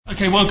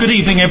Okay, well, good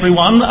evening,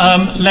 everyone.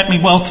 Let me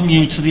welcome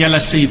you to the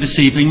LSE this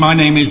evening. My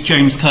name is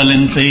James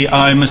Kerr-Lindsay.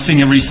 I'm a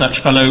Senior Research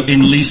Fellow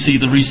in LSE,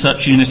 the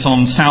research unit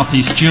on South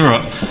East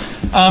Europe.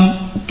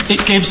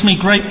 It gives me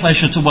great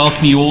pleasure to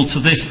welcome you all to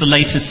this, the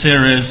latest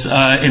series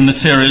in the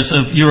series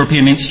of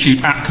European Institute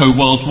APCO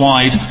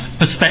Worldwide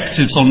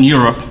Perspectives on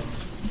Europe.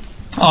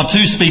 Our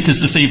two speakers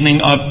this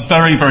evening are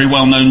very, very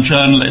well-known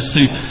journalists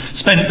who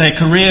spent their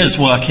careers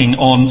working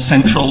on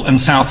Central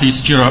and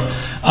Southeast Europe.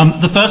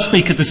 The first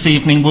speaker this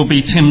evening will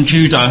be Tim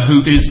Judah,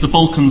 who is the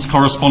Balkans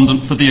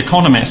correspondent for The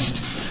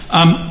Economist.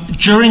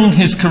 During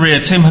his career,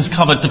 Tim has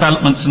covered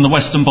developments in the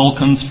Western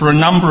Balkans for a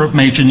number of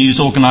major news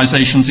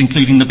organisations,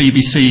 including the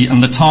BBC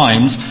and The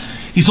Times.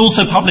 He's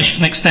also published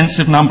an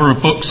extensive number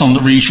of books on the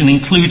region,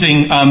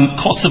 including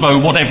Kosovo,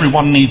 What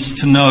Everyone Needs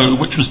to Know,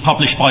 which was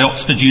published by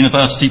Oxford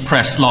University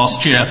Press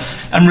last year,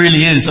 and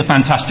really is a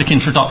fantastic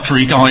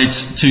introductory guide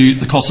to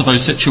the Kosovo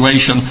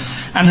situation,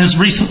 and has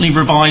recently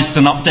revised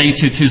and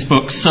updated his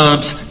book,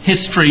 Serbs,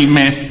 History,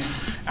 Myth,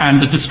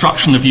 and the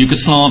Destruction of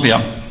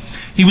Yugoslavia.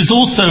 He was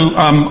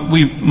also,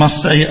 we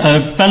must say, a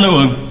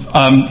fellow of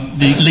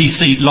the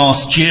LSE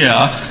last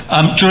year,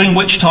 during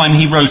which time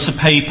he wrote a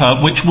paper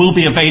which will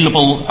be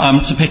available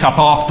to pick up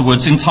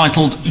afterwards,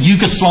 entitled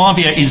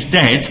Yugoslavia is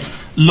Dead,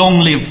 Long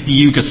Live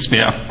the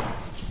Yugosphere.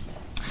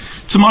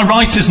 To my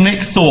right is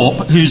Nick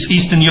Thorpe, who's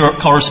Eastern Europe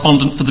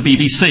correspondent for the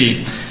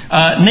BBC.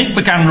 Nick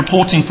began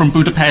reporting from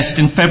Budapest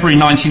in February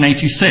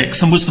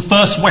 1986 and was the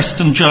first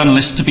Western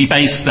journalist to be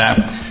based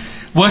there.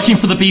 Working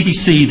for the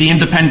BBC, The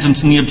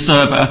Independent and The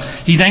Observer,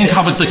 he then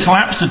covered the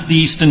collapse of the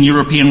Eastern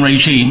European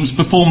regimes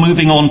before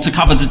moving on to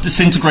cover the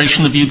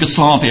disintegration of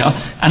Yugoslavia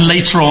and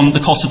later on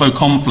the Kosovo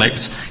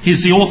conflict.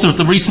 He's the author of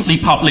the recently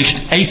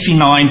published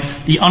 89,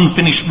 The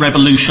Unfinished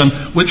Revolution,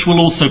 which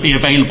will also be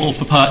available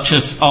for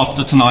purchase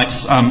after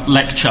tonight's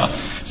lecture.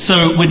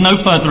 So with no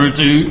further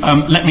ado,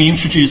 let me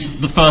introduce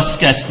the first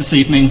guest this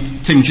evening,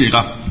 Tim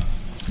Judah.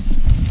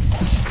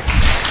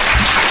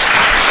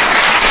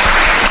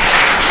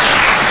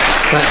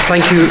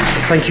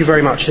 Thank you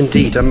very much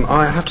indeed.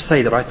 I have to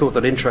say that I thought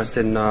that interest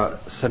in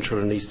Central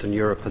and Eastern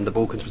Europe and the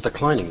Balkans was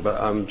declining,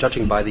 but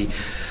judging by the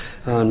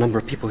number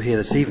of people here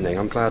this evening,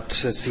 I'm glad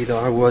to see that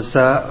I was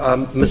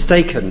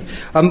mistaken.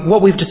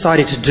 What we've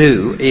decided to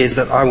do is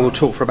that I will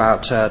talk for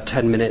about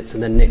 10 minutes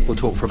and then Nick will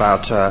talk for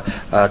about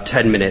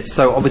 10 minutes.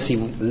 So obviously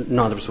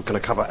neither of us are going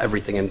to cover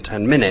everything in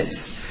 10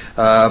 minutes,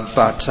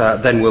 but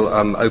then we'll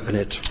open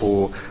it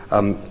for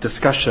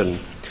discussion.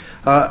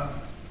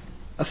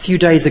 A few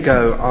days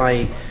ago,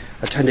 I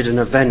attended an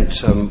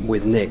event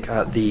with Nick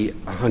at the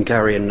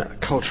Hungarian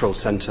Cultural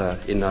Centre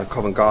in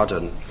Covent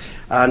Garden,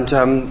 and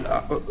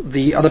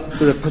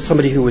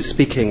somebody who was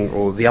speaking,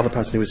 or the other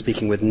person who was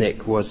speaking with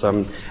Nick, was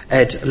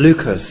Ed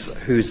Lucas,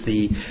 who's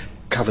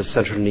covers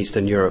Central and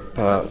Eastern Europe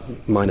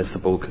minus the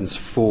Balkans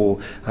for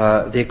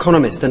The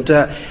Economist, and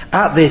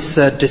at this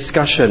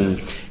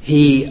discussion,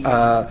 he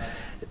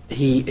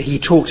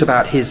talked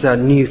about his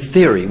new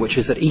theory, which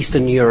is that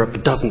Eastern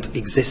Europe doesn't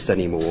exist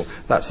anymore.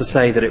 That's to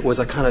say that it was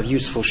a kind of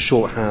useful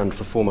shorthand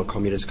for former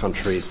communist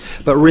countries.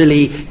 But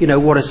really,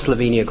 what has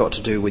Slovenia got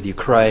to do with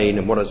Ukraine,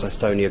 and what has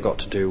Estonia got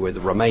to do with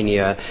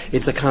Romania?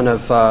 It's a kind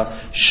of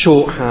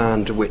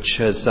shorthand which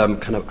has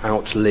kind of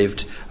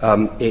outlived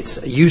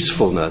its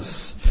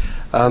usefulness.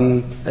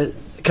 Can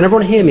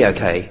everyone hear me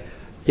okay?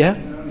 Yeah?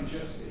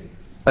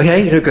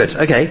 Okay, you're good.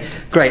 Okay,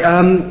 great.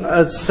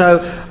 So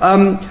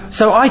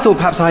I thought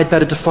perhaps I had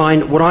better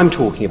define what I'm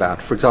talking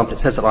about. For example, it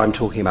says that I'm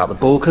talking about the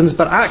Balkans,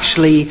 but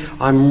actually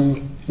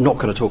I'm not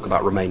going to talk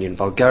about Romania and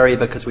Bulgaria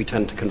because we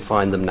tend to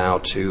confine them now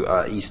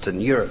to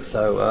Eastern Europe.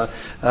 So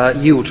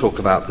you will talk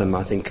about them,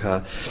 I think.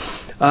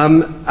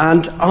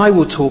 And I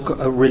will talk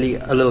really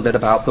a little bit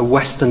about the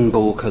Western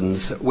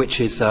Balkans,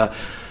 which is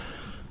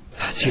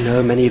as you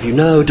know, many of you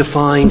know,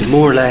 defined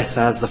more or less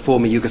as the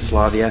former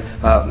Yugoslavia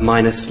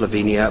minus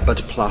Slovenia,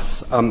 but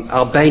plus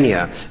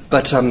Albania.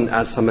 But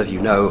as some of you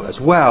know as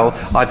well,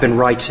 I've been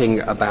writing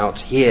about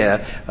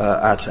here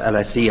at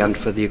LSE and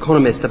for The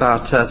Economist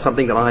about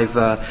something that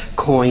I've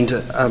coined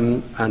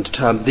and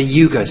termed the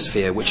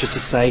Yugosphere, which is to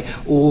say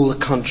all the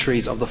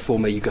countries of the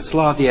former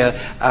Yugoslavia,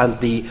 and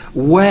the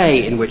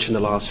way in which in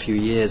the last few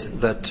years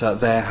that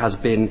there has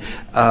been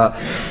a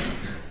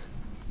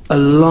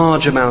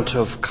large amount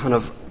of kind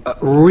of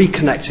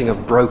reconnecting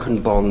of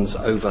broken bonds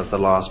over the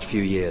last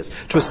few years.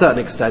 To a certain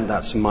extent,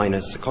 that's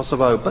minus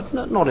Kosovo, but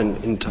not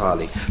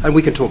entirely. And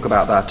we can talk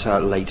about that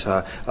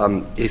later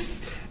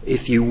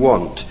if you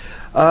want.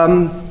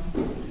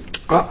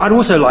 I'd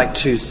also like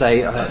to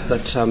say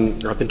that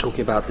I've been talking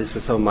about this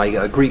with some of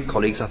my Greek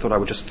colleagues. I thought I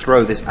would just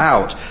throw this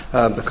out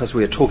because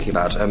we are talking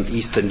about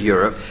Eastern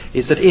Europe,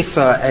 is that if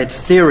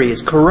Ed's theory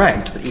is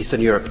correct, that Eastern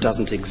Europe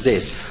doesn't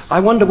exist, I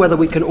wonder whether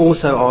we can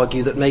also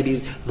argue that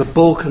maybe the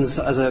Balkans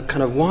as a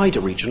kind of wider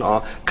region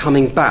are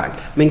coming back.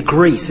 I mean,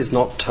 Greece is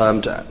not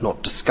termed,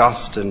 not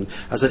discussed and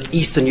as an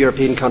Eastern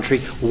European country.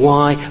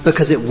 Why?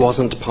 Because it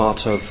wasn't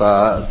part of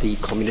the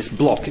communist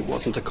bloc. It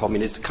wasn't a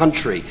communist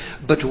country.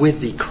 But with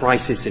the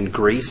crisis in Greece,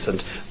 Greece,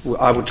 and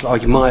I would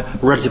argue my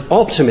relative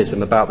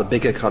optimism about the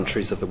bigger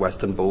countries of the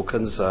Western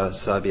Balkans,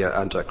 Serbia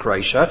and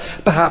Croatia.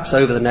 Perhaps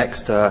over the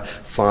next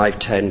 5,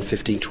 10,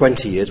 15,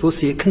 20 years, we'll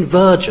see a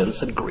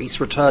convergence and Greece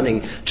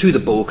returning to the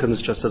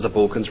Balkans just as the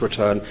Balkans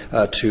return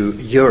to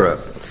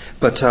Europe.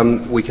 But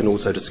we can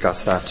also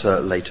discuss that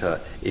later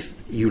if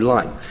you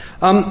like.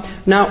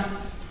 Now,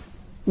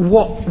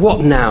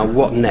 what now?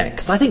 What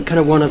next? I think kind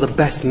of one of the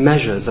best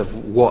measures of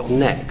what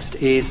next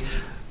is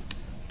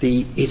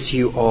the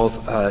issue of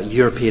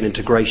European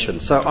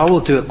integration. So I will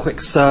do a quick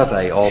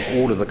survey of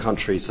all of the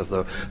countries of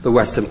the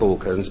Western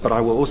Balkans, but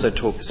I will also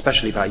talk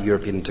especially about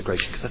European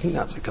integration because I think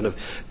that's a kind of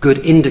good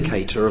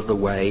indicator of the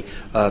way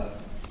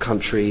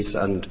countries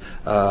and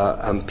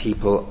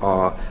people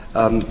are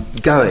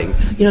going.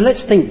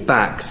 Let's think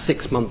back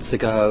 6 months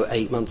ago,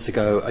 8 months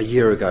ago, a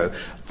year ago.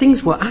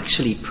 Things were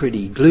actually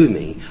pretty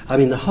gloomy. I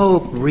mean, the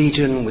whole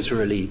region was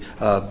really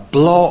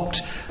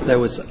blocked. There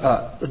was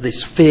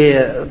this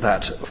fear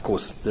that, of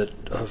course,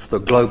 of the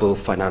global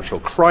financial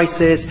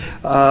crisis,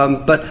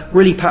 but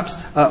really perhaps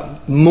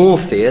more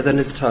fear than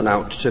has turned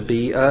out to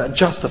be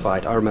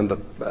justified. I remember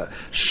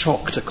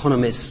shocked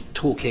economists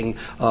talking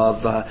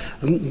of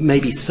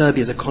maybe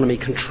Serbia's economy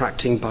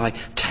contracting by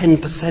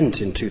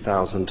 10% in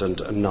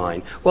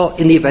 2009. Well,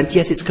 in the event,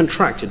 yes, it's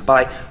contracted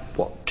by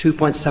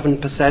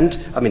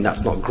 2.7%? I mean,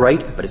 that's not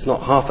great, but it's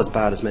not half as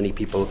bad as many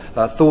people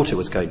thought it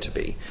was going to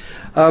be.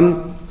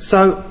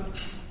 So,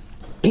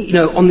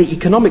 on the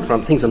economic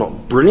front, things are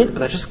not brilliant, but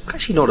they're just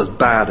actually not as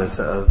bad as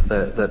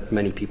that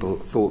many people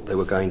thought they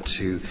were going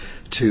to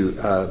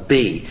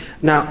be.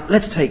 Now,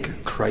 let's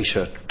take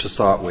Croatia to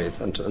start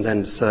with, and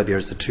then Serbia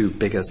as the two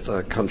biggest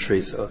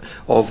countries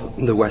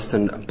of the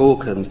Western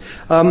Balkans.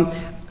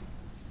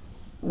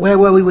 Where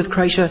were we with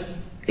Croatia?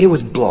 It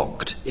was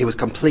blocked. It was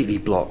completely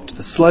blocked.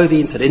 The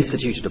Slovenes had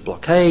instituted a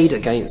blockade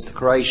against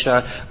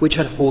Croatia, which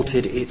had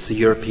halted its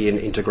European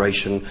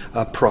integration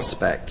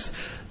prospects.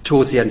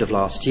 Towards the end of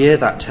last year,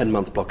 that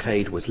 10-month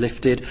blockade was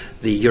lifted.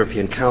 The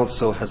European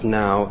Council has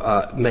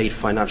now made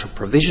financial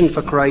provision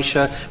for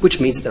Croatia, which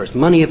means that there is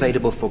money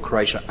available for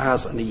Croatia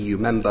as an EU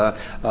member,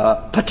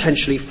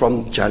 potentially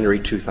from January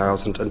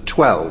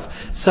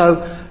 2012.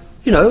 So,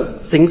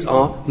 things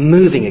are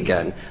moving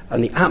again,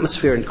 and the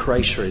atmosphere in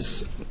Croatia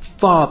is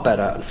far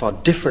better and far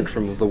different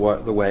from the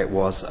way it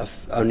was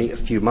only a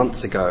few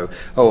months ago,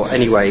 or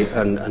anyway,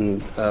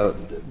 and at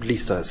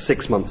least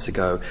 6 months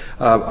ago.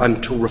 I'm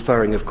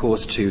referring, of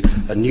course, to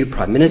a new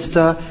Prime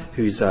Minister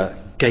who's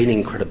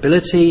gaining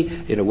credibility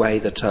in a way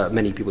that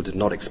many people did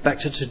not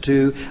expect her to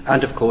do,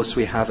 and of course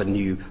we have a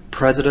new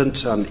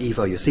President,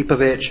 Ivo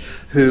Josipovic,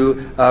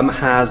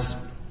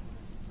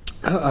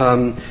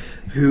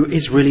 who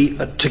is really,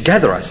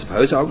 together I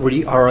suppose,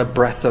 are a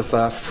breath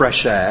of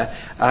fresh air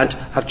and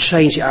have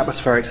changed the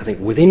atmospherics, I think,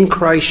 within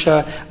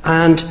Croatia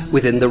and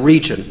within the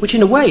region, which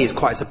in a way is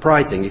quite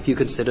surprising if you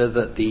consider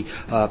that the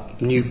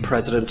new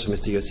president,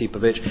 Mr.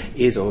 Josipovic,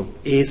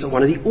 is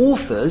one of the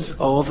authors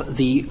of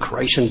the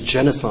Croatian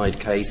genocide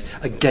case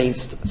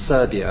against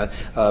Serbia,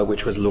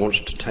 which was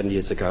launched 10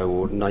 years ago,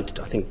 or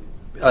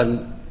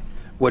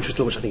which was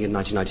launched, I think, in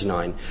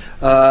 1999,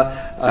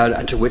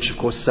 and to which, of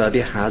course,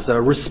 Serbia has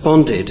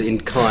responded in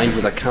kind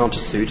with a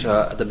countersuit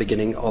at the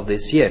beginning of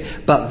this year.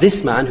 But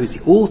this man, who's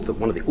the author,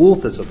 one of the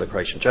authors of the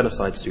Croatian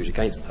genocide suit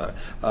against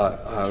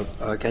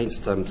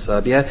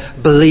Serbia,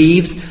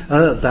 believes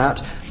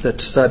that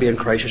Serbia and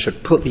Croatia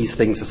should put these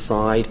things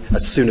aside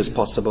as soon as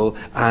possible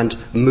and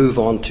move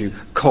on to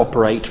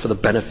cooperate for the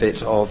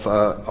benefit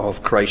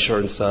of Croatia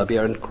and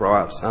Serbia and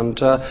Croats and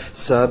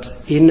Serbs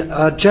in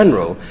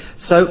general.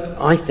 So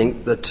I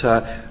think that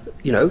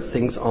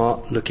things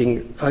are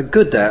looking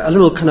good there. A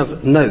little kind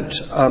of note: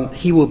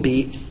 he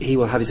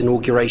will have his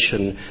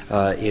inauguration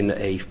in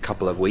a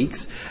couple of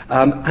weeks,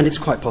 and it's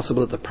quite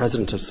possible that the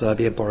president of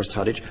Serbia, Boris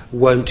Tadic,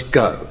 won't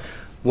go.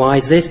 Why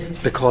is this?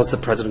 Because the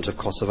president of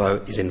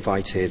Kosovo is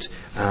invited,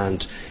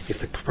 and if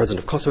the president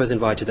of Kosovo is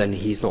invited, then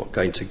he's not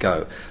going to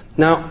go.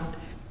 Now,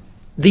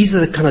 these are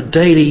the kind of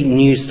daily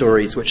news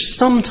stories which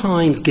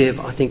sometimes give,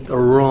 I think, a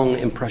wrong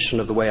impression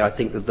of the way I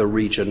think that the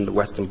region, the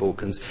Western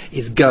Balkans,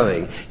 is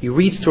going. You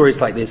read stories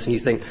like this and you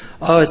think,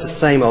 oh, it's the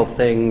same old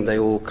thing, they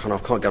all kind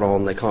of can't get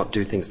on, they can't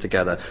do things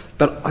together.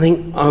 But I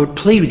think I would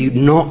plead with you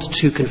not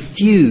to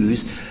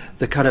confuse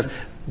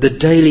the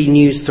daily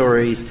news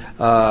stories,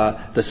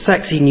 the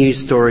sexy news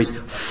stories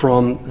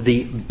from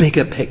the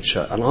bigger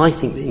picture. And I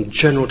think that in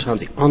general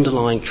terms, the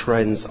underlying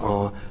trends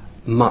are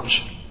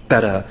much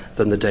better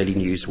than the daily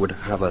news would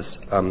have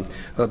us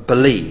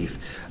believe.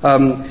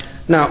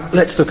 Now,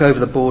 let's look over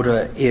the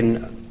border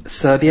in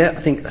Serbia.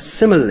 I think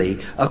similarly,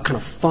 a kind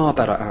of far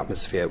better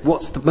atmosphere.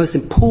 What's the most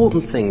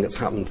important thing that's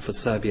happened for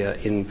Serbia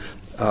in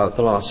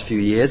the last few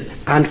years,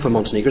 and for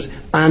Montenegrins,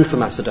 and for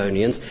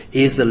Macedonians,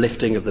 is the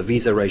lifting of the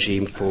visa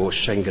regime for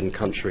Schengen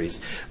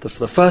countries. For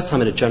the first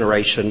time in a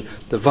generation,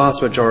 the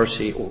vast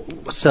majority,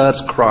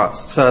 Serbs,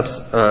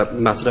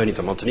 Macedonians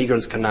and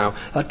Montenegrins can now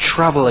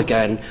travel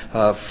again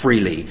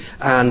freely.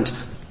 And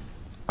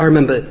I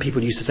remember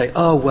people used to say,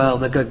 oh, well,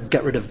 they're going to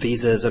get rid of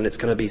visas and it's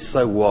going to be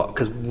so what,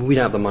 because we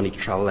don't have the money to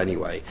travel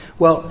anyway.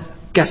 Well,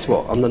 guess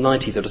what? On the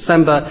 19th of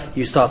December,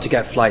 you start to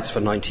get flights for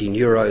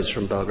 €19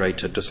 from Belgrade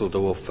to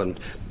Dusseldorf, and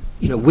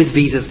with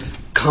visas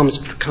comes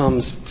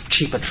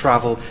cheaper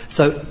travel.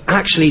 So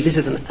actually, this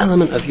is an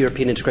element of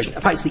European integration.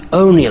 In fact, it's the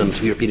only element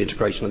of European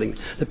integration, I think,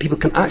 that people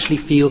can actually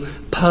feel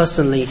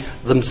personally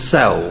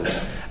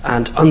themselves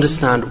and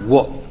understand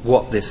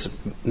what this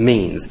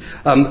means.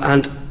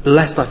 And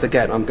lest I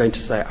forget, I'm going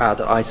to add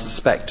that I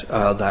suspect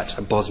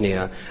that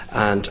Bosnia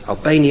and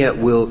Albania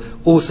will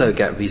also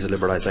get visa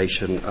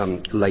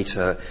liberalisation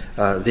later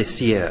this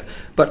year.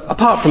 But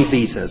apart from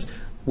visas,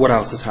 what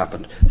else has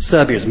happened?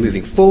 Serbia is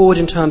moving forward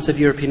in terms of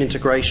European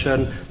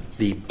integration.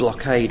 The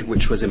blockade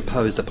which was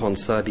imposed upon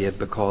Serbia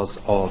because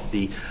of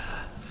the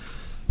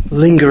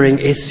lingering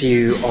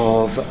issue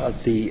of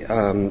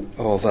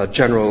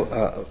General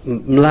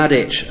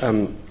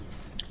Mladic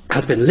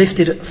has been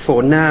lifted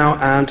for now,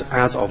 and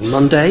as of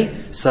Monday,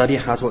 Serbia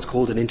has what's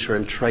called an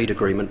interim trade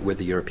agreement with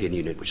the European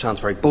Union, which sounds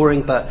very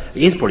boring, but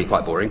it is probably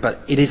quite boring,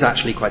 but it is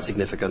actually quite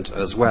significant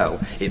as well.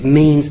 It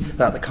means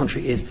that the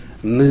country is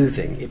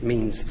moving. It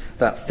means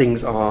that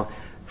things are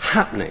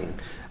happening.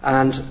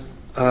 And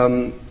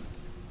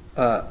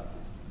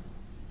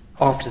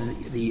after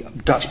the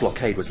Dutch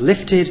blockade was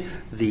lifted,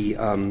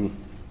 after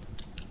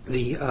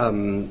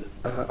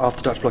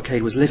the Dutch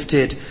blockade was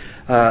lifted,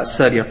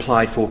 Serbia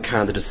applied for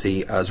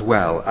candidacy as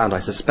well, and I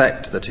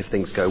suspect that if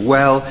things go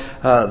well,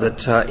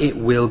 that it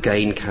will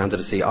gain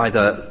candidacy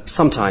either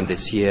sometime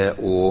this year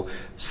or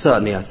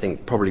certainly, I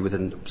think,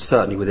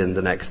 certainly within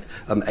the next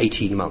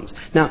 18 months.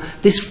 Now,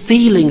 this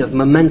feeling of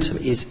momentum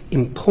is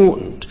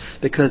important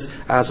because,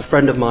 as a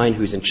friend of mine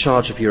who's in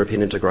charge of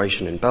European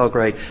integration in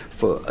Belgrade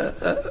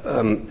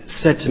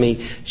said to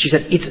me, she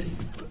said,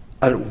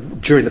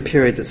 during the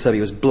period that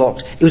Serbia was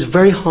blocked, it was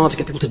very hard to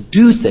get people to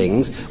do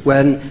things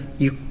when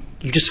you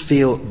just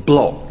feel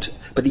blocked.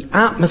 But the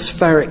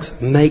atmospherics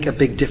make a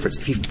big difference.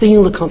 If you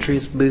feel the country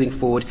is moving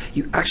forward,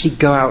 you actually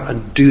go out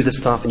and do the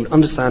stuff and you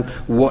understand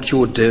what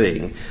you're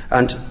doing.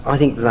 And I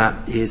think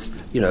that is,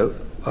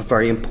 a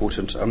very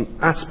important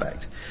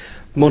aspect.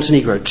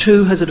 Montenegro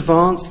too has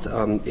advanced.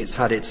 It's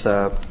had its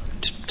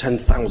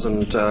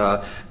 10,000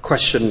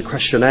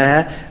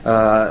 questionnaire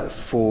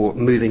for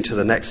moving to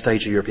the next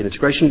stage of European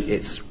integration.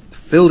 It's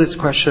filled its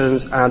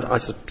questions, and I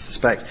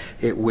suspect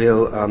it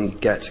will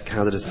get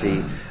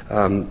candidacy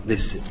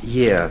this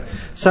year.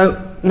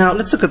 So now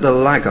let's look at the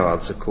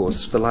laggards, of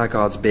course. The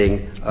laggards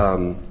being,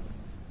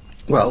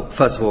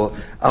 first of all,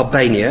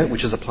 Albania,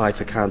 which has applied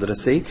for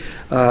candidacy,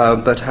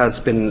 but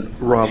has been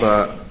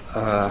rather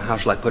how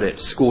shall I put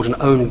it, scored an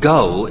own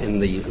goal in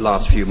the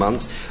last few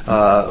months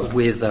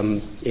with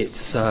the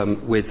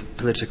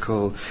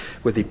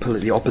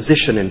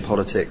opposition in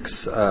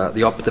politics,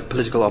 the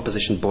political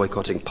opposition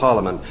boycotting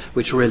Parliament,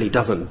 which really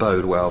doesn't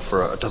bode well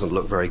doesn't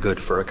look very good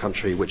for a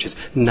country which is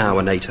now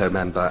a NATO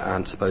member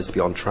and supposed to be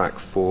on track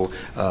for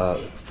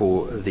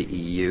the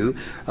EU.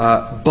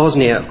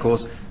 Bosnia, of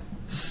course,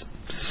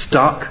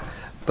 stuck,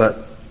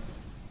 but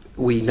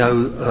we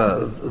know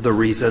the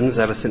reasons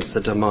ever since the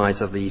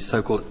demise of the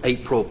so-called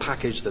April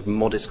package, the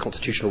modest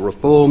constitutional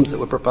reforms that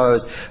were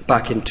proposed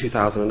back in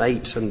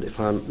 2008, and if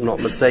I'm not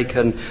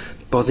mistaken,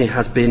 Bosnia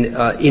has been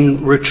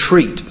in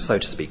retreat, so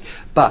to speak.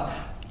 But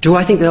do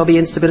I think there will be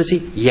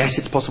instability? Yes,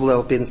 it's possible there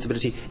will be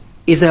instability.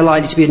 Is there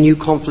likely to be a new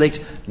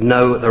conflict?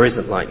 No, there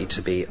isn't likely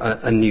to be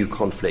a new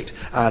conflict.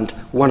 And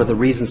one of the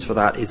reasons for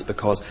that is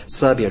because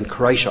Serbia and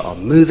Croatia are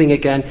moving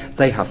again.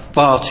 They have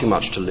far too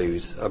much to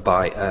lose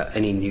by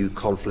any new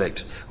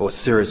conflict or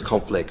serious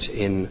conflict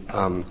in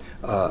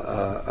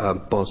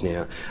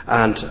Bosnia.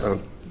 And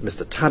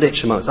Mr.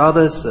 Tadic, amongst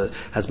others,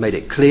 has made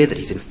it clear that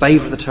he's in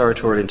favour of the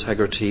territorial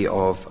integrity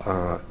of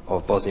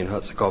Bosnia and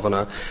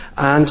Herzegovina.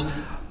 And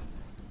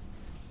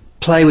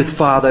play with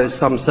fire, though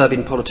some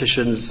Serbian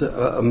politicians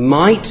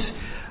might.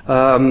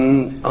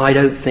 I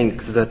don't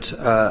think that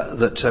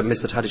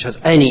Mr. Tadic has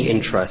any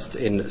interest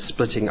in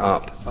splitting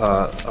up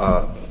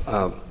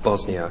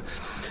Bosnia.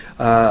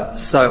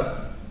 So,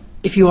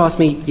 if you ask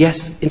me,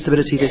 yes,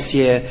 instability this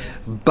year,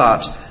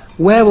 but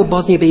where will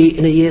Bosnia be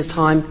in a year's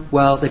time?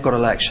 Well, they've got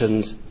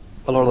elections.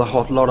 A lot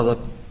of the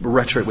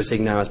rhetoric we're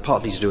seeing now is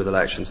partly to do with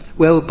elections.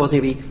 Where will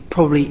Bosnia be?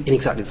 Probably in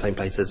exactly the same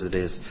place as it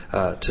is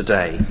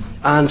today.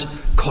 And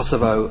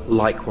Kosovo,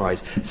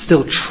 likewise,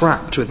 still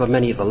trapped with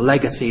many of the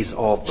legacies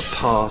of the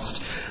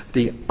past,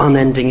 the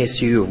unending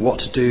issue of what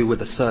to do with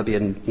the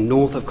Serbian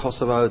north of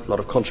Kosovo, a lot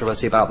of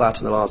controversy about that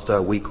in the last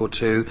week or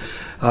two.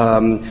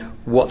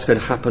 What's going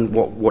to happen,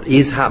 what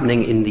is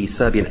happening in the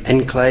Serbian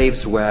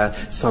enclaves, where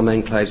some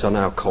enclaves are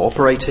now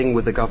cooperating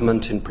with the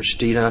government in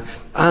Pristina.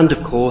 And,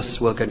 of course,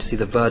 we're going to see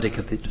the verdict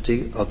of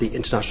the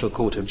International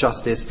Court of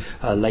Justice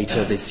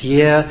later this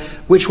year,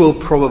 which will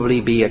probably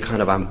be a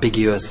kind of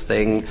ambiguous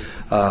thing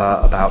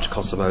about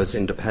Kosovo's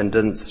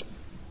independence.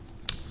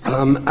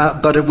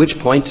 But at which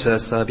point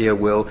Serbia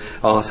will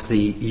ask the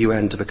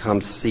UN to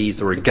become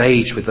seized or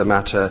engaged with the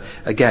matter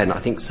again. I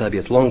think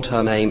Serbia's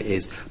long-term aim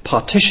is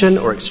partition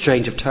or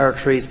exchange of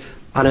territories.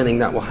 I don't think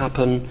that will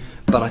happen,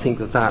 but I think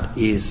that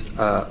is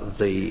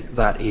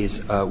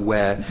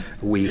where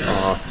we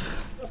are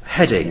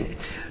heading.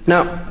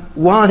 Now,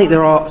 while I think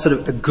there are sort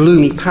of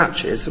gloomy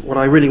patches, what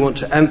I really want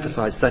to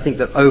emphasise is I think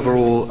that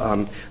overall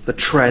the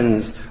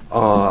trends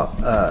are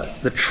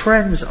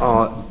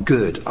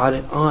good.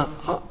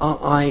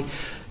 I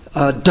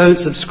don't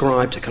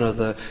subscribe to kind of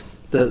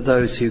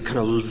those who kind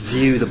of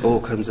view the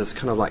Balkans as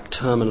kind of like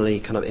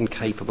terminally kind of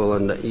incapable,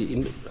 and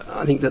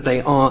I think that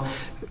they are.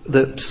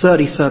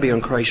 Certainly Serbia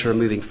and Croatia are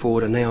moving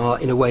forward, and they are,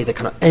 in a way, the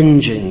kind of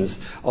engines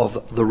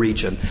of the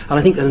region. And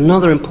I think that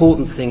another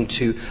important thing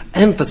to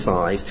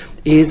emphasise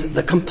is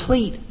the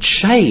complete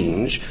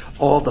change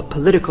of the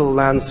political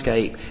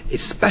landscape,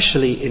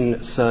 especially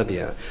in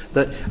Serbia.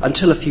 That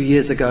until a few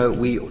years ago,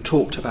 we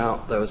talked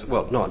about those.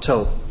 Well, not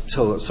until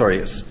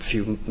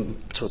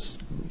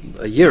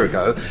a year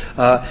ago,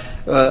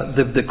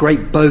 the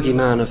great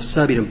bogeyman of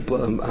Serbian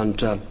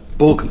and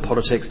Balkan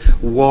politics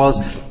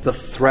was the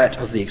threat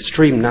of the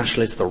extreme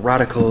nationalists, the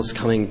radicals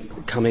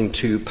coming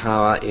to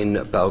power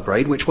in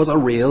Belgrade, which was a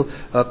real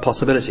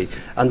possibility.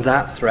 And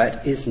that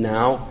threat is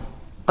now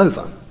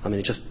over. I mean,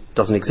 it just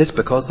doesn't exist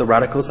because the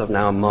radicals have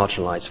now a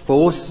marginalised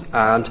force,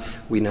 and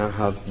we now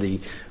have the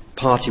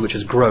party which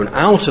has grown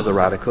out of the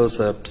radicals,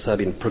 the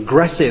Serbian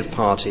Progressive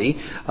Party,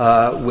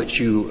 which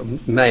you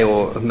may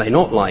or may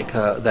not like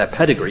their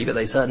pedigree, but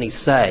they certainly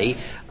say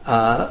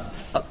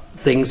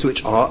things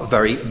which are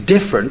very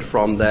different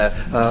from the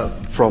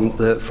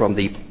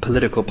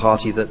political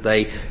party that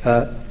they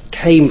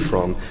came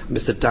from.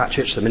 Mr.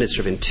 Dacic, the Minister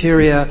of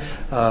Interior,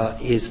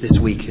 is this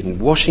week in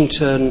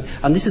Washington,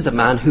 and this is a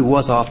man who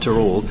was, after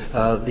all,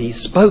 the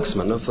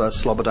spokesman of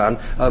Slobodan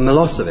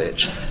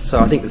Milosevic. So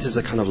I think this is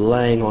a kind of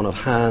laying on of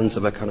hands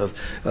of a kind of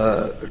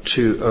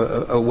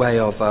a way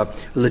of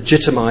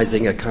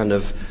legitimising a kind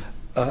of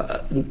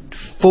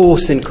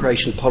force in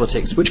Croatian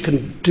politics, which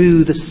can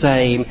do the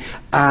same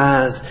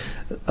as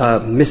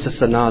Mr.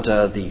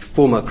 Sanader, the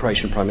former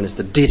Croatian Prime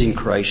Minister, did in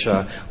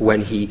Croatia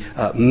when he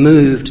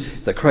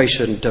moved the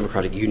Croatian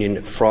Democratic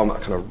Union from a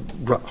kind of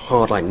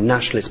hardline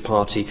nationalist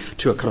party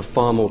to a kind of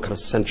far more kind of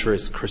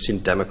centrist Christian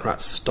Democrat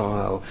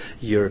style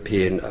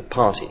European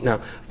party. Now,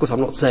 of course,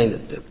 I'm not saying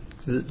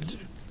that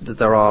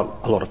there are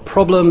a lot of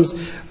problems.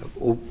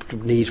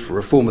 Need for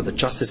reform of the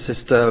justice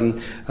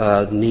system,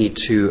 need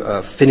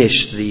to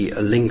finish the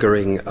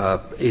lingering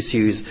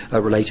issues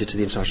related to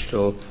the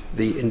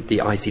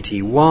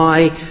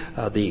ICTY,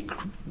 the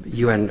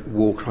UN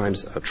War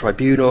Crimes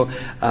Tribunal.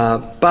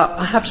 But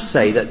I have to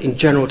say that in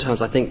general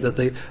terms, I think that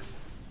the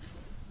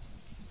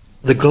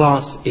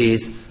glass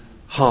is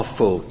half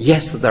full.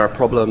 Yes, that there are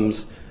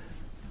problems.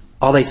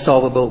 Are they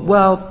solvable?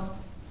 Well,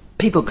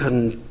 people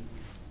can.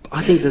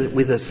 I think that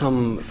with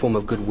some form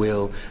of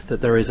goodwill, that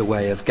there is a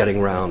way of getting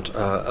around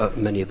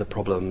many of the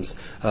problems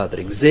that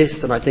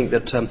exist. And I think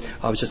that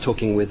I was just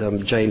talking with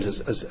James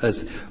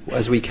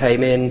as we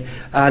came in,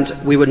 and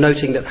we were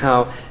noting that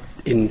how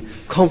in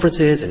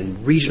conferences and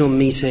in regional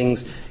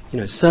meetings,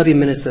 Serbian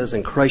ministers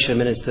and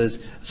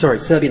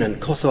Serbian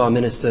and Kosovo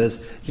ministers,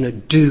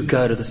 do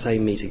go to the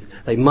same meeting.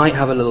 They might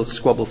have a little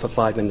squabble for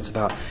 5 minutes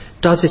about,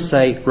 does it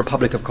say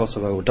Republic of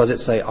Kosovo or does it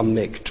say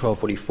UNMIK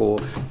 1244?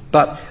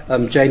 But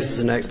James is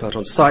an expert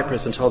on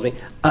Cyprus and tells me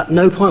at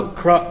no point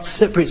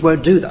Cypriots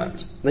won't do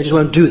that. They just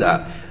won't do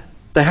that.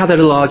 They have their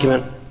little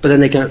argument, but then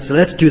they go, so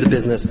let's do the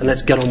business and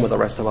let's get on with the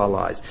rest of our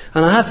lives.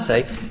 And I have to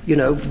say,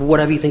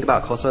 whatever you think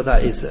about Kosovo,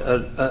 that is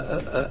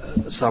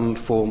some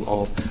form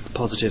of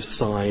positive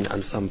sign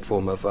and some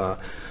form of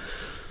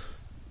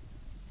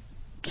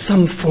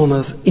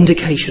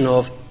indication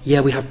of,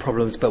 yeah, we have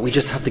problems, but we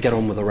just have to get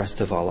on with the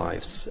rest of our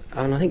lives.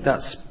 And I think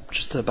that's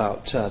just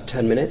about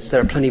 10 minutes. There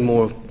are plenty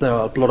more. There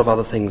are a lot of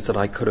other things that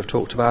I could have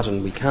talked about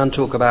and we can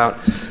talk about.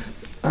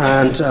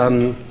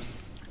 And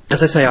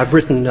as I say, I've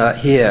written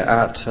here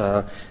at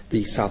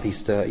the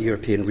Southeast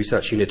European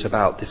Research Unit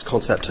about this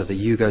concept of the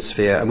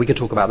Yugosphere, and we can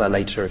talk about that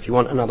later if you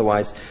want, and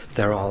otherwise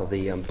there are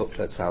the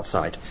booklets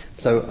outside.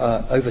 So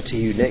over to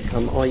you, Nick.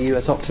 Are you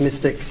as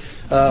optimistic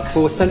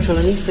for Central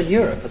and Eastern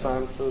Europe as I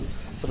am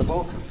for the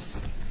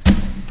Balkans?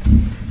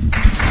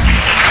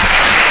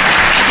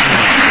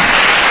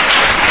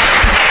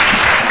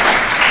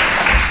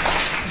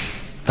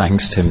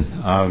 Thanks, Tim.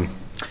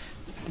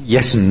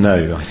 Yes and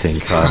no, I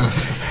think.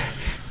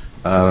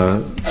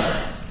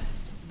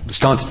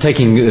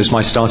 Taking as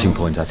my starting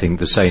point, I think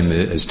the same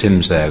as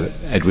Tim's there,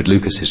 Edward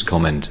Lucas's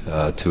comment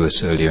to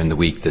us earlier in the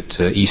week that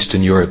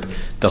Eastern Europe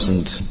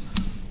doesn't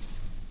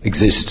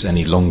exist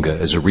any longer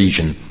as a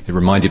region. It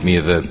reminded me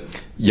of a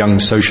young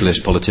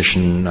socialist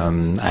politician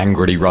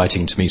angrily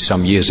writing to me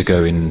some years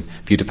ago in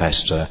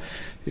Budapest,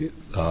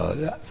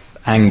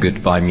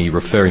 angered by me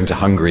referring to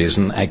Hungary as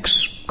an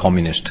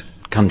ex-communist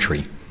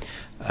country.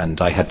 And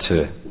I had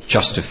to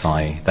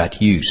justify that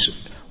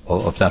use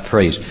of that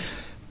phrase.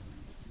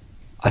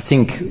 I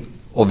think,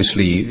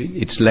 obviously,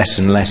 it's less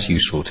and less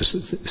useful to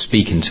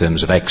speak in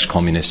terms of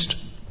ex-communist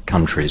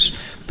countries.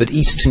 But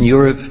Eastern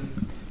Europe,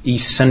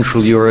 East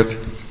Central Europe,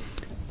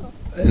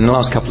 in the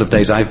last couple of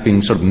days I've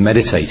been sort of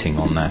meditating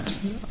on that.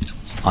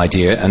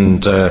 idea.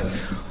 And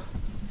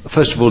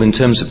first of all, in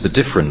terms of the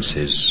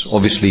differences,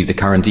 obviously the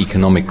current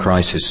economic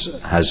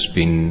crisis has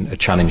been a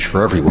challenge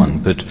for everyone,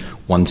 but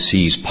one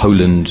sees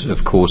Poland,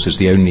 of course, as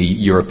the only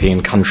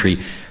European country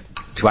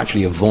to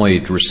actually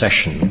avoid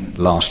recession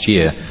last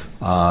year.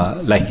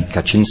 Lech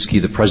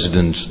Kaczynski, the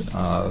president,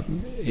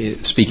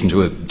 speaking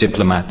to a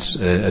diplomat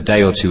a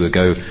day or two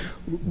ago,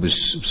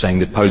 was saying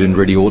that Poland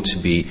really ought to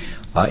be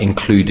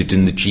included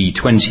in the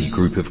G20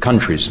 group of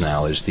countries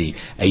now as the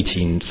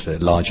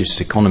 18th largest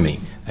economy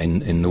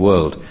in the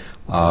world.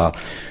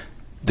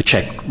 The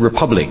Czech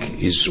Republic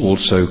is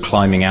also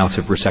climbing out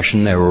of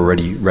recession. They're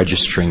already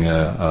registering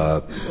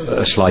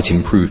a slight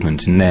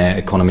improvement in their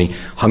economy.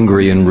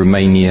 Hungary and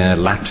Romania,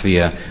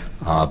 Latvia,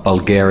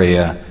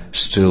 Bulgaria,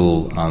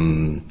 still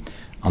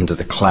under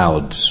the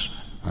clouds,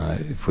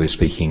 if we're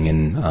speaking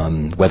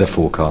in weather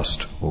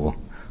forecast or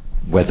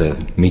weather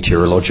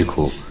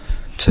meteorological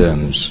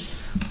terms.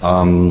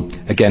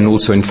 Again,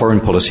 also in foreign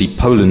policy,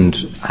 Poland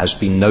has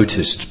been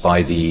noticed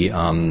by the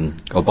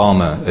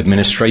Obama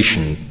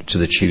administration to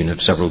the tune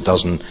of several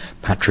dozen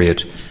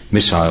Patriot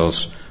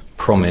missiles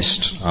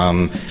promised.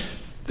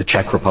 The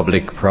Czech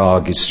Republic,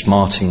 Prague, is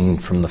smarting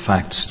from the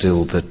fact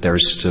still that there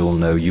is still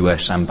no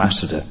US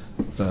ambassador.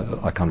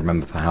 I can't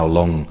remember for how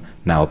long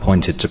now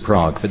appointed to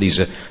Prague, but these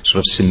are sort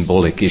of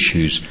symbolic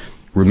issues.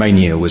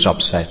 Romania was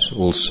upset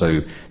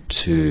also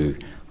to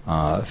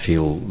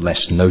feel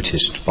less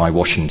noticed by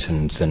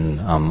Washington than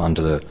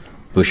under the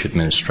Bush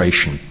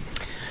administration.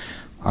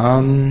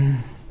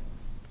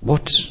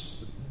 What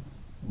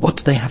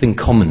do they have in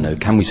common, though?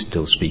 Can we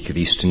still speak of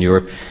Eastern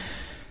Europe?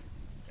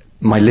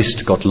 My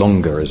list got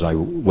longer as I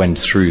went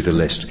through the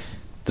list.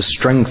 The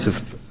strength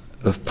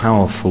of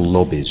powerful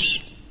lobbies,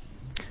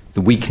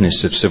 the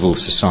weakness of civil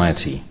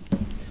society,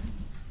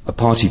 a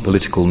party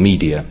political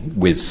media,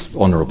 with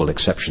honourable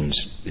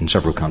exceptions in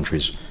several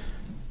countries.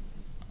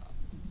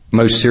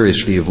 Most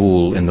seriously of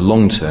all, in the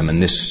long term,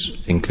 and this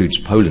includes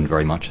Poland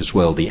very much as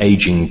well, the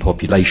ageing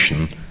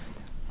population.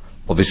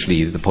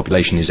 Obviously, the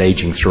population is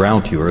ageing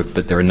throughout Europe,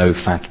 but there are no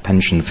fat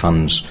pension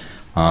funds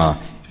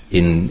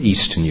in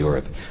Eastern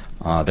Europe.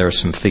 There are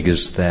some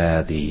figures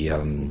there.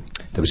 There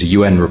was a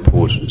UN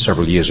report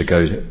several years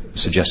ago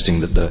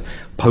suggesting that the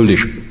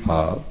Polish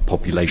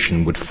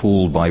population would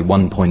fall by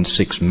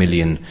 1.6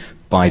 million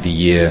by the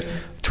year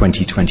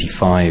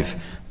 2025.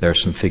 There are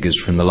some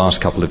figures from the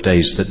last couple of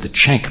days that the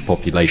Czech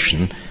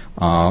population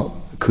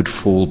could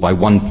fall by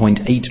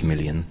 1.8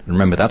 million.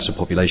 Remember, that's a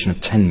population of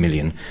 10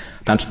 million.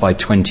 That's by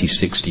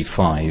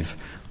 2065.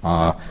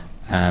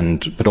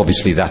 But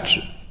obviously that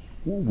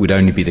would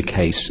only be the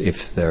case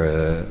if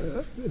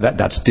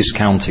that's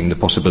discounting the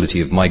possibility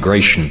of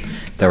migration.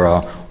 There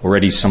are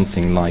already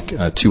something like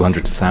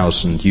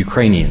 200,000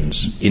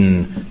 Ukrainians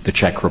in the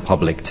Czech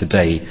Republic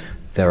today.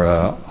 There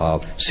are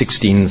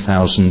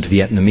 16,000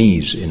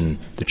 Vietnamese in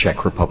the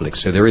Czech Republic.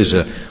 So there is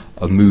a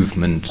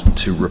movement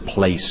to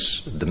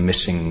replace the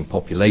missing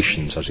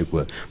populations, as it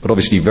were. But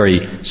obviously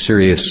very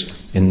serious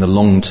in the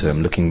long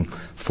term, looking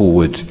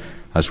forward,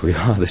 as we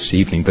are this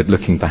evening, but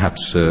looking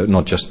perhaps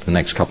not just the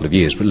next couple of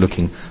years, but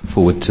looking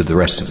forward to the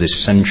rest of this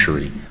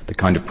century, the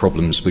kind of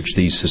problems which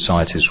these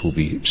societies will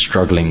be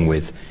struggling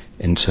with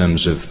in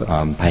terms of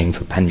paying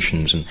for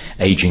pensions and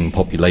ageing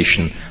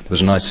population. There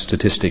was a nice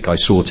statistic I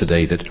saw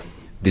today that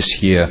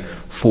this year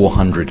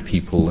 400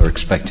 people are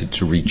expected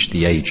to reach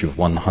the age of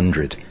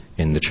 100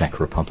 in the Czech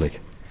Republic.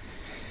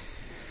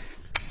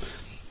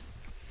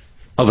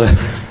 I'm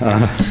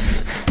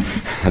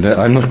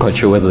not quite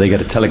sure whether they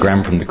get a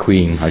telegram from the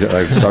Queen. I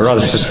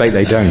rather suspect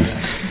they don't.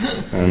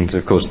 And,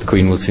 of course, the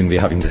Queen will soon be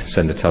having to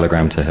send a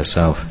telegram to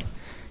herself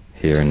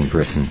here in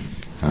Britain.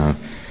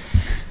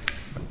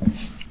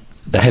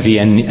 The heavy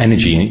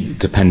energy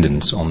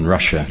dependence on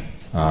Russia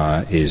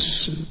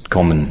is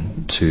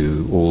common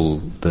to all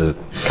the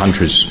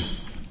countries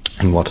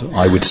in what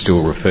I would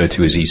still refer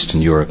to as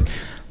Eastern Europe.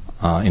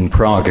 In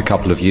Prague a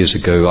couple of years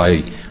ago,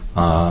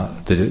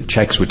 the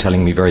Czechs were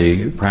telling me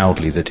very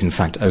proudly that in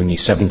fact only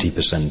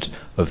 70%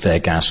 of their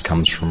gas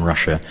comes from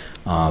Russia,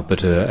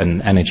 but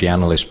an energy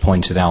analyst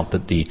pointed out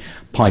that the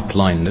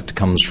pipeline that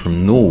comes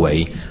from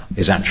Norway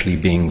is actually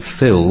being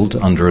filled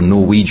under a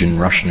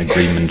Norwegian-Russian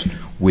agreement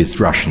with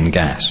Russian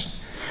gas.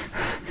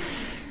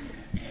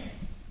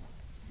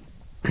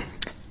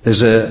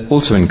 There's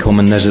also in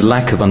common, there's a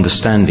lack of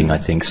understanding, I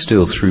think,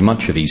 still through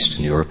much of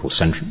Eastern Europe or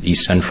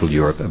East Central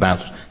Europe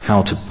about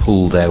how to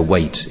pull their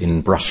weight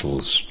in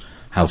Brussels,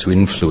 how to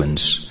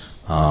influence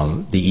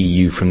the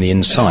EU from the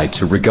inside,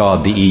 to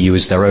regard the EU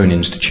as their own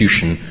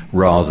institution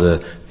rather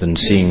than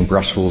seeing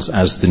Brussels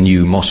as the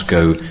new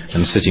Moscow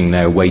and sitting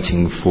there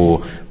waiting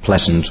for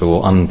pleasant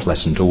or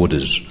unpleasant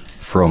orders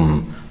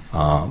from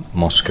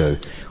Moscow.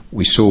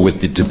 We saw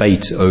with the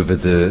debate over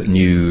the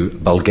new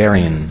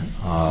Bulgarian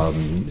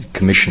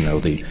commissioner,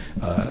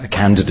 a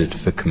candidate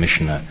for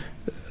commissioner,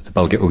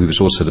 who was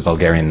also the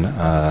Bulgarian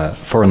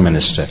foreign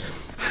minister,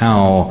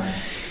 how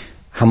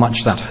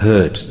much that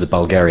hurt the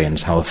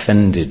Bulgarians, how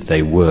offended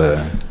they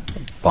were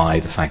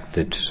by the fact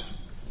that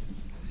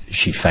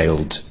she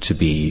failed to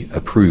be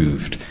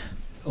approved.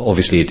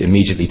 obviously it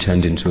immediately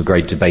turned into a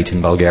great debate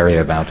in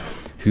Bulgaria about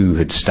who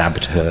had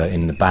stabbed her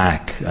in the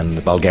back, and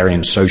the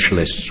Bulgarian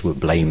socialists were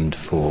blamed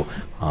for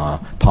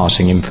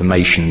passing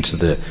information to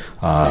the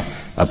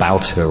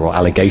about her, or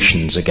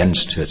allegations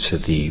against her, to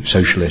the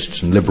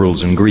socialists and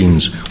liberals and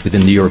greens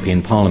within the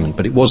European Parliament.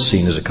 But it was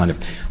seen as a kind of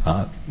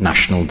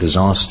national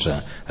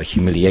disaster, a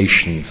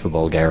humiliation for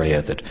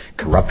Bulgaria, that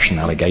corruption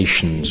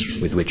allegations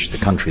with which the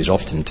country is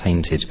often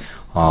tainted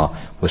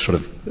were sort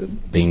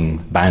of being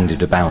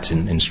bandied about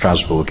in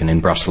Strasbourg and in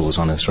Brussels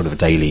on a sort of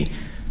daily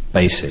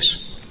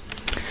basis.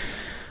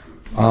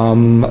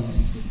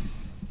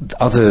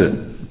 Other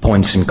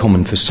points in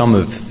common for some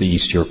of the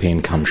East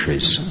European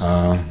countries,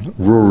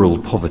 rural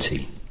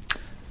poverty.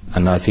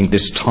 And I think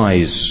this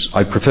ties,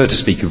 I prefer to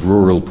speak of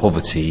rural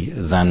poverty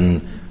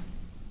than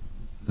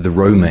the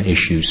Roma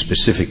issue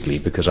specifically,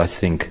 because I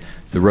think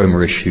the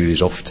Roma issue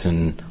is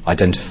often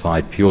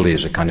identified purely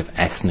as a kind of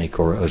ethnic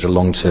or as a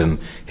long-term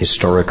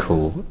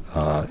historical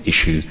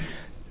issue.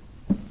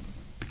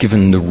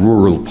 Given the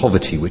rural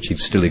poverty which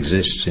still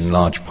exists in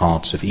large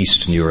parts of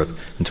Eastern Europe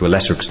and to a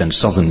lesser extent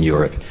Southern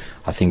Europe,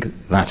 I think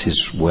that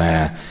is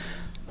where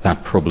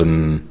that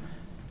problem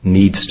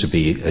needs to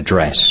be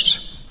addressed.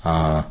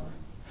 The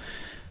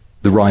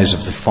rise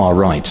of the far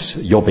right,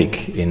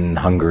 Jobbik in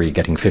Hungary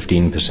getting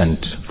 15%,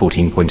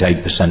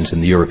 14.8%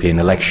 in the European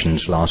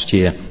elections last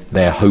year.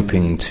 They're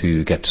hoping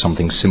to get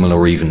something similar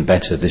or even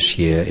better this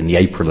year in the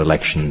April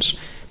elections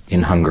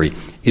in Hungary.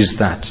 Is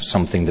that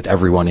something that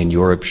everyone in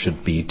Europe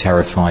should be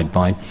terrified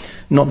by?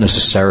 Not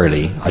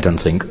necessarily, I don't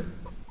think.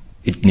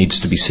 It needs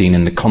to be seen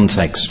in the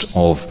context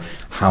of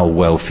how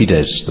well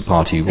Fidesz, the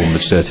party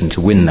almost certain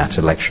to win that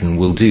election,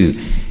 will do.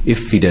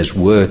 If Fidesz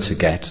were to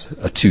get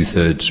a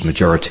two-thirds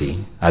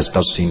majority, as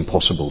does seem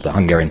possible, the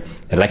Hungarian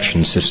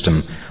election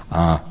system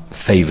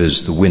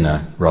favours the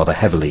winner rather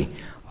heavily,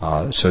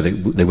 so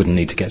they wouldn't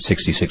need to get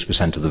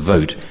 66% of the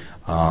vote.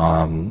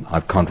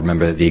 I can't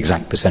remember the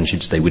exact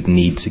percentage they would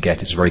need to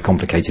get. It's a very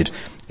complicated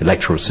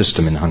electoral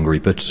system in Hungary.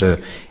 But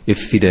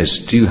if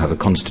Fidesz do have a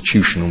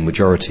constitutional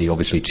majority,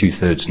 obviously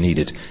two-thirds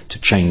needed to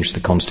change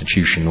the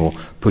constitution or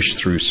push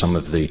through some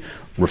of the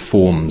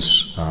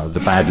reforms,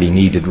 the badly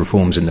needed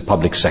reforms in the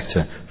public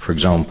sector, for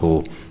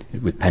example,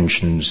 with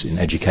pensions in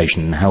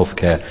education and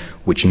healthcare,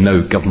 which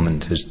no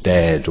government has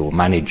dared or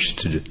managed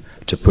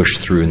to push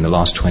through in the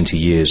last 20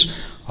 years.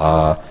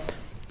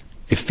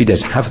 If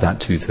Fidesz have that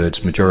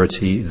two-thirds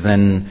majority,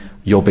 then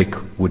Jobbik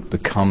would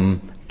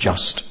become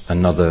just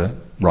another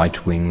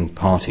right-wing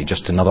party,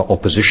 just another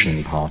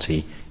opposition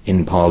party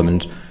in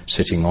Parliament,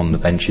 sitting on the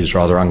benches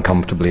rather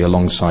uncomfortably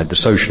alongside the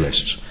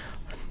socialists.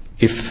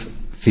 If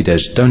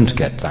Fidesz don't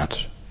get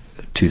that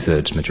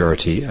two-thirds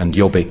majority and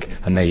Jobbik,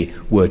 and they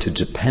were to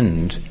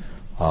depend,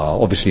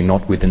 obviously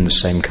not within the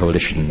same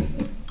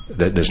coalition,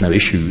 there's no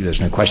issue,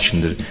 there's no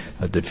question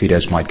that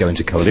Fidesz might go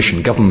into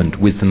coalition government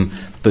with them,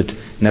 but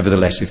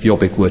nevertheless, if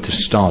Jobbik were to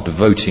start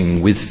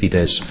voting with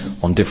Fidesz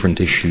on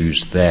different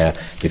issues there,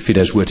 if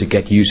Fidesz were to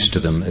get used to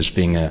them as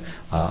being an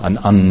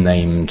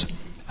unnamed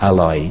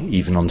ally,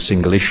 even on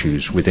single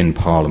issues within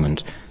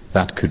Parliament,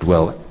 that could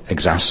well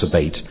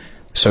exacerbate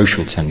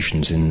social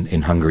tensions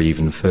in Hungary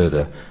even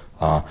further.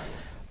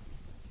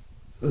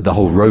 The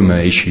whole Roma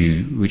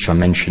issue, which I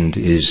mentioned,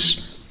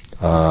 is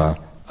a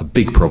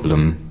big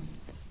problem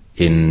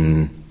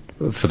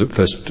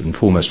first and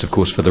foremost, of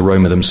course, for the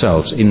Roma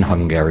themselves in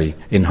Hungary,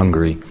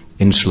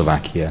 in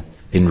Slovakia,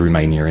 in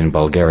Romania, in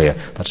Bulgaria.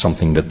 That's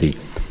something that the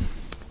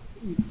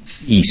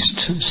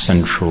East,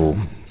 Central,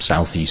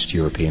 Southeast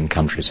European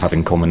countries have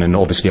in common, and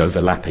obviously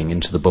overlapping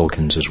into the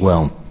Balkans as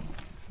well.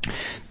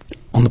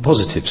 On the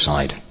positive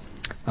side,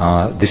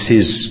 this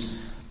is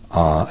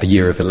a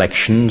year of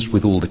elections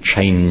with all the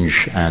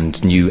change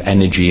and new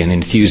energy and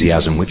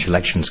enthusiasm which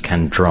elections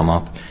can drum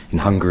up in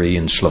Hungary,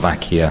 in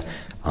Slovakia,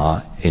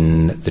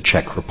 in the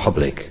Czech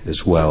Republic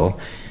as well.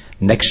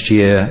 Next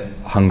year,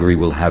 Hungary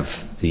will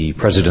have the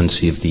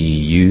presidency of the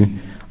EU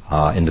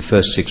in the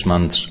first 6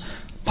 months.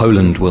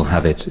 Poland will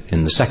have it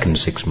in the second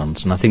 6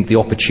 months. And I think the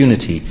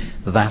opportunity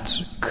that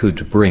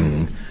could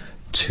bring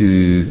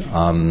to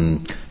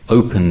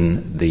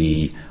open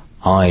the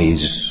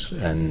eyes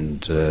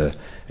and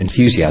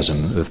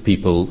enthusiasm of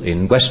people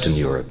in Western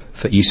Europe,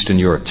 for Eastern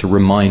Europe, to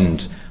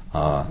remind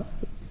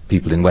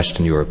people in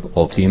Western Europe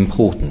of the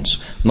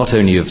importance not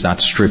only of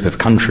that strip of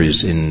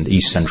countries in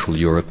East Central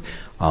Europe,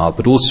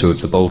 but also of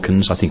the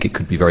Balkans. I think it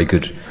could be very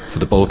good for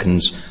the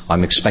Balkans.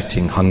 I'm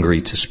expecting Hungary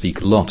to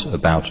speak a lot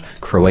about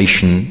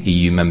Croatian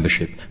EU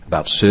membership,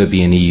 about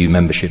Serbian EU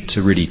membership,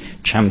 to really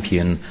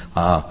champion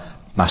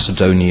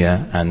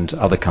Macedonia and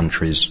other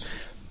countries.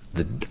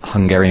 The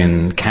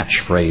Hungarian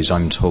catchphrase,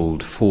 I'm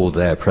told, for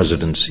their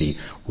presidency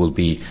will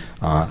be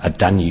a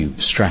Danube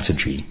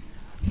strategy.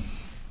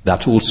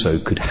 That also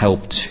could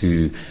help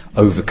to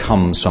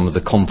overcome some of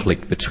the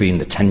conflict between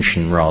the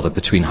tension, rather,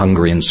 between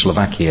Hungary and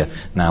Slovakia,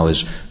 now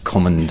as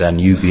common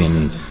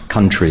Danubian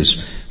countries.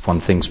 If one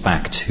thinks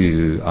back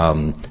to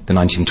the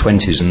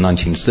 1920s and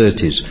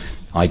 1930s,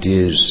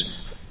 ideas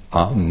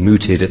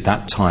mooted at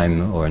that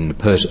time, or in the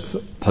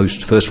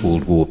post-First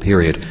World War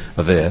period,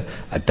 of a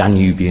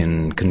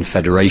Danubian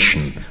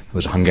confederation. There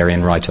was a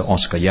Hungarian writer,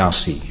 Oskar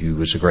Jászai, who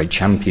was a great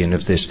champion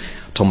of this.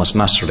 Thomas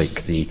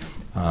Masaryk, the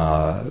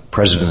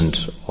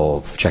president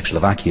of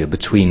Czechoslovakia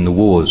between the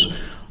wars,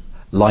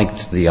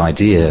 liked the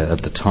idea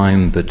at the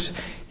time, but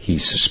he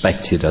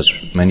suspected, as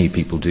many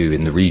people do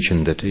in the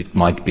region, that it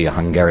might be a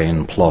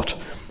Hungarian plot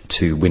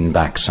to win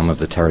back some of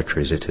the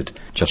territories it had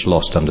just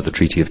lost under the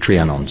Treaty of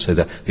Trianon. So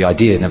the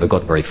idea never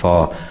got very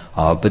far.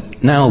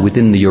 But now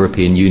within the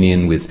European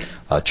Union, with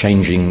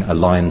changing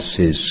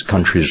alliances,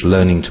 countries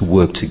learning to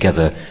work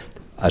together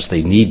as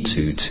they need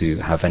to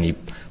have any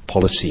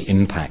policy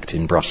impact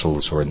in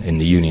Brussels or in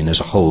the Union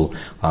as a whole,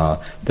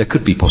 there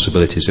could be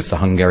possibilities if the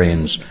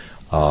Hungarians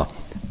are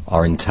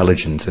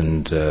intelligent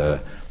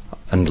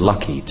and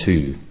lucky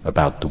too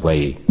about the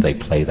way they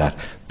play that.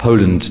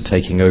 Poland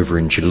taking over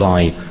in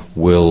July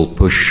will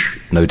push,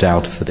 no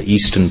doubt, for the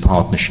Eastern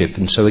Partnership,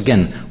 and so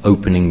again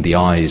opening the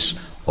eyes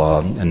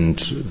and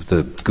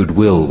the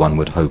goodwill, one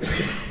would hope,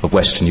 of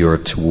Western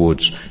Europe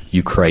towards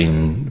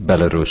Ukraine,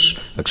 Belarus,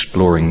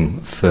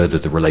 exploring further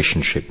the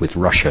relationship with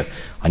Russia.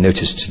 I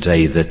noticed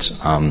today that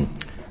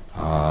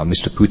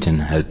Mr. Putin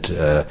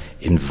had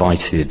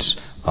invited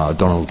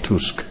Donald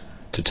Tusk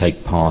to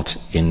take part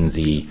in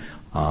the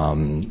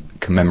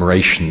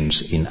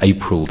commemorations in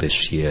April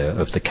this year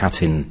of the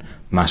Katyn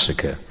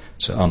massacre,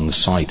 so on the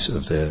site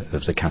of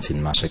the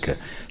Katyn massacre.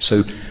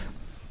 So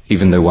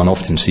even though one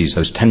often sees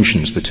those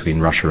tensions between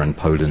Russia and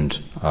Poland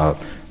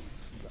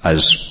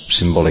as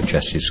symbolic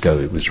gestures go,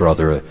 it was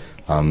rather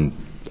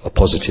a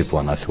positive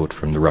one, I thought,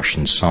 from the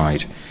Russian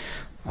side.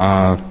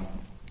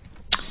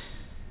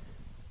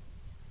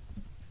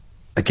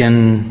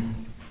 Again,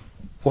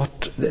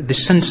 what the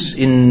sense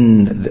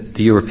in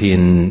the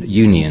European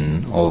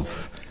Union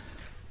of,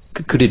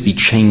 could it be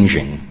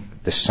changing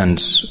the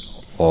sense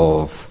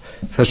of,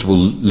 first of all,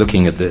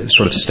 looking at the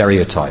sort of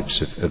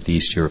stereotypes of the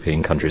East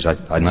European countries,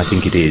 and I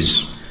think it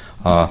is,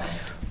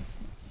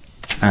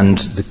 and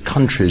the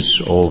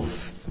countries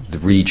of the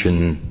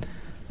region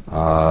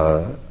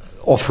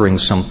offering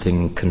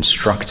something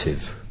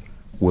constructive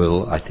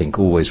will, I think,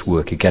 always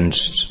work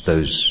against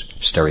those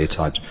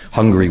stereotypes.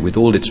 Hungary, with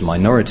all its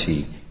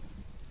minority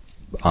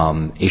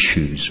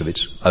issues of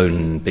its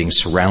own, being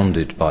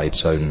surrounded by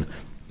its own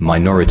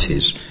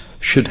minorities,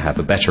 should have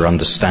a better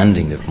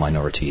understanding of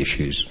minority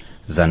issues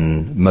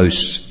than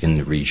most in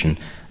the region.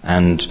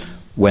 And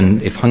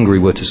if Hungary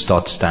were to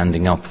start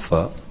standing up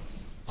for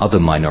other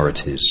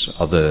minorities,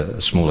 other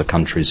smaller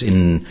countries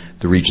in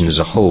the region as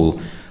a whole,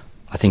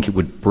 I think it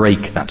would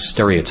break that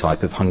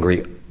stereotype of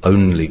Hungary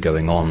only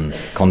going on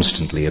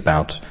constantly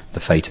about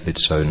the fate of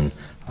its own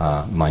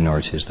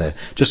minorities there.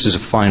 Just as a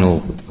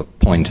final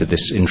point of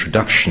this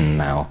introduction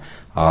now,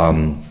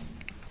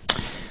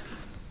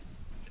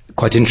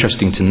 quite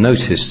interesting to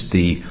notice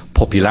the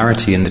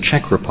popularity in the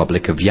Czech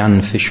Republic of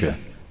Jan Fischer,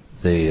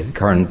 the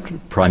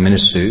current Prime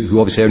Minister,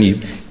 who obviously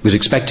only was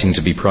expecting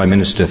to be Prime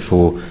Minister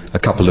for a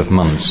couple of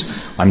months.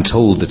 I'm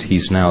told that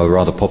he's now a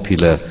rather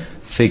popular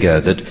figure,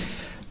 that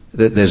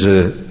there's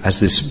as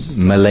this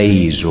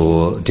malaise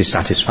or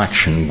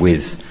dissatisfaction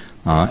with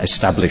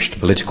established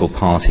political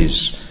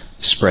parties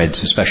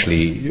spreads,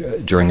 especially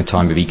during a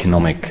time of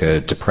economic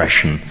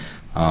depression.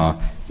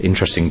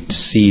 Interesting to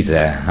see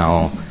there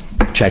how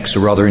Czechs are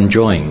rather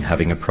enjoying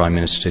having a Prime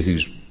Minister who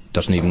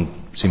doesn't even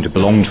seem to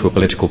belong to a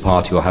political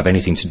party or have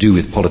anything to do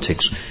with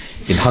politics.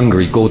 In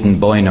Hungary, Gordon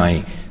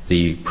Bojnai,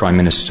 the Prime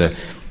Minister,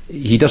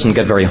 he doesn't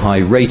get very high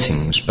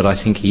ratings, but I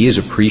think he is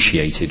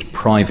appreciated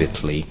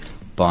privately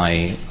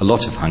by a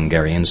lot of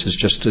Hungarians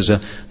as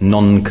a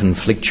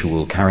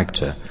non-conflictual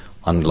character,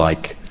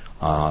 unlike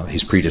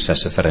his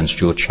predecessor Ferenc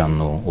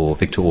Gyurcsány or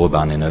Viktor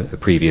Orbán in a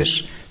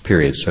previous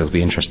period. So it'll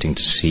be interesting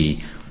to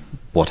see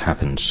what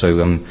happens.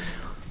 So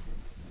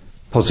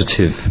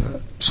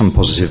some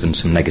positive and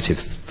some negative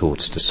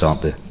thoughts to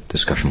start the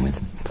discussion with.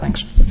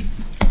 Thanks.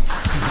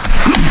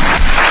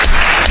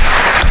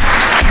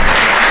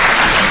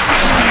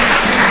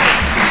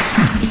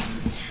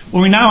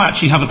 Well, we now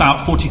actually have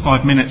about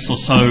 45 minutes or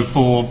so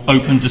for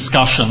open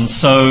discussion.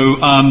 So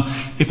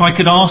if I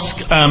could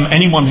ask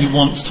anyone who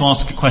wants to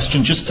ask a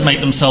question just to make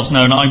themselves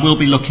known, I will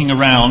be looking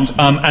around,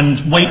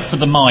 and wait for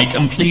the mic.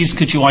 And please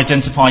could you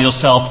identify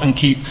yourself and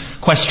keep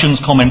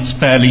questions, comments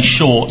fairly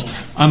short.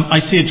 I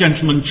see a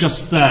gentleman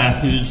just there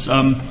who's...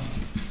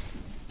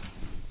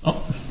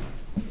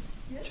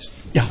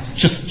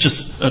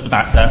 just at the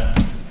back there.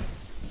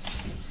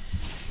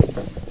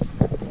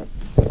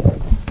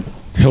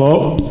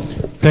 Hello.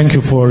 Thank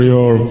you for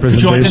your presentations.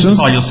 Could you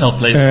identify yourself,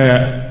 please?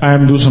 I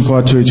am Dusan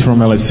Kovacevic from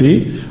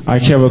LSE. I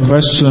have a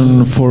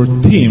question for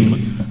Tim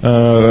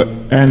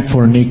and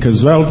for Nick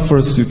as well.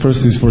 First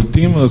is for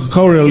Tim.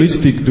 How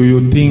realistic do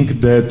you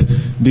think that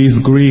this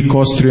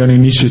Greek-Austrian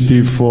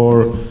initiative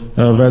for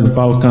West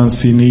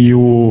Balkans in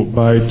EU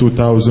by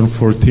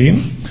 2014?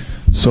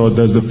 So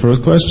that's the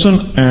first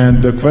question.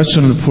 And the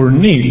question for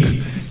Nick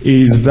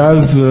is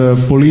does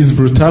police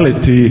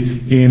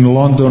brutality in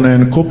London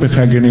and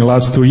Copenhagen in the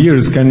last 2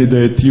 years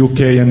candidate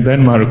UK and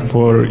Denmark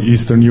for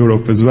Eastern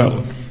Europe as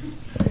well?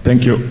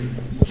 Thank you.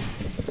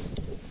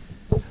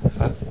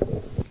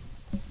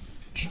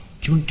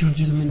 Do you want to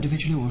do them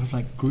individually or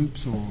like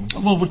groups or?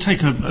 Well, we'll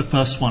take a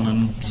first one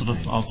and sort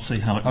of I'll see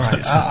how it All right.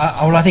 fits.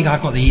 Well, I think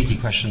I've got the easy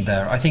question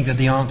there. I think that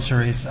the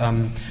answer is.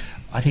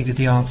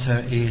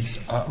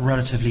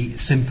 Relatively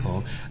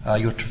simple.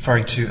 You're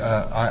referring to,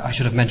 I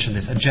should have mentioned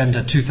this,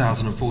 Agenda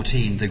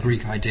 2014, the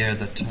Greek idea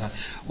that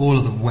all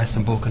of the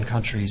Western Balkan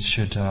countries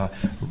should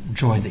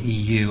join the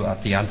EU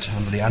at the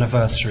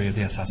anniversary of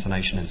the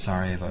assassination in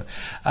Sarajevo.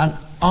 And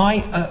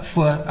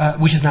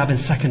which has now been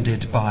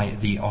seconded by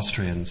the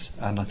Austrians,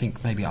 and I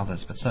think maybe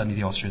others, but certainly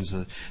the Austrians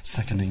are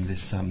seconding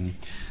this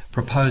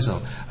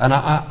proposal. And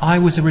I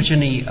was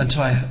originally,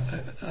 until I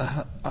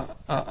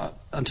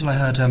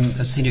heard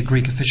a senior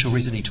Greek official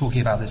recently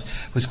talking about this,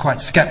 was quite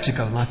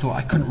sceptical, and I thought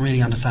I couldn't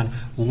really understand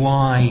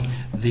why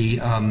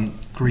the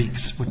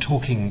Greeks were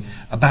talking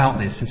about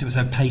this, since it was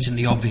so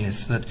patently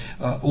obvious that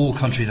all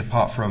countries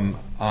apart from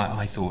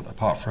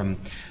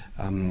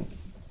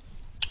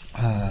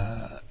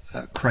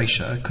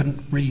Croatia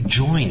couldn't really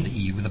join the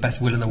EU with the best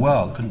will in the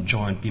world,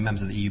 couldn't be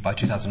members of the EU by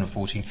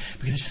 2014, because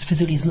there just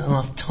physically isn't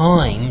enough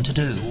time to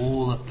do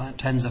all the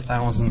tens of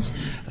thousands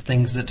of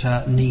things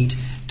that need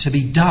to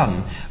be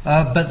done.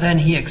 But then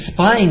he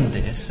explained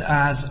this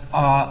as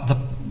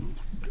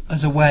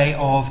a way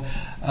of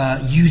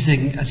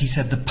using, as he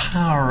said, the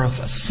power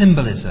of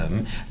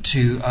symbolism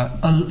to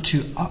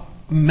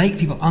make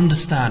people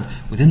understand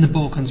within the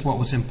Balkans what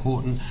was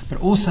important, but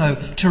also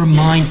to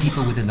remind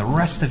people within the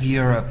rest of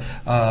Europe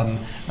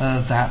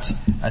that,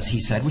 as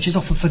he said, which is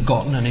often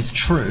forgotten and is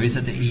true, is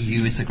that the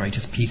EU is the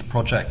greatest peace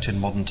project in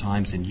modern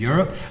times in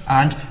Europe,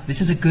 and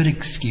this is a good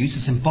excuse, a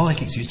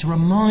symbolic excuse, to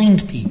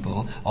remind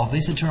people of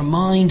this and to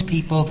remind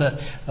people that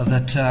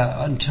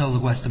until the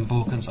Western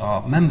Balkans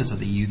are members of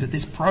the EU, that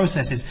this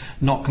process is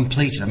not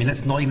completed. I mean,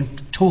 let's not even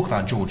talk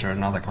about Georgia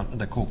and other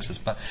Caucasus,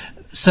 but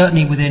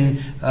certainly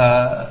within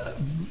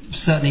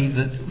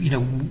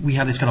we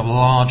have this kind of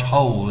large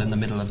hole in the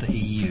middle of the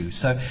EU.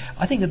 So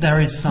I think that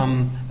there is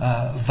some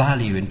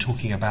value in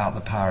talking about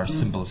the power of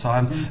symbols. So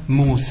I'm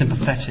more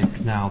sympathetic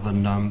now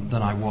than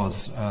I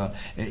was.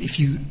 If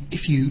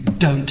you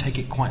don't take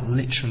it quite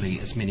literally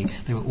as meaning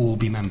they will all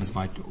be members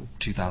by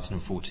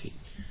 2014.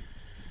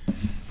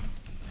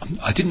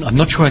 I'm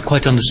not sure I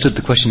quite understood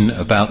the question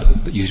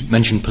about, you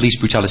mentioned police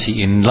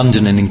brutality in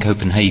London and in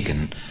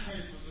Copenhagen.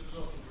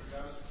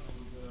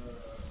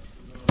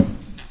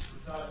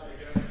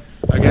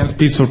 Against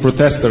peaceful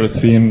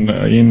protesters in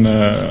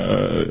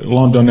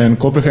London and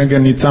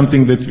Copenhagen. It's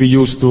something that we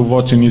used to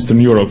watch in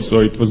Eastern Europe, so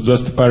it was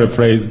just a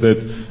paraphrase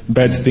that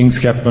bad things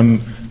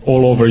happen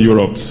all over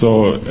Europe.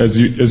 So as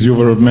you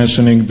were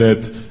mentioning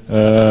that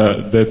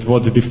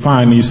what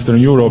defines Eastern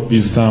Europe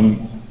is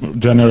some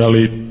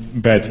generally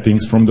bad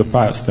things from the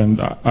past,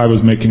 and I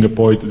was making a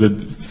point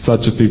that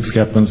such a thing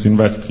happens in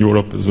West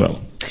Europe as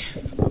well.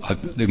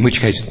 In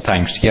which case,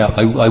 thanks. Yeah,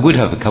 I would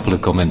have a couple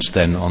of comments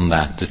then on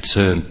that.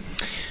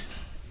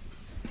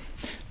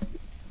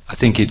 I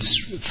think it's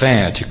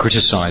fair to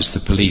criticize the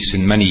police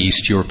in many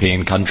East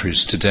European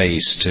countries today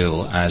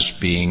still as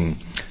being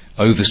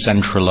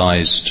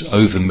over-centralized,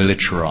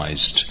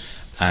 over-militarized,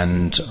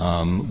 and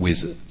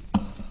with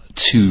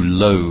too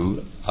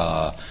low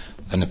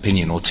an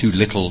opinion or too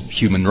little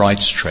human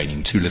rights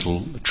training, too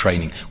little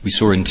training. We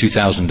saw in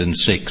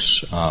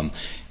 2006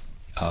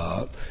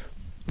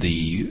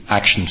 the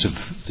actions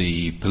of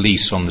the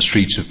police on the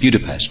streets of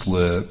Budapest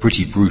were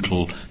pretty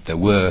brutal. There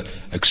were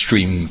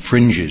extreme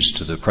fringes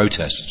to the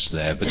protests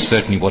there, but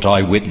certainly what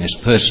I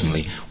witnessed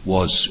personally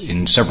was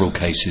in several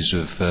cases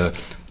of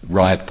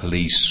riot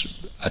police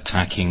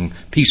attacking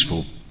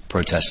peaceful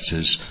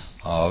protesters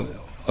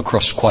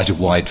across quite a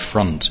wide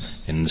front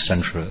in the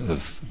centre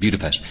of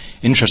Budapest.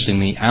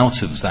 Interestingly,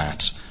 out of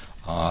that,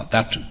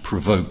 that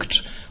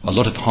provoked a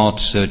lot of hard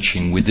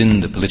searching within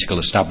the political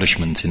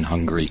establishment in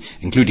Hungary,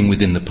 including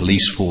within the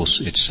police force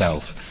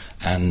itself.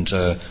 And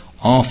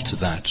after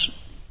that,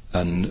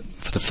 and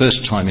for the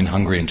first time in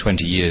Hungary in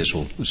 20 years,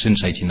 or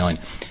since '89,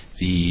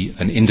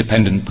 an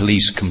independent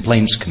police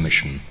complaints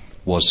commission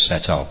was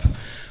set up,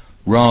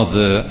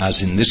 rather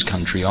as in this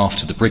country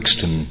after the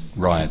Brixton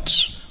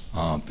riots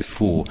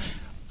before.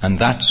 And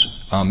that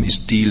is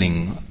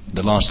dealing,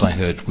 the last I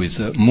heard, with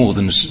more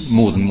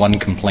than one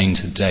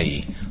complaint a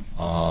day.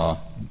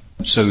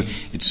 So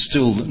it's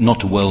still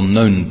not a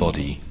well-known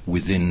body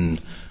within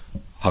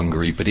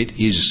Hungary, but it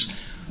is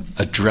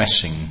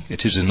addressing,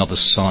 it is another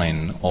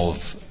sign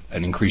of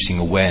an increasing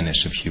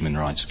awareness of human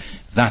rights.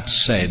 That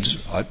said,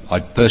 I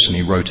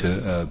personally wrote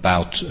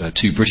about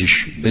two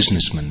British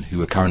businessmen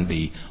who are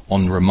currently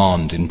on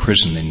remand in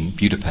prison in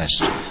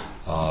Budapest,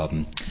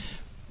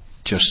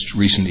 just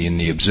recently in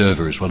the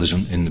Observer as well as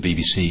in the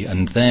BBC,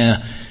 and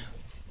there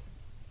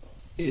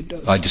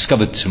I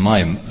discovered to my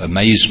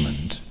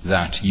amazement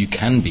that you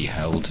can be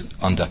held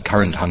under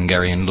current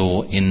Hungarian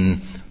law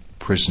in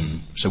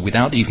prison, so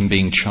without even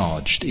being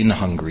charged, in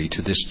Hungary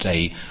to this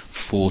day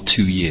for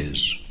 2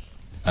 years.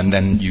 And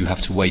then you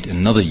have to wait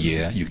another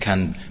year. You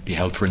can be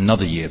held for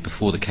another year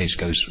before the case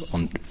goes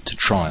on to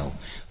trial.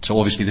 So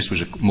obviously this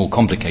was a more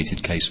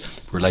complicated case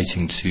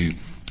relating to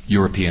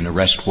European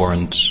arrest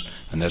warrants,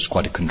 and there's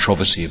quite a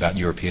controversy about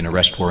European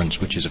arrest warrants,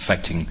 which is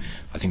affecting,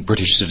 I think,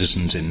 British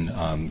citizens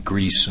in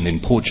Greece and in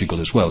Portugal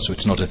as well. So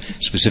it's not a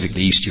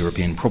specifically East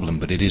European problem,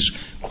 but it is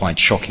quite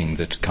shocking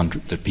that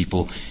that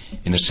people,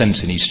 in a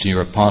sense, in Eastern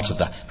Europe, part of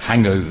the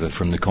hangover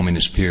from the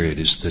communist period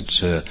is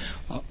that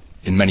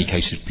in many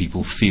cases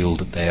people feel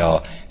that they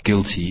are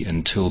guilty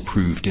until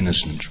proved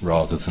innocent,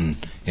 rather than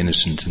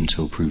innocent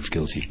until proved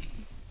guilty.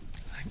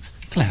 Thanks.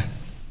 Claire.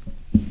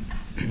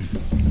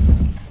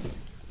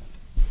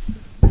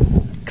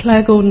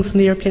 Claire Gordon from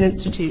the European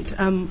Institute.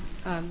 I'm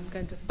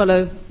going to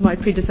follow my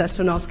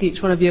predecessor and ask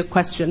each one of you a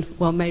question.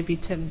 Well, maybe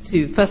Tim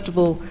too. First of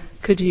all,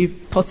 could you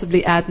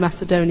possibly add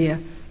Macedonia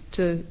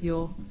to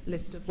your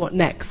list of what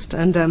next?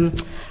 And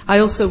I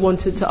also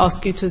wanted to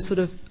ask you to sort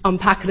of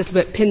unpack a little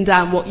bit, pin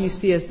down what you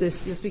see as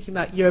this. You're speaking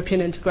about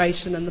European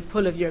integration and the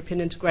pull of European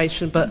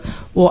integration, but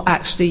what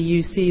actually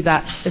you see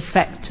that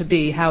effect to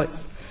be, how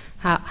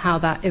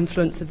that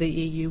influence of the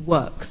EU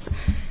works.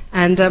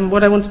 And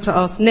what I wanted to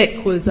ask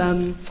Nick was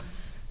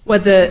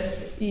whether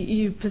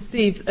you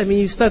perceive,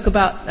 you spoke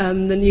about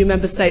the new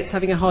member states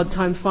having a hard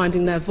time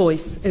finding their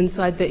voice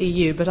inside the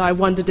EU, but I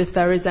wondered if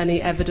there is any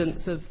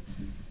evidence of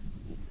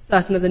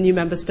certain of the new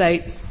member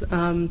states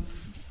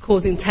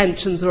causing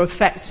tensions or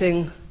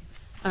affecting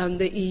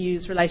the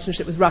EU's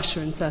relationship with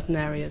Russia in certain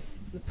areas,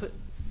 put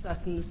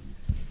certain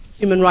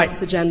human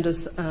rights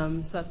agendas,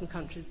 certain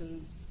countries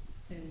in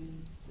the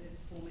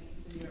former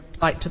Eastern Europe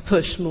like to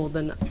push more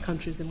than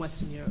countries in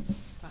Western Europe,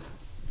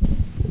 perhaps.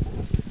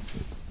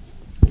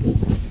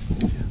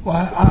 Well,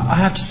 I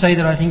have to say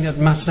that I think that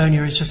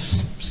Macedonia is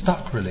just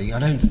stuck, really.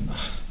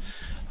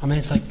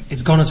 It's like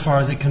it's gone as far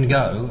as it can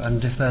go,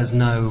 and if there's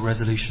no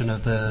resolution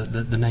of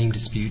the name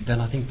dispute, then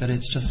I think that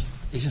it's just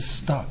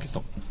stuck. It's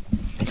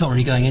not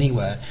really going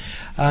anywhere.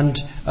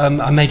 And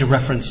I made a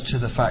reference to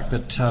the fact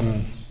that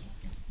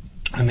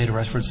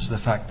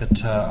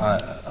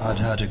I'd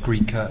heard a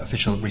Greek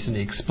official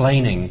recently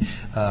explaining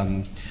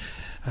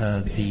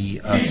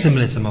the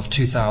symbolism of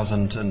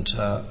 2000 and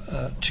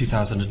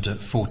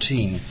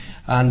 2014,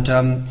 and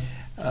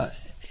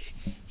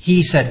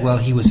he said, well,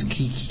 he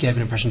gave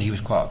an impression he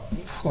was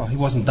he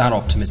wasn't that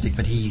optimistic,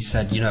 but he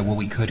said,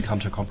 we could come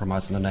to a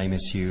compromise on the name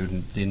issue,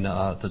 and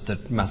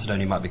that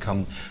Macedonia might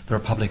become the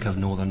Republic of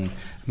Northern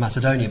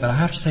Macedonia. But I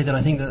have to say that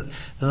I think that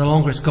the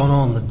longer it's gone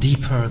on, the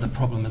deeper the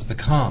problem has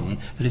become,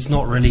 that it's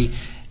not really,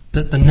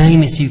 that the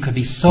name issue could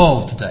be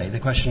solved today. The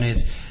question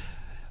is,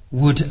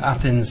 would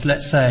Athens,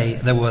 let's say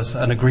there was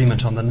an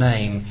agreement on the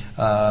name,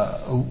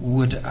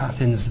 would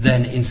Athens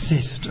then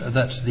insist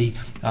that the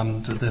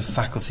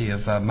faculty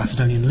of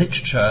Macedonian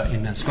literature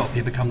in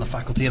Skopje become the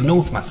faculty of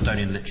North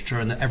Macedonian literature,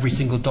 and that every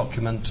single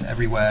document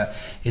everywhere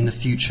in the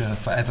future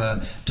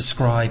forever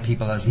describe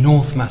people as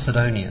North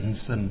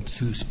Macedonians and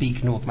who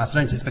speak North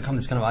Macedonian? It's become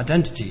this kind of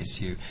identity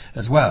issue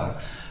as well.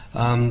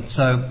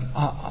 So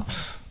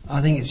I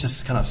think it's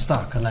just kind of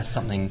stuck unless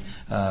something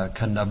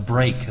can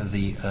break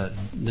the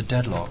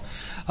deadlock.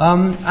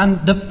 And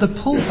the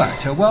pull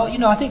factor, well,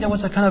 I think there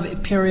was a kind of a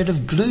period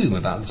of gloom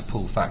about this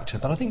pull factor,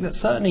 but I think that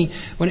certainly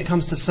when it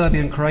comes to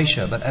Serbia and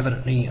Croatia, but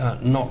evidently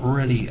not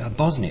really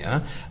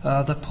Bosnia,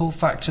 the pull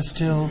factor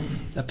still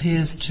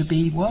appears to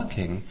be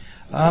working.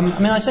 To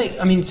a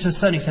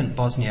certain extent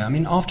Bosnia.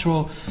 After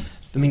all,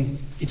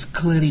 it's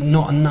clearly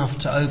not enough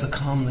to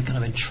overcome the kind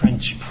of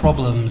entrenched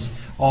problems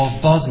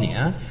of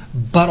Bosnia,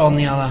 but on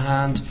the other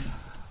hand,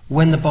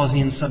 when the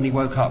Bosnians suddenly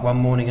woke up one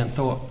morning and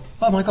thought,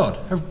 oh my God,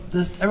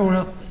 everyone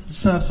else, the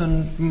Serbs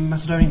and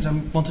Macedonians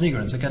and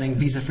Montenegrins are getting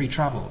visa-free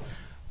travel.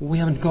 Well, we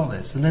haven't got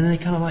this. And then they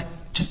kind of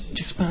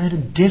just went ahead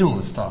and did all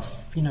the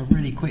stuff,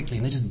 really quickly,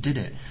 and they just did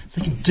it. So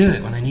they can do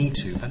it when they need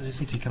to, but it's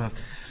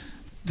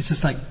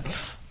just like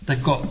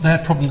they've got, their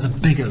problems are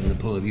bigger than the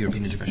pull of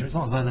European integration. It's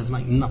not as though there's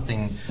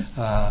nothing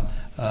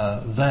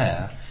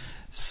there.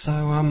 So,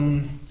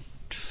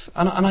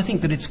 and I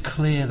think that it's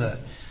clear that,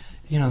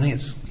 I think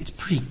it's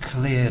pretty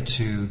clear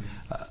to,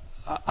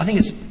 I think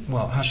it's,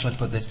 well, how shall I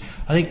put this?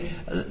 I think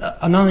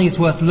another thing it's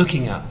worth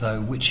looking at, though,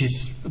 which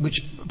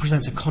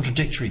presents a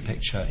contradictory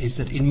picture, is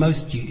that in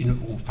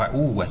fact,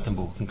 all Western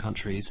Balkan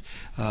countries,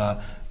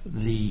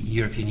 the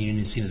European Union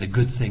is seen as a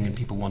good thing and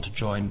people want to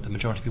join, the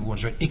majority of people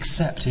want to join,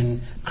 except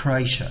in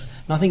Croatia.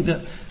 And I think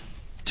that,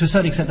 to a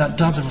certain extent, that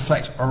does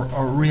reflect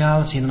a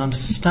reality and an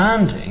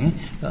understanding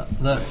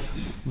that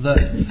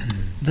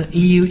the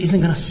EU isn't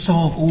going to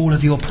solve all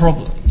of your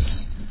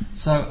problems.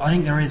 So I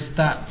think there is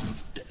that.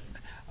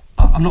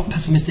 I'm not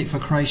pessimistic for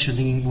Croatia,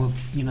 thinking, well,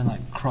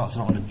 Croats are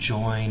not going to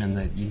join, and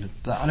I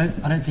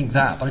don't think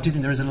that, but I do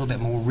think there is a little bit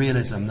more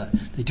realism that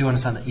they do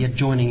understand that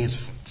joining is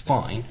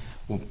fine.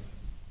 Well,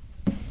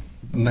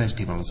 most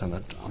people understand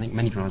that. I think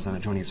many people understand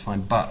that joining is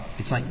fine, but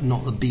it's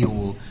not the be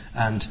all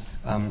and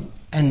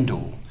end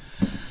all.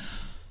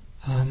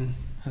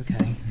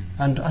 Okay.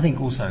 And I think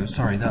also,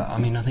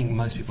 I think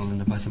most people in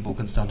the Western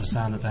Balkans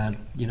understand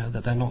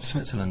that they're not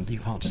Switzerland. You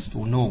can't just,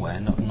 or Norway,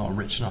 not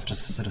rich enough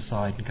just to sit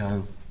aside and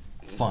go,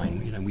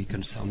 fine, we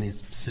can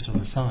sit on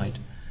the side.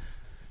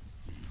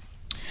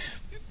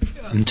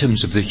 In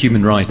terms of the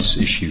human rights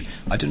issue,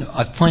 I don't know.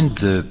 I find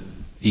the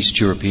East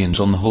Europeans,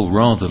 on the whole,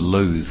 rather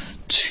loath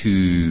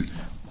to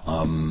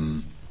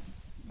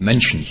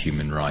mention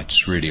human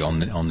rights, really,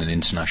 on an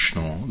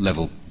international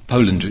level.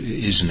 Poland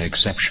is an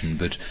exception,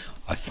 but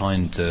I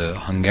find the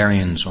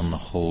Hungarians, on the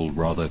whole,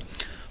 rather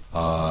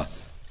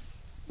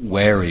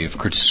wary of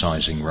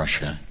criticising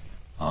Russia.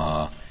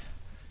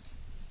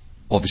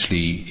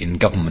 Obviously, in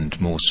government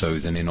more so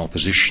than in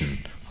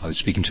opposition. I was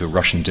speaking to a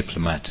Russian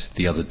diplomat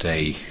the other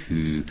day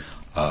who,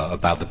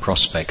 about the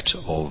prospect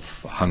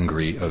of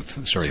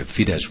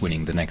Fidesz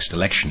winning the next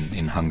election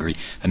in Hungary,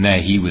 and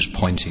there he was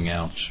pointing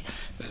out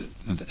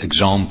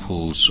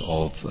examples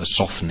of a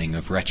softening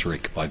of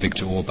rhetoric by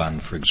Viktor Orban,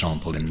 for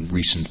example, in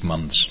recent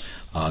months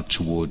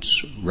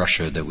towards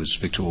Russia. There was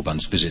Viktor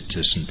Orban's visit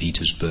to St.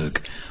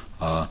 Petersburg.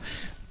 The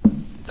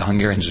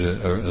Hungarians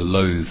are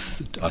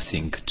loath, I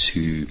think,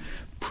 to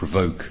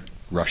provoke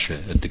Russia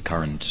at the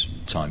current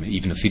time.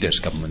 Even a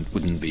Fidesz government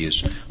wouldn't be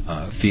as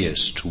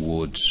fierce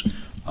towards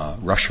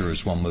Russia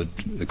as one would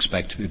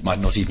expect. It might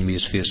not even be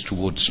as fierce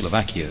towards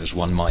Slovakia as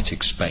one might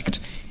expect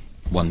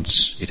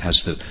once it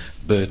has the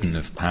burden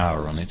of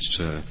power on its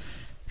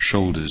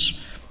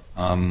shoulders.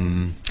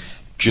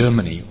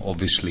 Germany,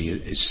 obviously,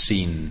 is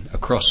seen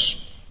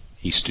across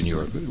Eastern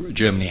Europe.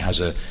 Germany has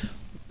a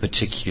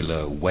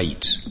particular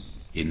weight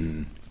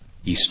in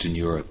Eastern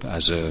Europe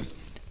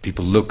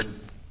people look,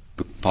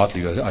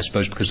 partly, I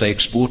suppose, because they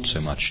export so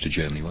much to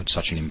Germany, it's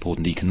such an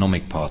important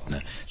economic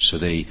partner, so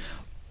they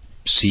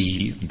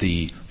see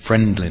the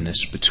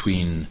friendliness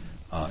between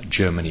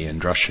Germany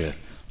and Russia,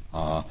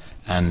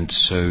 and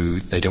so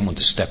they don't want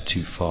to step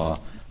too far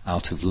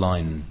out of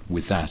line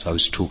with that. I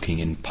was talking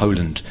in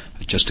Poland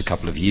just a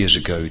couple of years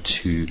ago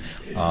to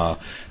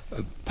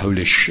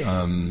Polish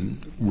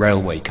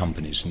railway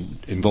companies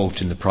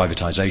involved in the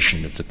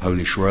privatization of the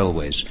Polish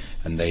railways,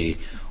 and they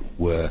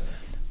were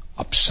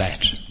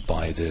upset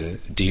by the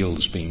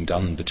deals being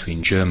done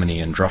between Germany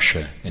and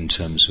Russia in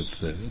terms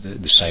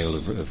of the sale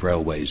of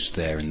railways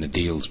there, and the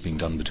deals being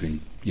done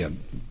between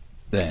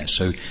there.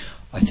 So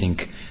I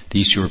think the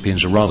East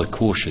Europeans are rather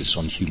cautious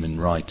on human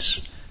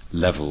rights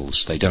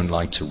levels. They don't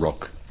like to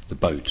rock the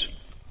boat.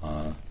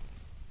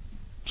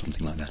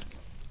 Something like that.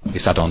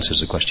 If that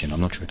answers the question,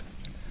 I'm not sure.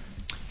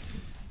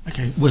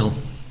 Okay, Will.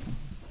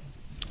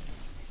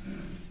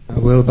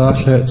 Will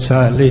Bartlett,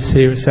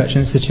 LSE Research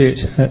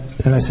Institute at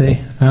LSE.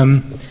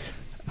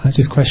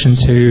 Just a question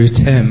to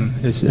Tim.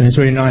 It's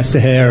really nice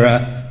to hear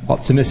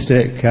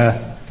optimistic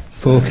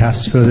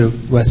forecast for the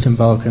Western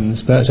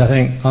Balkans, but I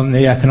think on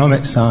the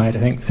economic side, I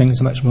think things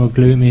are much more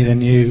gloomy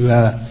than you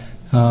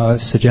are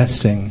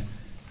suggesting.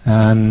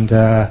 And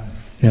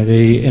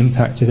the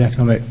impact of the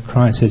economic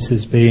crisis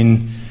has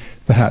been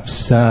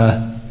perhaps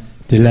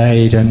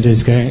delayed and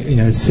is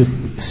going,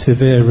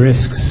 severe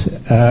risks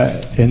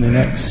in the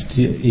next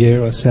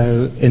year or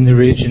so in the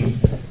region,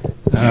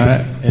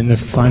 in the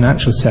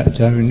financial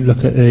sector. I mean,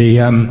 look at the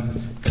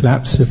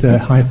collapse of the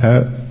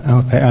Hypo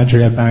Alpe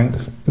Adria Bank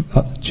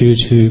due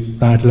to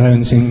bad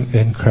loans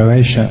in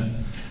Croatia.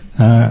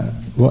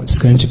 What's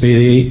going to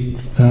be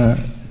the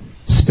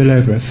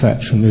spillover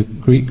effect from the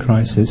Greek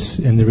crisis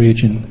in the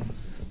region?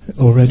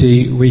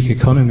 Already weak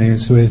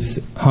economies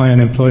with high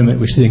unemployment,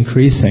 which is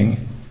increasing,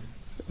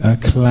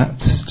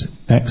 collapsed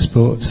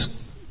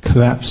exports,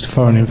 collapsed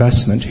foreign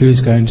investment.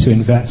 Who's going to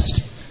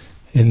invest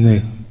in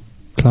the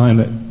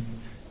climate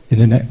in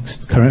the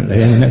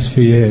next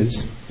few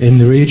years in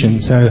the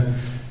region? So,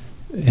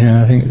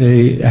 I think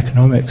the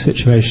economic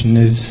situation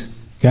is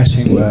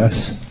getting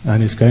worse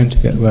and is going to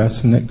get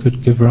worse, and it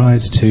could give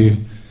rise to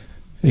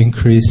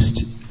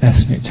increased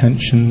ethnic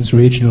tensions,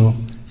 regional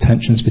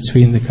tensions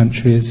between the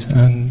countries,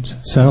 and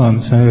so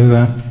on.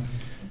 So,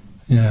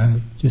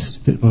 just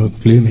a bit more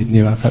gloomy than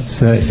you are. Perhaps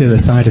it's the other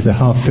side of the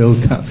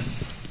half-filled cup.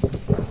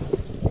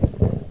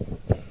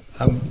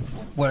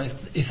 Well,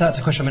 if that's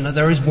a question, I mean,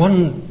 there is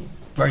one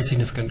very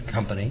significant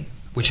company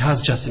which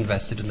has just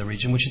invested in the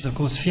region, which is, of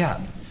course, Fiat,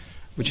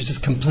 which has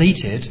just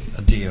completed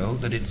a deal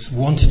that it's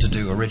wanted to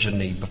do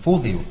originally before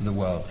the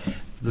world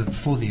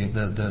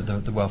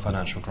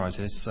financial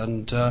crisis,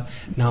 and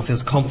now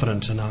feels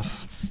confident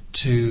enough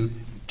to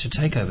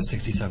take over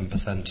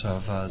 67%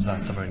 of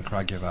Zastava and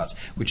Kragujevac,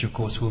 which of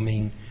course will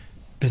mean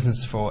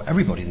business for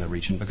everybody in the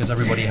region, because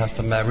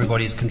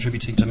everybody is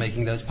contributing to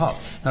making those parts.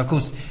 Now, of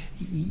course,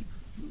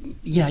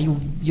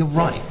 you're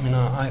right.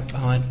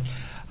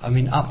 I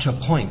mean, up to a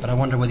point, but I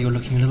wonder whether you're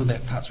looking a little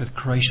bit perhaps with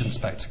Croatian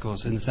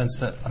spectacles, in the sense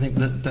that I think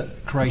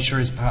that Croatia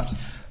is perhaps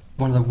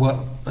one of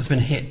the that's been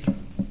hit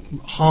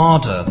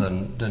harder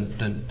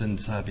than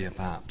Serbia,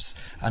 perhaps.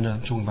 And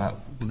I'm talking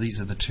about,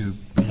 these are the two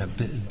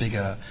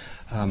bigger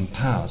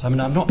powers. I mean,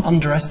 I'm not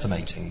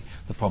underestimating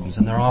the problems,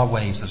 and there are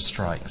waves of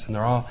strikes, and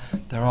there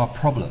are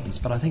problems.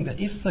 But I think that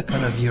if the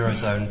kind of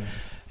Eurozone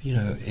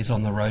is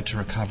on the road to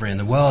recovery and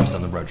the world is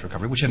on the road to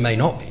recovery, which it may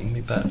not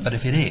be, but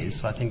if it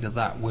is, I think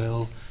that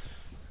will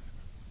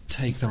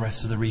take the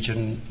rest of the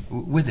region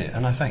with it.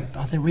 And I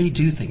really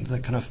do think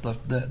that kind of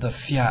the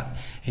fiat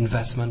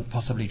investment,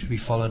 possibly to be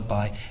followed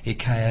by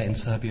IKEA in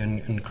Serbia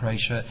and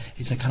Croatia,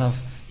 is a kind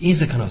of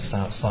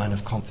sign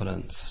of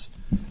confidence.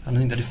 And I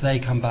think that if they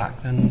come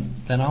back, then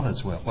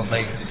others will. Well,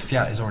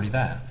 fiat is already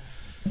there.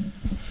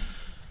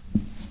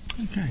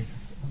 Okay.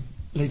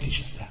 Lady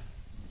just there.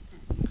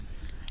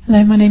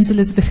 Hello, my name's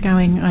Elizabeth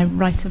Gowing. I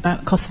write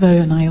about Kosovo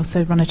and I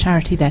also run a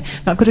charity there.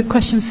 But I've got a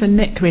question for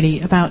Nick, really,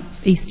 about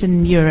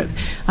Eastern Europe.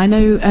 I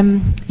know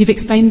you've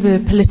explained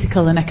the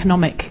political and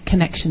economic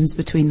connections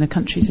between the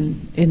countries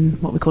in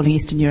what we're calling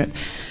Eastern Europe.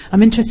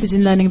 I'm interested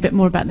in learning a bit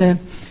more about the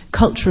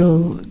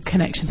cultural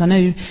connections. I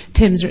know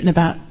Tim's written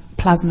about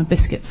plasma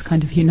biscuits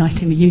kind of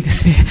uniting the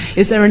Yugosphere.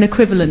 Is there an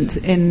equivalent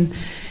in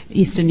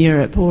Eastern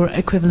Europe or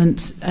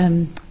equivalent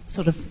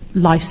sort of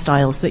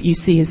lifestyles that you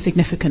see as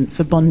significant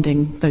for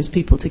bonding those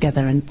people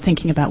together and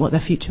thinking about what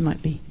their future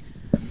might be?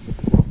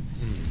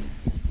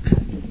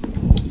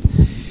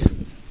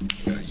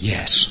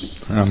 Yes.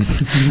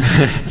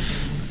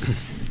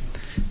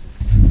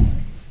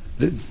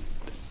 The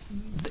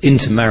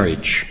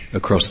intermarriage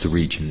across the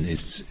region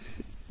is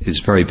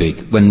very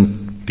big.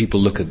 When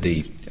people look at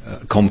the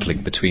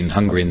conflict between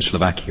Hungary and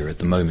Slovakia at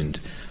the moment,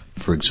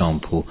 for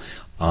example,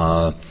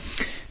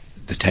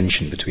 the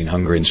tension between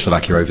Hungary and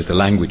Slovakia over the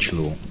language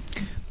law,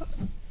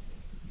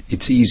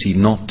 it's easy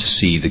not to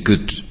see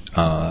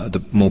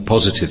the more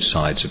positive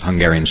sides of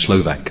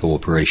Hungarian-Slovak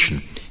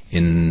cooperation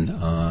in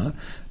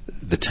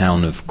the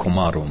town of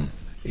Komárom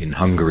in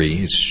Hungary.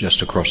 It's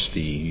just across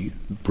the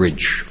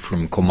bridge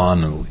from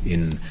Komárno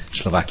in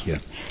Slovakia.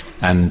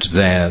 And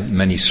there,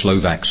 many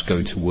Slovaks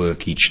go to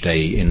work each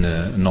day in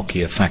a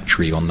Nokia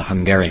factory on the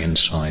Hungarian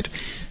side.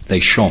 They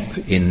shop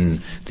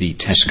in the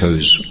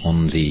Tesco's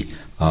on the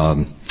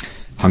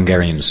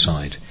Hungarian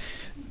side.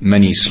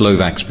 Many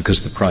Slovaks,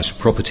 because the price of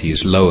property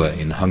is lower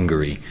in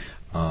Hungary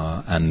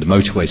and the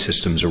motorway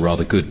systems are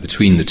rather good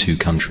between the two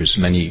countries,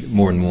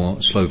 more and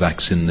more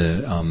Slovaks in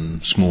the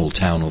small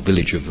town or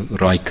village of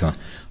Rajka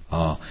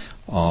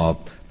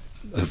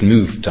have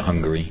moved to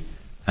Hungary,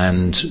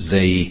 and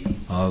they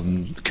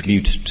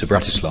commute to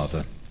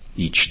Bratislava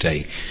each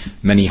day.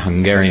 Many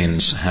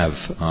Hungarians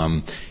have,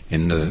 the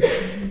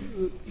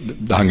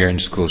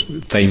Hungarians, of course,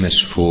 famous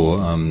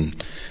for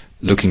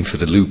looking for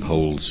the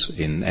loopholes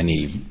in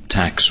any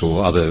tax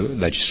or other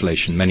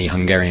legislation. Many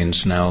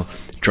Hungarians now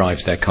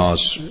drive their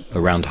cars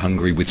around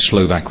Hungary with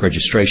Slovak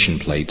registration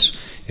plates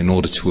in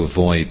order to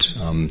avoid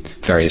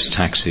various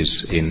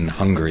taxes in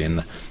Hungary, and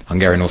the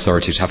Hungarian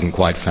authorities haven't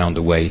quite found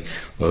a way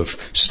of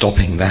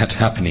stopping that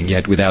happening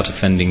yet without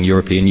offending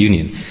European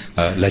Union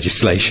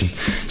legislation.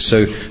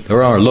 So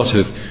there are a lot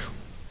of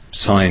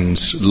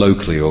signs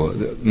locally, or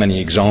many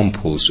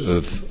examples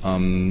of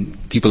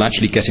people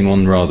actually getting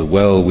on rather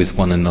well with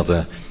one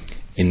another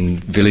in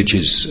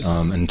villages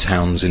and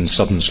towns in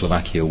southern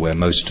Slovakia where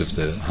most of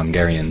the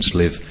Hungarians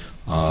live.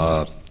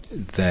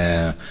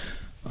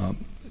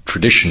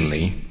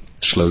 Traditionally,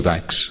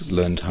 Slovaks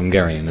learned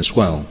Hungarian as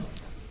well.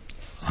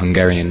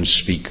 Hungarians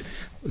speak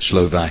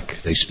Slovak,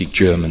 they speak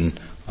German.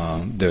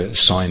 There are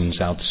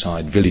signs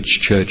outside village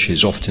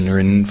churches often are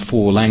in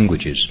 4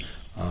 languages.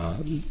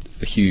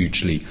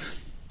 Hugely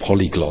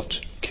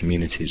polyglot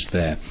communities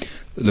there.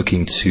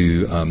 Looking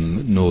to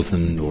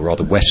northern, or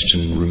rather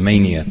western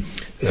Romania,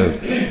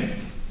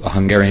 a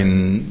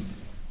Hungarian,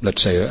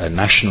 let's say a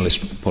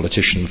nationalist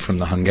politician from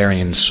the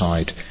Hungarian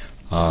side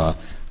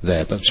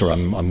there. But sorry,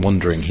 I'm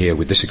wandering here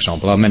with this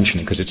example. I'll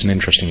mention it because it's an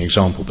interesting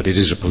example, but it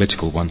is a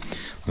political one,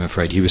 I'm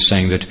afraid. He was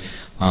saying that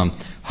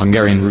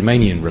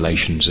Hungarian-Romanian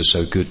relations are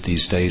so good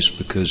these days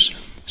because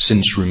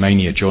since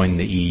Romania joined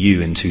the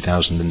EU in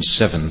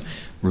 2007,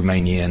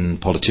 Romanian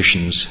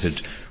politicians had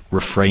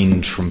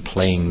refrained from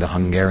playing the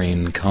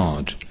Hungarian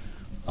card.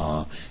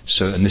 And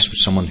this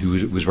was someone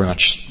who was very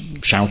much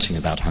shouting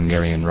about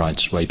Hungarian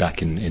rights way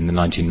back in the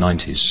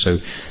 1990s. So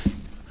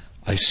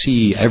I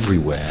see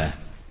everywhere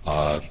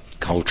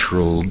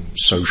cultural,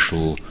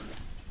 social,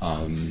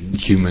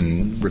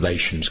 human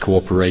relations,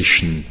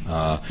 cooperation,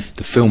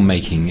 the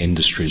filmmaking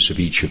industries of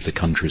each of the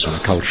countries on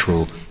a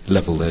cultural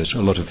level. There's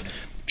a lot of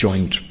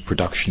joint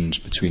productions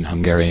between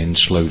Hungarian,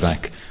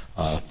 Slovak,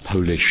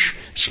 Polish,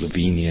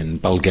 Slovenian,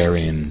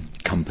 Bulgarian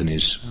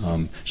companies.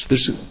 So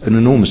there's an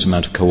enormous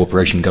amount of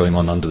cooperation going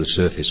on under the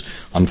surface.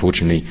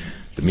 Unfortunately,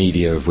 the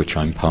media, of which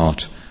I'm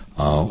part,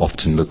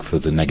 often look for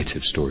the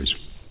negative stories.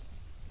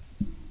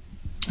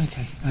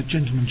 Okay, a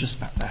gentleman just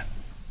back there.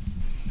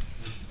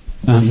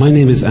 My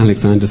name is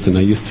Alex Anderson.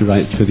 I used to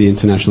write for the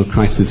International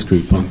Crisis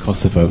Group on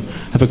Kosovo.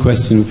 I have a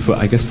question for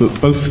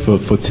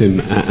both Tim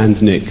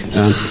and Nick.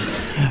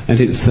 And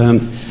it's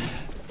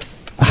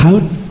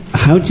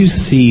how do you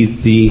see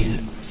the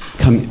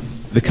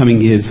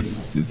coming years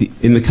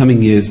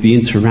the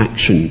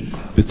interaction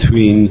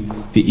between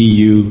the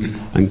EU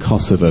and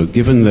Kosovo,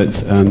 given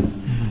that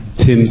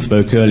Tim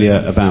spoke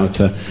earlier about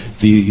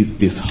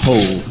this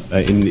hole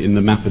in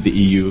the map of the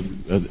EU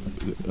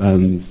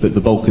that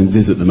the Balkans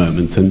is at the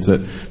moment, and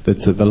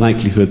that the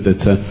likelihood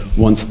that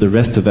once the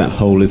rest of that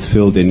hole is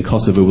filled in,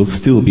 Kosovo will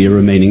still be a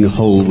remaining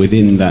hole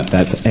within that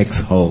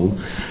X hole.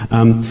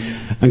 And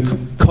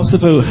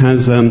Kosovo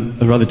has a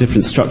rather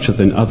different structure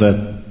than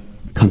other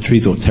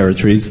countries or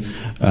territories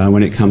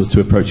when it comes to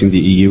approaching the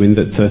EU, in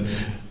that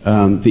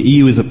the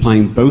EU is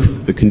applying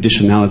both the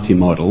conditionality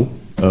model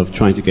of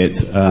trying to get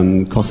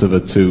Kosovo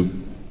to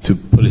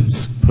pull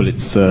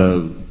its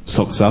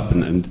socks up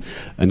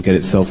and get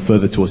itself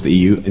further towards the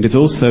EU, and it's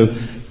also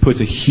put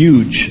a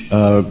huge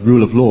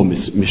rule of law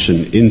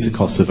mission into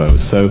Kosovo.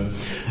 So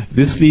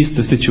this leads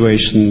to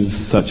situations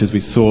such as we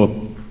saw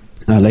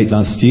late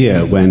last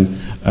year when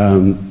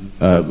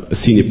a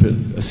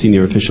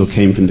senior official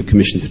came from the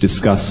Commission to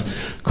discuss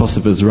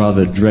Kosovo's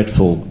rather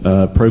dreadful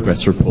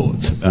progress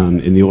report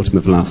in the autumn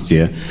of last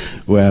year,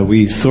 where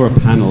we saw a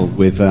panel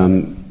with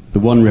the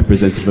one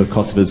representative of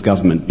Kosovo's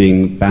government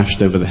being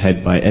bashed over the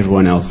head by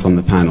everyone else on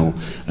the panel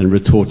and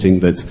retorting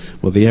that,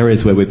 well, the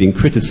areas where we're being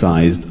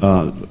criticised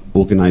are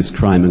organised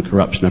crime and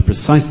corruption are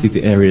precisely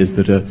the areas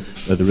that are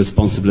the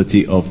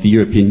responsibility of the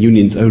European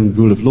Union's own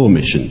rule of law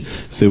mission.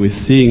 So we're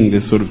seeing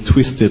this sort of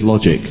twisted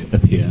logic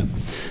appear.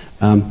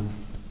 And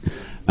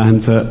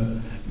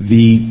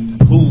the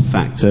pull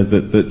factor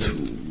that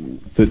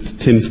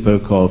Tim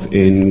spoke of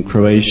in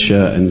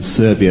Croatia and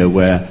Serbia,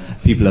 where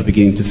people are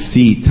beginning to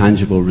see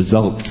tangible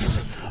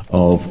results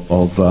of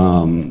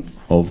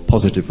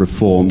positive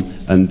reform,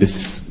 and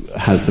this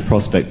has the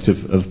prospect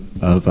of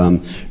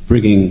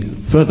bringing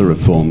further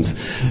reforms.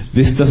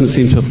 This doesn't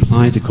seem to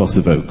apply to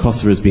Kosovo.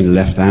 Kosovo has been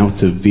left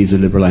out of visa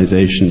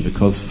liberalisation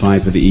because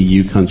 5 of the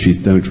EU countries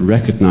don't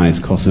recognise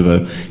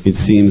Kosovo. It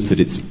seems that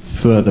its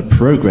further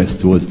progress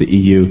towards the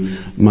EU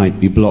might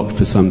be blocked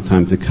for some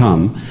time to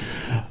come.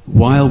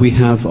 While we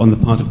have, on the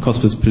part of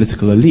Kosovo's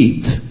political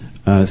elite,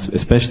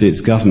 especially its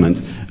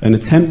government, an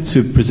attempt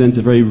to present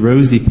a very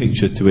rosy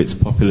picture to its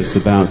populace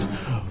about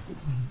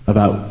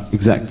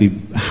exactly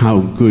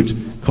how good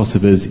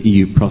Kosovo's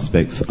EU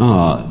prospects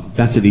are,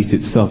 that elite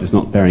itself is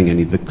not bearing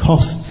any of the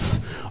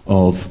costs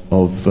of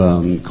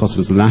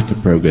Kosovo's lack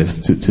of progress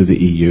to the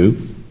EU,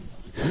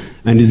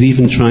 and is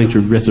even trying to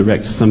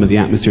resurrect some of the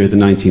atmosphere of the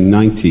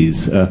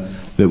 1990s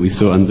that we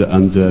saw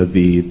under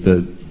the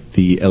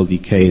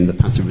LDK and the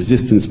passive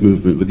resistance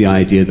movement, with the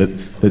idea that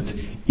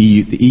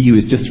the EU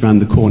is just around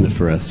the corner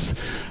for us,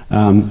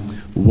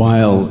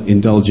 while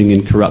indulging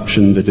in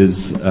corruption that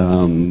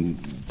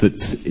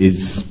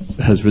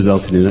has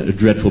resulted in a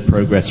dreadful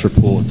progress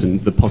report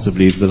and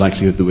possibly the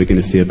likelihood that we're going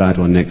to see a bad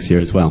one next year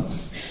as well.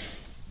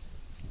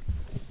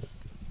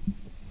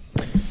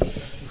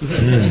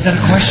 Is that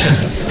a question?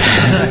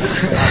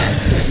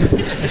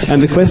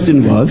 And the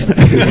question was,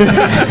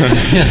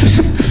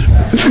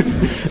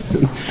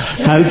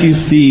 how do you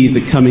see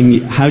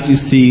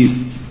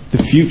the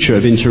future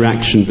of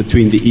interaction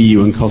between the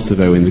EU and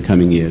Kosovo in the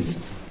coming years?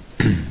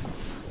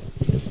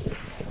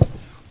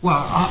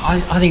 Well,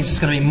 I think it's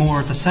just going to be more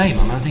of the same.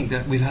 I mean, I think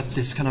that we've had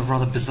this kind of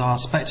rather bizarre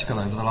spectacle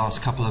over the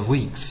last couple of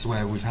weeks,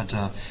 where we've had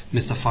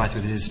Mr. Fife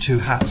with his 2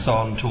 hats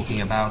on,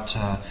 talking about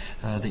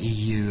the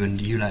EU and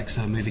ULEX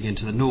moving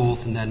into the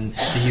north, and then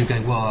the EU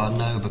going, well,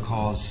 no,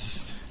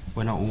 because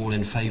we're not all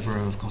in favour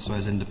of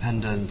Kosovo's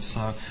independence.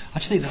 So I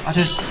just think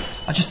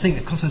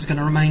that Kosovo's going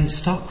to remain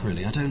stuck.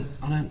 Really, I don't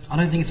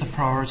think it's a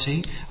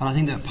priority, and I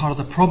think that part of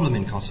the problem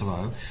in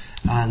Kosovo,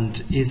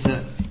 is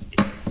that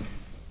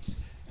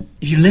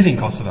if you live in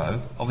Kosovo,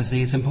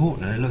 obviously it's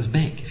important and it looks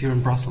big. If you're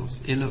in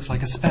Brussels, it looks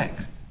like a speck,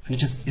 and it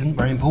just isn't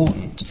very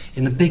important.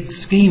 In the big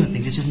scheme of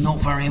things, it's just not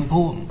very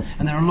important.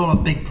 And there are a lot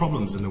of big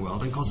problems in the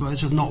world, and Kosovo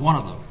is just not one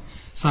of them.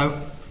 So,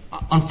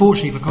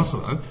 unfortunately for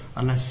Kosovo,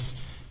 unless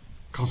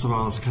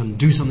Kosovars can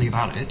do something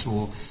about it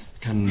or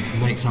can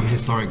make some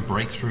historic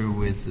breakthrough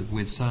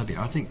with Serbia,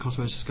 I think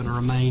Kosovo is just going to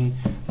remain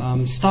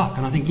stuck.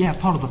 And I think,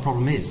 part of the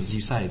problem is, as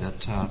you say,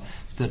 that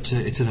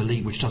it's an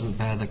elite which doesn't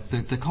bear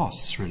the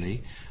costs,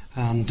 really.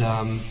 And,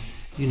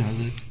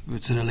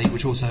 it's an elite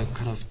which also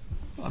kind of,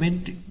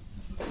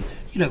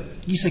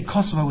 you say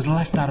Kosovo was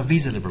left out of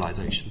visa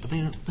liberalisation, but they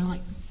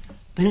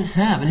don't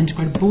have an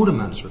integrated border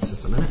management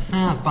system. They don't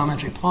have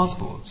biometric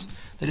passports.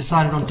 They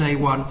decided on day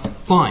one,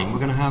 fine,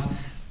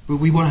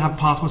 we want to have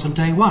passports on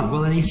day one.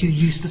 Well, they issue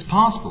useless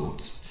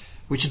passports,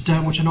 which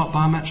are not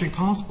biometric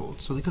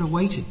passports. So they've got to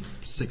wait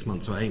 6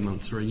 months or 8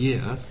 months or a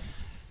year,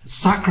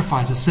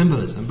 sacrifice a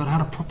symbolism, but had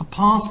a proper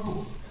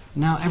passport.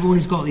 Now everyone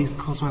who's got these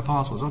Kosovo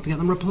passports will have to get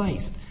them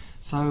replaced.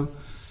 So,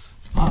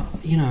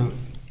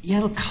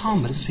 it'll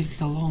come, but it's going to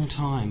take a long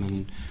time.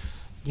 And,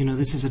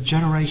 this is a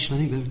generation. I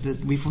think that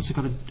we've also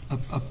got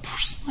a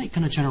slight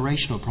kind of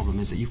generational problem.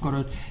 Is that you've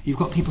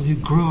got people who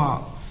grew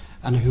up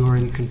and who are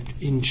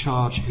in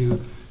charge, who,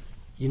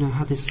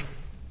 had this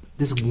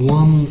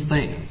one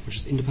thing, which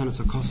is independence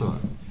of Kosovo.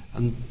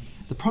 And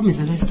the problem is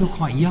that they're still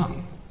quite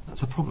young.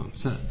 That's a problem.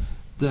 So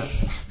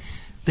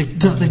They've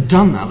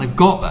done that, they've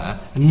got there,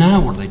 and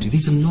now what do?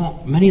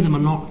 Many of them are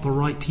not the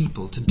right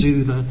people to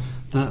do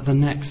the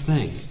next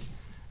thing.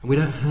 And we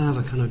don't have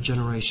a kind of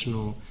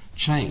generational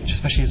change,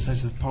 especially as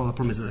part of the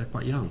problem is that they're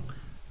quite young.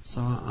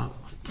 So I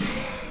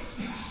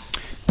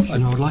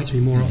would like to be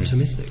more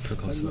optimistic for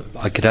Kosovo.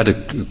 I could add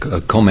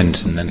a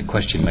comment and then a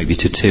question maybe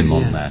to Tim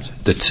on that.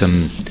 That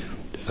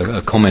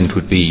a comment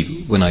would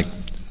be when I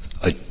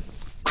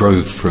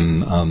drove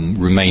from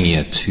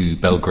Romania to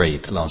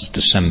Belgrade last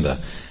December,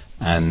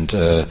 and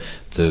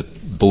the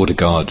border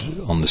guard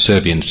on the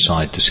Serbian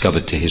side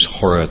discovered to his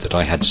horror that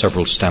I had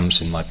several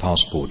stamps in my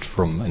passport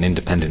from an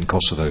independent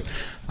Kosovo,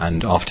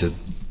 and after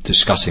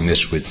discussing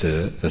this with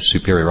a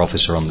superior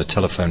officer on the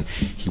telephone,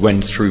 he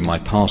went through my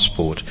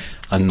passport,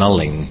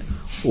 annulling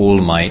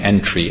all my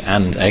entry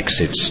and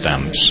exit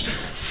stamps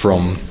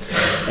from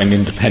an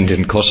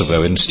independent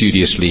Kosovo and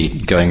studiously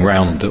going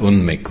round the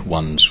UNMIC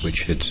ones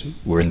which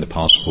were in the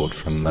passport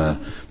from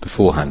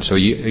beforehand. So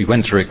he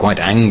went through it quite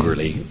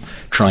angrily,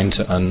 trying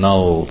to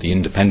annul the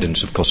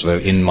independence of Kosovo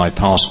in my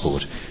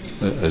passport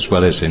as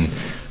well as in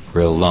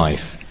real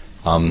life.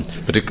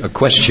 But a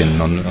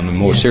question on a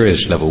more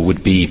serious level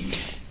would be,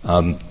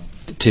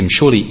 Tim,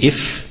 surely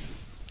if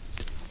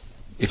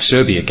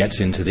Serbia gets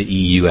into the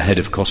EU ahead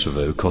of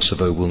Kosovo,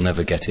 Kosovo will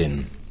never get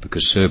in,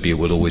 because Serbia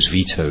will always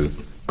veto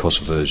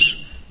Kosovo's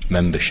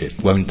membership,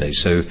 won't they?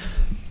 So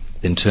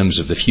in terms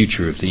of the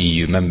future of the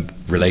EU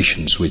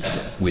relations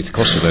with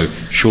Kosovo,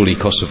 surely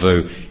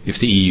Kosovo, if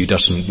the EU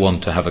doesn't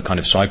want to have a kind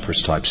of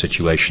Cyprus-type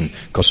situation,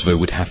 Kosovo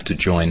would have to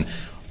join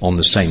on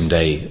the same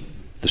day,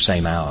 the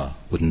same hour,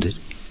 wouldn't it?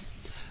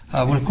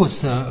 Well, of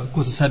course,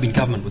 the Serbian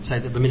government would say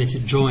that the minute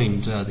it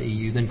joined the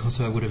EU, then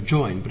Kosovo would have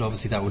joined. But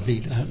obviously, that would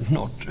be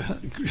not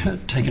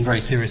taken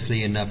very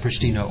seriously in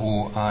Pristina,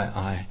 or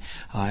I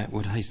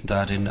would hasten to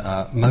add in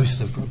most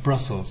of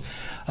Brussels.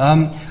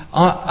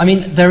 I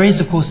mean, there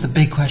is, of course, the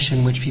big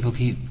question which people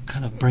keep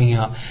kind of bringing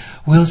up: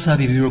 will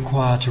Serbia be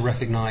required to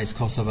recognise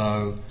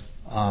Kosovo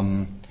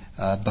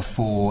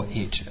before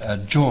it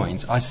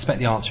joins? I suspect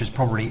the answer is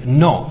probably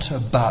not,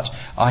 but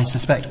I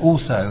suspect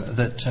also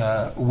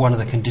that one of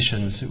the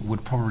conditions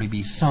would probably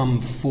be some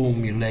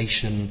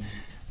formulation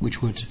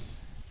which would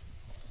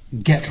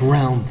get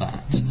around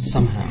that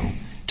somehow,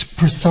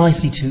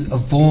 precisely to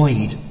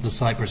avoid the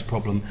Cyprus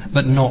problem,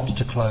 but not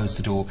to close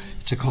the door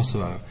to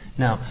Kosovo.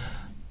 Now,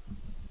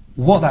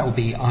 what that would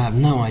be, I have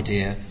no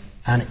idea,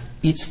 and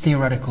it's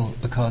theoretical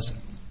because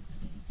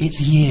it's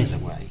years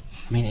away.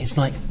 I mean, it's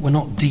like we're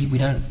not deep.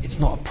 It's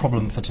not a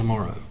problem for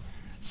tomorrow.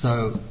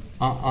 So,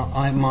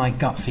 my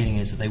gut feeling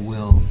is that they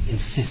will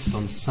insist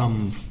on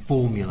some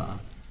formula,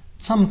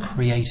 some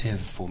creative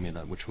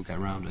formula, which will get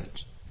around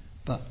it.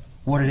 But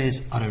what it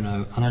is, I don't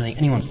know. I don't think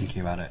anyone's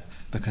thinking about it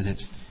because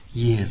it's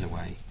years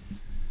away.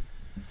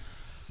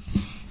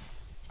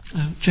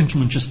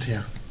 Gentleman just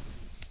here.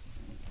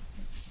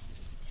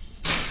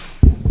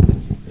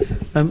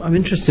 I'm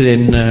interested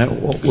in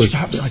what was.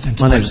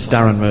 My name's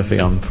Darren Murphy.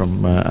 I'm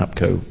from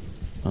APCO.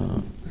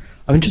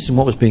 I'm interested in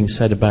what was being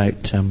said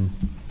about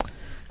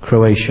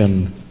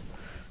Croatian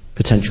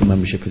potential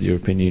membership of the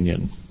European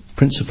Union,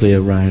 principally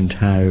around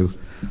how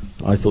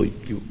I thought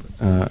you,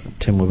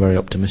 Tim, were very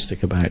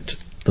optimistic about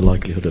the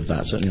likelihood of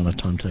that, certainly on a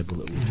timetable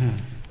that would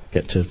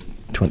get to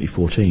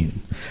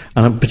 2014.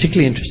 And I'm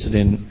particularly interested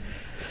in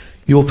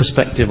your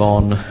perspective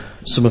on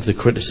some of the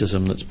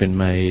criticism that's been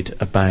made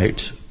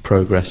about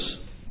progress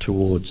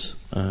towards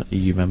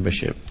EU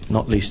membership,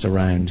 not least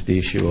around the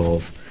issue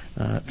of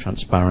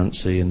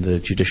transparency in the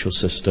judicial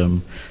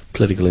system,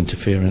 political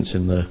interference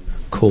in the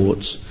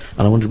courts,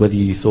 and I wondered whether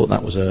you thought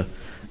that was a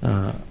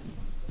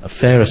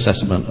fair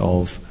assessment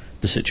of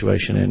the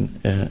situation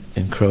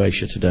in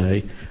Croatia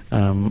today,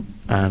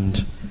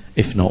 and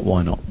if not,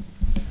 why not?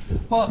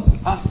 Well,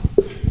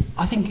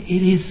 I think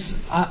it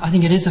is. I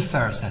think it is a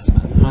fair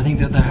assessment, and I think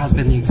that there has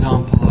been the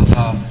example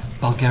of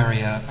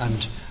Bulgaria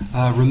and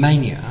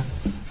Romania,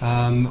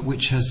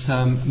 which has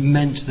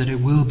meant that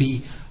it will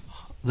be.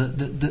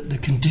 The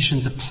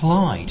conditions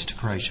applied to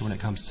Croatia when it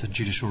comes to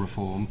judicial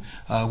reform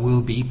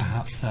will be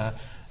perhaps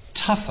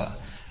tougher.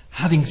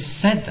 Having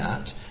said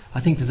that, I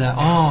think that there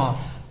are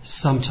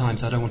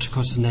sometimes, I don't want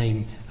to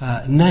name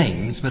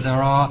names, but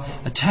there are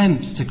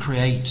attempts to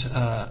create,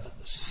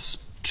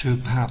 to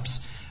perhaps,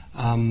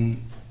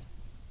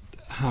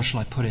 how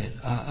shall I put it,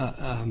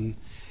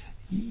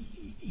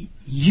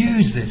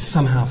 use this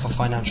somehow for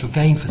financial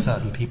gain for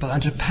certain people,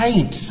 and to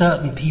paint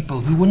certain people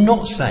who were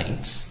not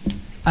saints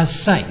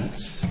as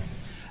saints,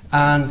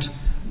 and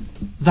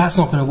that's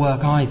not going to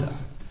work either.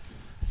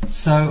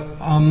 So,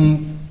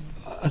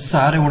 as I say,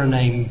 I don't want to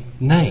name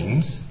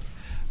names,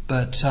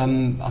 but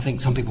I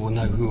think some people will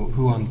know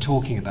who I'm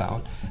talking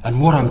about and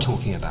what I'm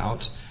talking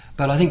about.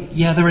 But I think,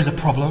 yeah, there is a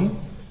problem.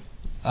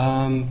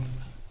 I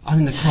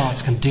think the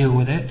Croats can deal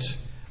with it,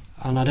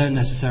 and I don't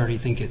necessarily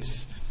think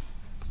it's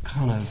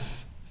kind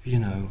of,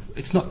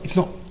 it's not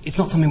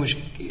something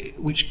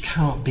which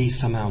cannot be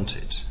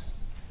surmounted.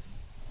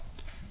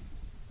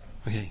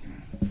 Okay.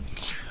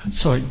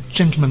 Sorry,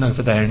 gentleman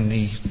over there in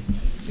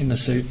the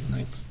suit.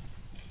 Thanks.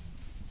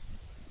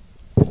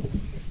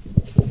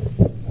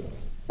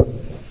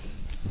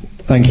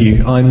 Thank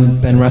you. I'm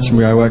Ben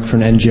Rattenbury. I work for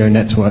an NGO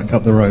network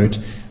up the road,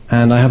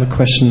 And I have a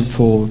question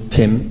for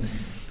Tim.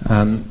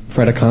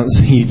 Fred, I can't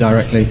see you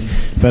directly,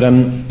 but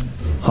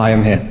hi,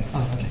 I'm here.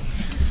 Oh, okay.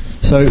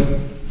 So,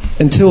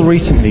 until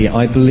recently,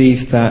 I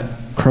believed that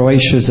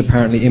Croatia's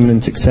apparently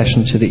imminent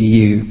accession to the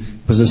EU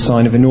was a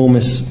sign of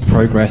enormous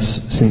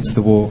progress since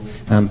the war,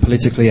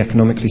 politically,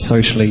 economically,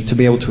 socially. To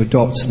be able to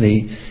adopt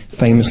the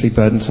famously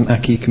burdensome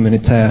acquis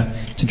communautaire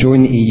to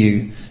join the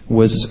EU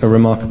was a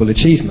remarkable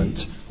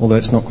achievement, although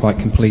it's not quite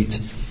complete.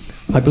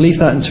 I believe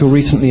that until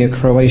recently a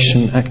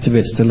Croatian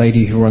activist, a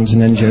lady who runs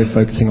an NGO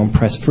focusing on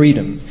press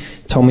freedom,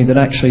 told me that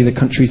actually the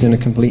country's in a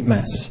complete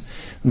mess,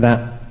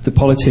 that the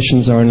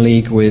politicians are in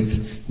league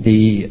with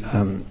the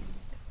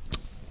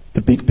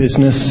big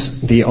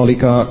business, the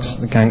oligarchs,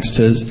 the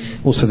gangsters.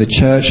 Also the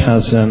church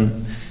has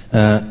an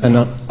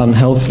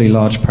unhealthily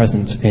large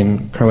presence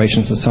in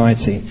Croatian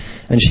society.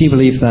 And she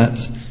believed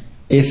that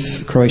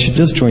if Croatia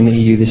does join the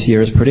EU this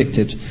year as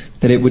predicted,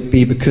 that it would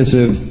be because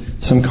of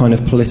some kind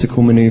of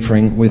political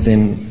manoeuvring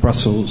within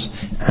Brussels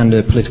and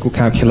a political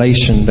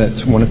calculation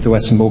that one of the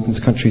Western Balkans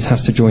countries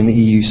has to join the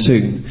EU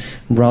soon,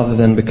 rather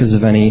than because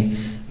of any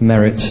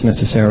merit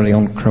necessarily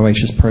on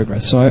Croatia's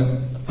progress.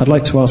 So I'd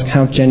like to ask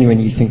how genuine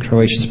you think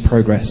Croatia's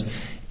progress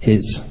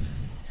is.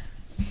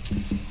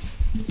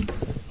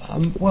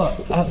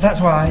 That's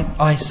why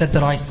I said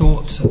that I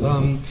thought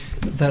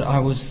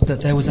that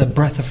there was a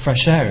breath of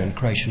fresh air in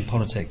Croatian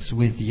politics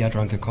with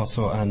Jadranka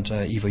Kosor and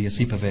Ivo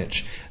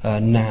Josipovic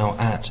now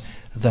at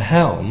the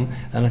helm,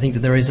 and I think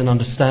that there is an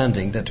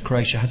understanding that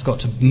Croatia has got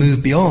to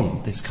move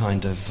beyond this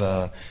kind of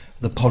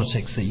the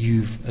politics that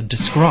you've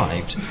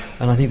described,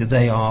 and I think that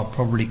they are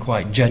probably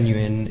quite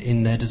genuine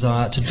in their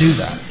desire to do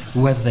that.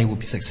 Whether they will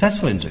be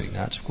successful in doing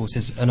that, of course,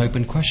 is an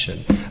open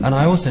question. And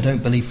I also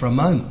don't believe for a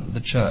moment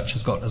the church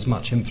has got as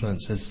much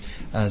influence as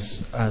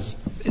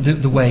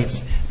the way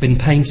it's been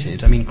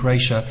painted. I mean,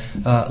 Croatia,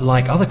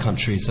 like other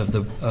countries of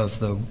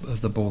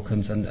the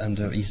Balkans and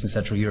Eastern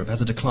Central Europe,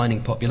 has a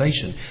declining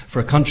population.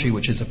 For a country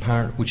which is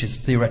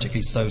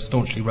theoretically so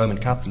staunchly Roman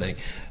Catholic,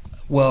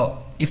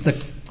 well, if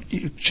the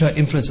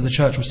influence of the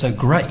church was so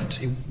great,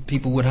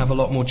 people would have a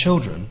lot more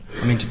children.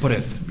 I mean, to put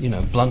it,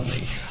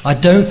 bluntly. I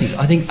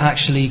think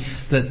actually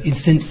that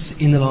since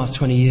in the last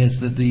 20 years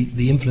that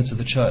the influence of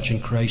the church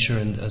in Croatia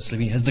and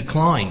Slovenia has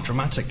declined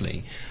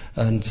dramatically,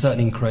 and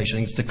certainly in Croatia, I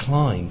think it's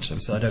declined.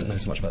 So I don't know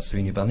so much about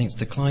Slovenia, but I think it's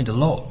declined a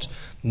lot.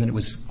 And then it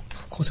was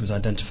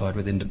identified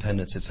with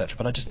independence, etc.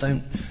 But I just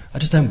don't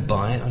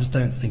buy it. I just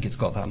don't think it's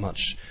got that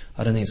much.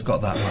 I don't think it's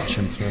got that much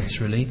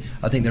influence, really.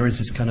 I think there is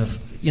this kind of,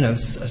 a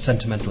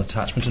sentimental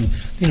attachment. And,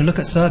 look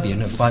at Serbia.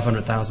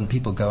 500,000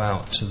 people go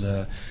out to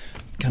the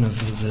kind of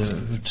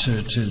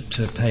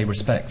to pay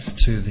respects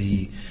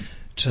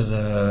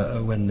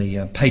when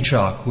the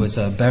patriarch was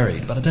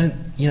buried. But I don't,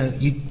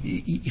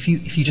 if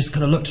you just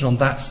kind of looked at it on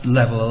that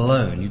level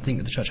alone, you'd think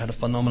that the church had a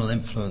phenomenal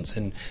influence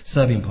in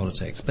Serbian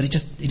politics. But it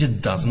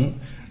just doesn't,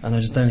 and I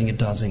just don't think it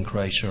does in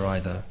Croatia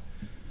either.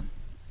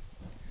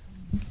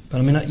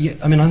 But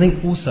I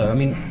think also, I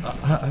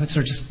would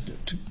sort of just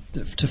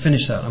to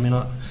finish that.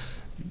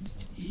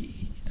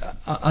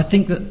 I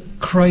think that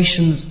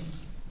Croatians,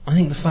 I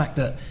think the fact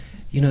that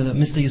that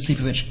Mr.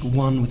 Josipovic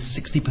won with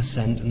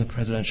 60% in the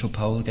presidential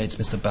poll against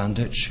Mr.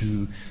 Bandic,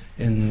 who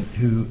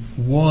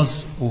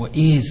was or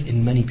is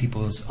in many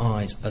people's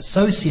eyes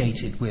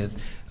associated with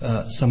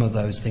some of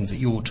those things that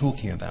you're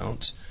talking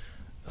about,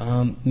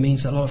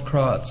 means that a lot of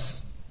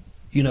Croats,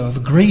 have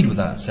agreed with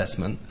that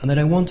assessment and they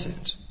don't want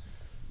it.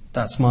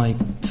 That's my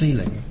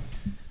feeling.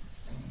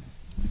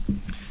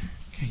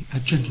 Okay, a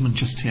gentleman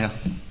just here.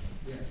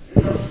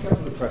 A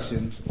couple of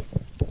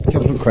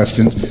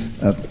questions,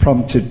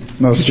 prompted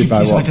mostly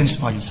by what... Could you please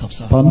identify yourself,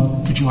 sir?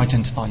 Pardon? Could you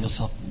identify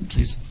yourself,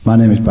 please? My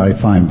name is Barry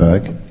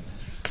Feinberg.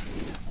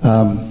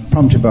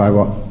 Prompted by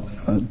what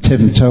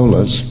Tim told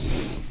us,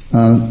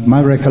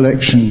 my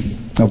recollection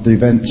of the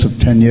events of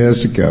 10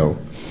 years ago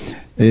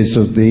is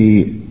of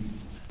the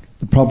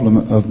problem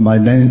of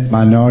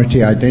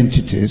minority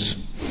identities,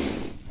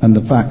 and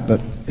the fact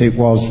that it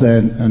was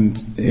then,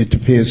 and it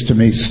appears to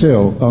me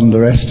still,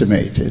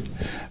 underestimated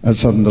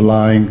as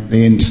underlying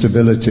the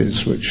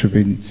instabilities which have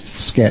been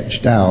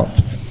sketched out.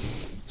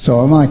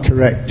 So am I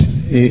correct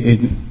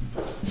in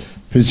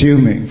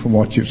presuming from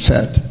what you've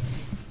said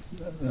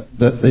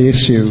that the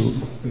issue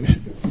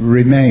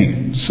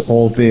remains,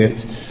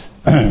 albeit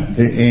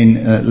in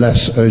a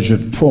less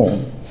urgent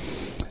form,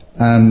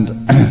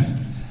 and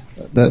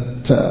that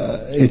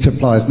it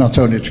applies not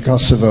only to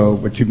Kosovo,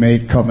 but you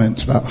made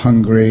comments about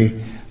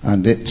Hungary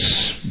and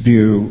its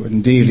view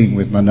in dealing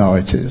with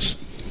minorities.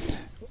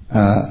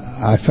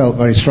 I felt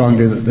very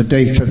strongly that the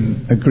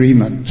Dayton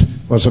Agreement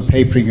was a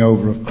papering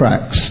over of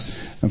cracks,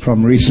 and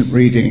from recent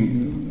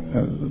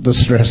reading, the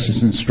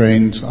stresses and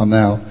strains are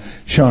now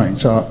showing.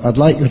 So I'd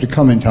like you to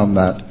comment on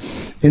that,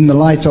 in the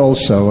light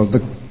also of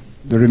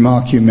the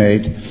remark you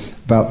made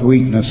about the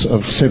weakness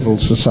of civil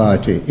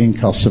society in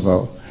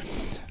Kosovo,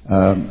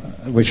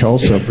 which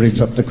also brings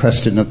up the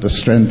question of the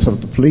strength of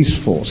the police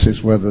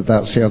forces, whether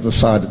that's the other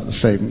side of the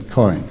same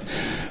coin.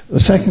 The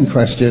second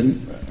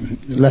question,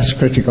 less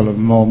critical and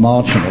more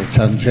marginal,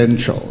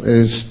 tangential,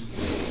 is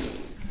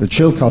The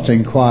Chilcot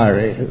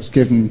inquiry has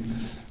given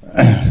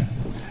a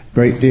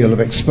great deal of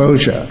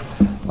exposure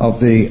of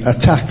the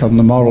attack on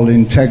the moral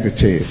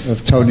integrity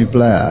of Tony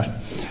Blair,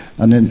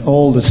 and in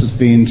all that has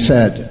been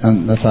said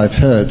and that I've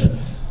heard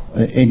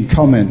in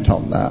comment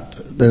on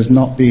that, there's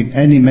not been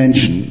any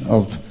mention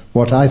of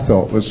what I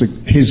thought was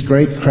his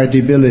great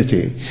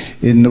credibility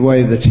in the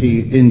way that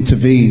he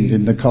intervened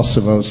in the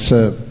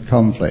Kosovo-Serb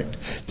conflict.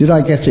 Did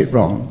I get it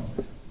wrong?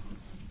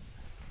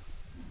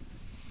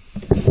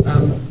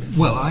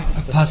 Well, I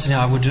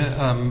would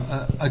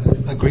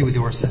agree with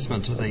your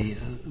assessment of the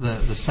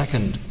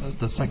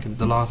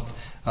last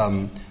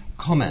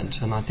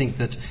comment, and I think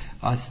that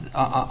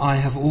I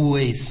have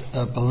always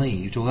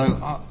believed,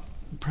 although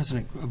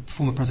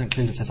former President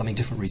Clinton said something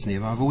different recently,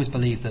 but I've always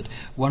believed that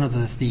one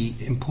of the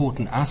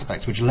important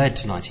aspects which led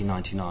to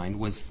 1999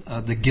 was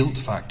the guilt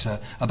factor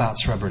about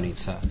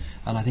Srebrenica,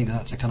 and I think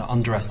that's a kind of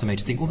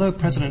underestimated thing. Although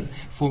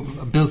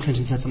Bill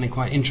Clinton said something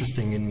quite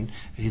interesting in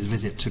his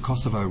visit to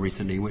Kosovo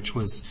recently, which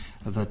was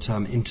that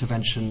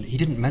intervention, he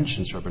didn't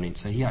mention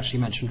Srebrenica, he actually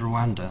mentioned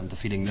Rwanda, and the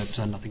feeling that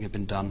nothing had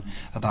been done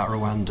about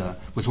Rwanda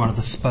was one of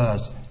the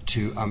spurs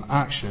to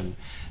action.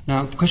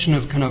 Now, the question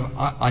of kind of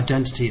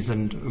identities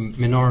and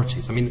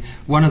minorities. I mean,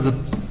 what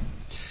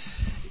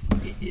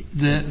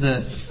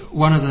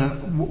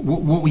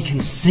we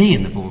can see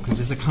in the Balkans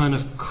is a kind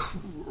of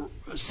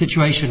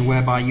situation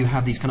whereby you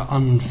have these kind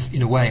of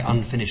in a way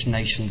unfinished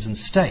nations and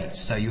states.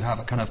 So you have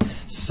a kind of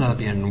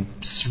Serbian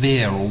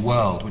sphere or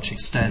world which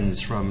extends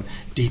from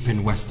deep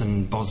in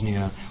western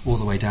Bosnia all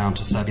the way down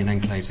to Serbian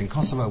enclaves in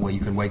Kosovo, where you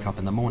can wake up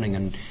in the morning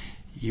and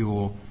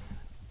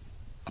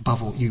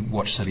above all, you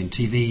watch Serbian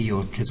TV,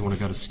 your kids want to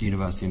go to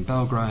university in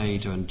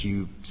Belgrade, and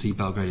you see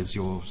Belgrade as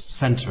your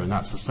centre, and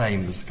that's the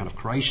same. There's a kind of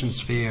Croatian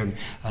sphere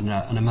and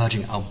an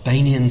emerging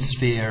Albanian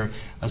sphere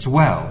as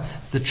well.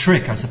 The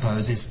trick, I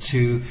suppose, is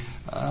to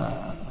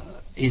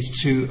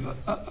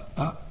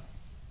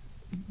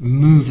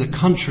move the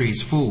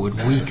countries forward,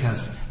 weak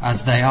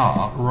as they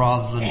are,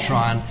 rather than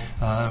try and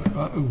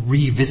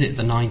revisit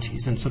the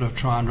 90s and sort of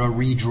try and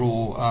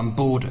redraw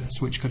borders,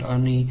 which could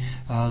only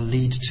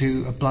lead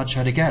to a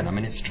bloodshed again. I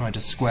mean, it's trying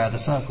to square the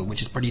circle,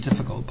 which is pretty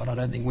difficult, but I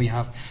don't think we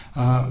have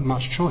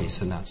much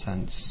choice in that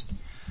sense.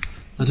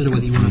 I don't know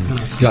whether you want to kind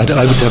of... Yeah,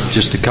 I would have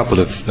just a couple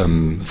of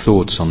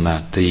thoughts on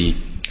that.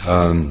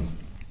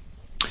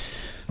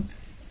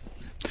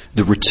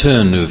 The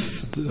return of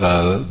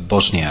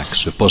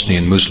Bosniaks, of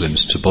Bosnian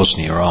Muslims to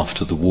Bosnia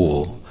after the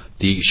war,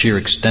 the sheer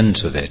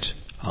extent of it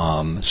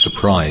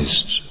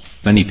surprised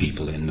many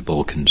people in the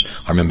Balkans.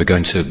 I remember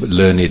going to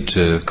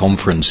learned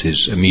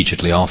conferences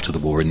immediately after the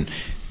war in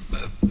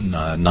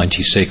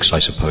 96, I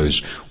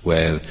suppose,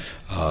 where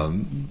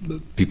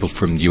people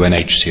from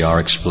UNHCR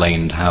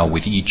explained how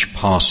with each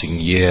passing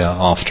year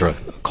after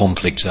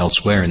conflicts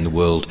elsewhere in the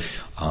world,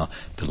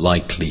 the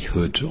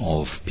likelihood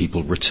of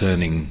people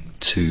returning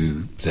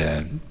to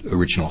their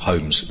original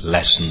homes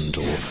lessened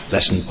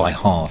by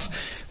half.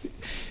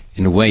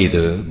 In a way,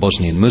 the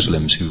Bosnian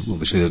Muslims, who were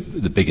obviously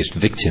the biggest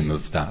victim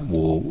of that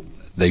war,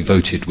 they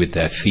voted with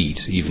their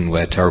feet, even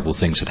where terrible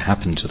things had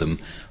happened to them.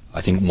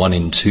 I think 1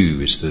 in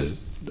 2 is the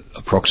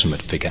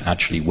approximate figure,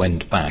 actually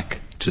went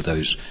back to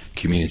those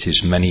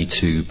communities, many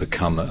to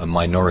become a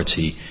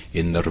minority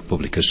in the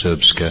Republika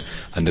Srpska,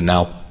 and are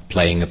now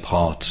playing a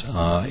part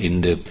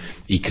in the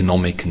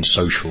economic and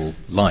social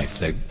life.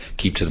 They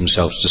keep to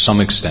themselves to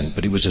some extent,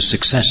 but it was a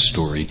success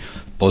story.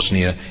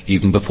 Bosnia,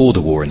 even before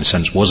the war, in a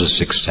sense, was a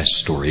success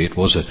story. It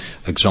was an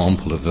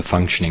example of a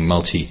functioning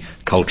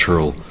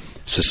multicultural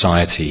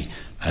society.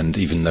 And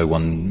even though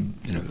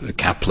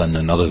Kaplan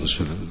and others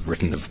have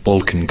written of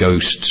Balkan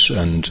ghosts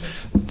and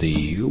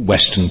the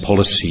Western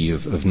policy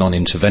of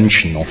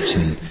non-intervention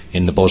often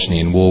in the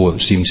Bosnian war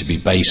seemed to be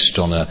based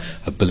on a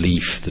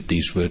belief that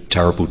these were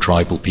terrible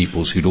tribal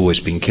peoples who'd always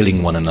been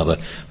killing one another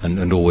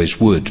and always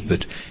would.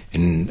 But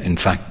in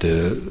fact,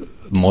 the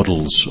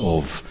models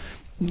of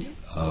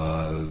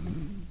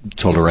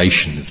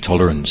toleration, of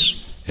tolerance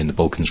in the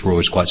Balkans were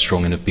always quite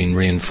strong and have been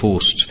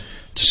reinforced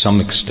to some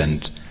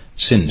extent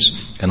since.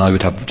 And I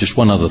would have just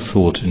one other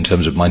thought in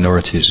terms of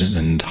minorities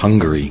and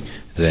Hungary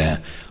there.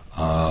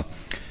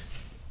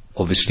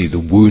 Obviously the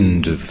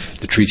wound of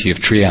the Treaty of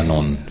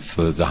Trianon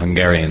for the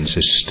Hungarians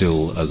is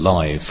still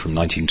alive from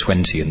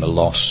 1920 and the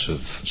loss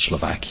of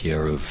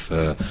Slovakia, of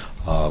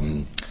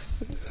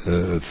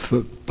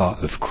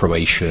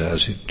Croatia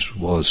as it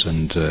was,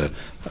 and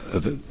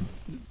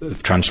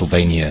of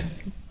Transylvania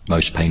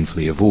most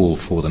painfully of all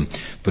for them.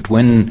 But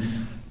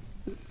when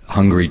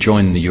Hungary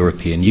joined the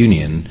European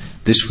Union,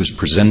 this was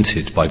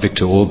presented by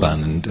Viktor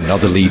Orban and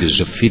other leaders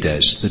of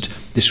Fidesz that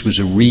this was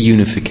a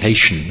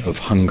reunification of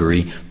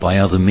Hungary by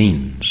other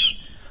means,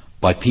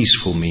 by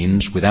peaceful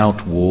means,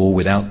 without war,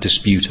 without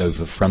dispute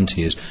over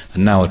frontiers.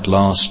 And now at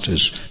last,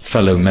 as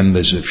fellow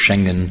members of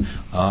Schengen,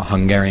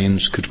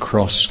 Hungarians could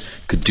cross,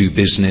 could do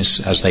business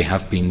as they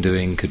have been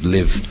doing, could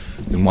live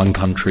in one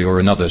country or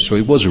another. So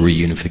it was a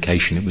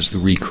reunification. It was the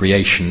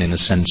recreation, in a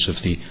sense,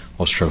 of the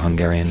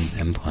Austro-Hungarian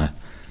Empire.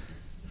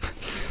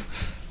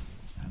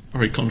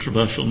 Very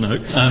controversial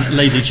note.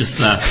 Lady just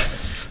there.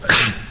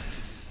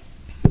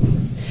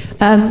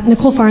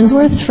 Nicole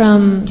Farnsworth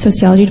from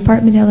Sociology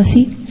Department at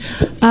LSE.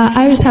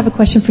 I just have a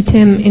question for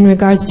Tim in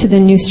regards to the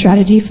new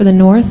strategy for the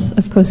north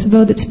of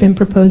Kosovo that's been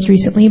proposed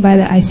recently by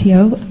the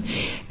ICO,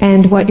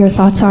 and what your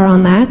thoughts are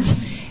on that,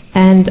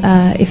 and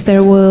if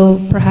there will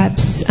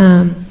perhaps,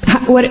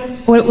 what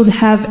it will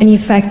have any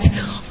effect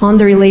on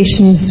the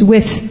relations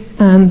with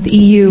the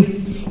EU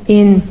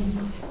in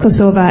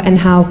Kosovo and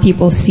how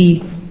people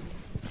see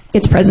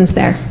its presence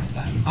there.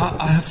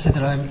 I have to say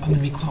that I'm going to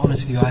be quite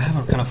honest with you. I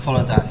haven't kind of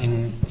followed that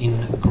in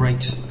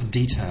great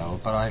detail,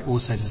 but I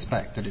also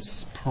suspect that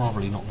it's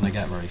probably not going to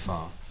get very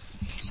far.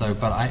 So,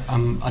 but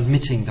I'm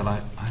admitting that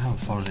I haven't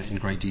followed it in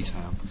great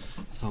detail,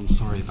 so I'm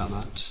sorry about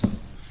that.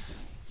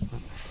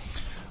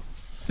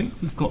 I think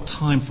we've got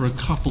time for a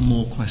couple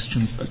more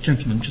questions.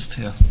 Gentleman, just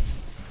here.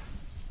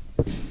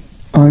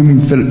 I'm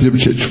Philip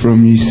Ljubicic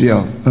from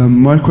UCL.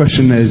 My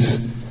question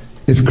is,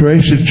 if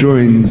Croatia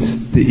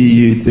joins the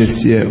EU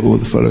this year or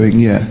the following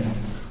year,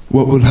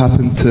 what will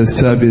happen to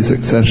Serbia's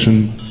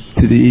accession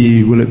to the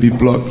EU? Will it be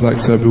blocked like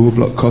Serbia will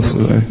block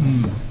Kosovo? Do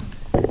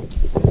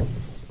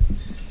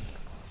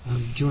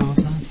you want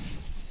to answer that?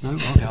 No?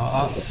 Okay.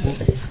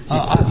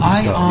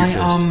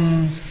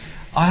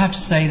 I have to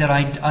say that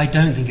I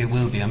don't think it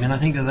will be. I mean, I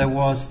think that there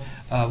was,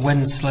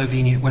 when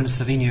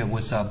Slovenia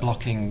was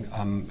blocking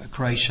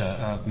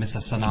Croatia,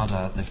 Mr.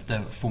 Sanader, the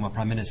former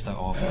Prime Minister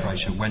of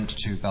Croatia, went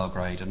to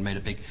Belgrade and made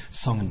a big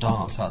song and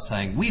dance about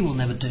saying, "We will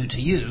never do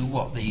to you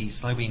what the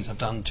Slovenes have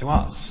done to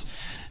us."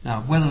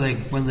 Now, when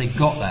they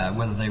got there,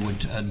 whether they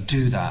would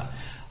do that,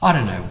 I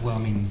don't know. Well, I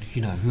mean,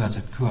 you know, who has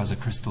a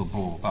crystal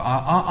ball? But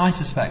I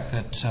suspect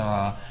that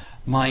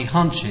my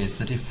hunch is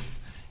that if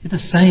the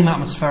same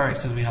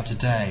atmospherics as we have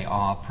today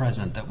are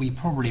present, that we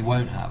probably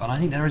won't have. And I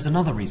think there is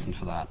another reason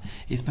for that.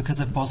 It's because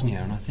of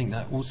Bosnia, and I think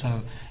that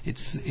also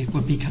it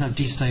would be kind of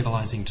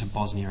destabilizing to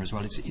Bosnia as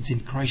well. It's in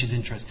Croatia's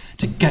interest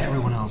to get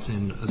everyone else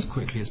in as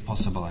quickly as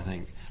possible, I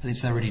think. And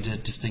it's their really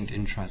distinct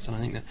interest. And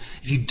I think that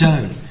if you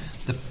don't,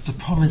 the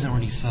problem isn't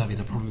really Serbia,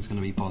 the problem is going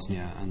to be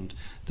Bosnia. And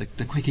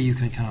the quicker you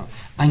can kind of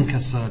anchor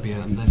Serbia,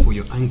 and therefore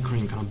you're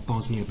anchoring kind of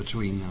Bosnia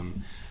between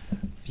them,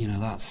 you know,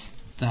 that's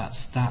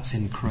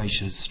in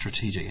Croatia's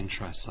strategic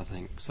interests, I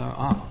think. So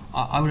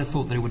I would have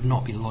thought that it would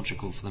not be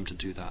logical for them to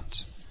do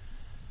that.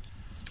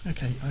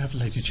 Okay, I have a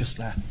lady just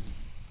there.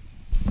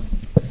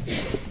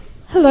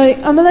 Hello,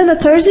 I'm Elena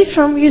Terzi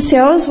from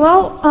UCL as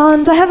well,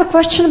 and I have a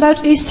question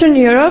about Eastern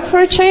Europe for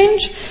a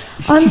change,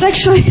 and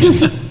actually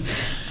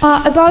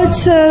about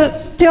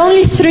the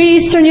only 3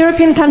 Eastern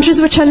European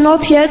countries which are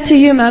not yet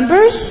EU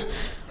members.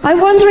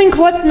 I'm wondering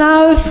what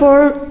now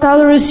for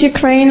Belarus,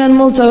 Ukraine and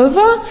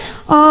Moldova,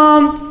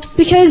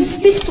 because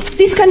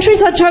these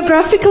countries are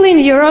geographically in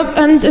Europe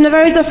and in a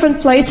very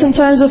different place in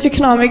terms of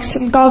economics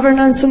and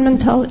governance and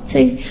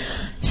mentality.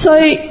 So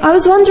I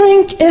was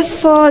wondering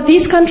if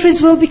these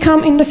countries will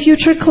become in the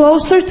future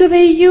closer to the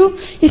EU,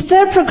 if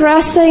they're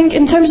progressing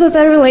in terms of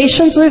their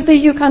relations with the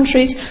EU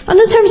countries, and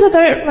in terms of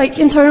their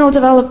internal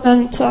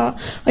development,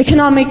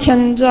 economic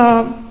and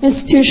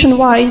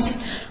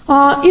institution-wise.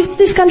 If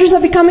these countries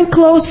are becoming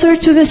closer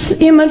to this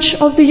image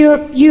of the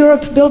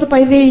Europe built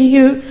by the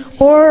EU,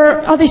 or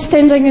are they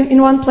standing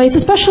in one place,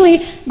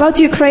 especially about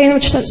Ukraine,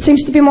 which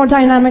seems to be more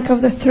dynamic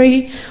of the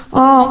 3?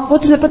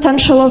 What is the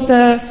potential of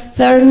their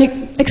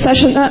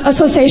accession,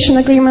 association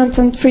agreement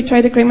and free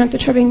trade agreement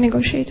which are being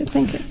negotiated?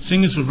 Thank you.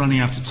 Seeing as we're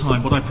running out of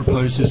time, what I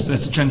propose is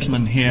there's a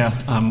gentleman here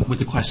with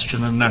a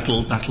question, and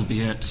that'll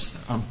be it.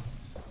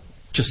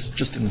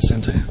 Just in the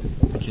centre here.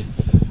 Thank you.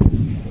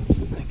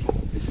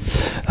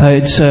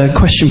 It's a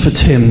question for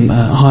Tim.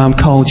 Hi, I'm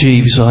Carl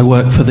Jeeves. I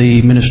work for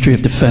the Ministry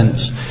of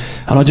Defence,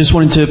 and I just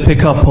wanted to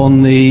pick up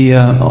on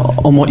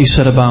on what you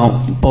said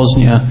about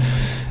Bosnia,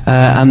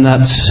 and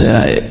that's,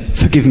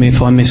 forgive me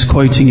if I'm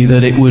misquoting you,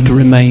 that it would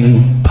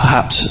remain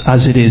perhaps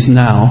as it is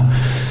now.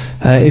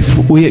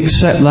 If we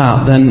accept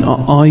that, then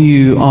are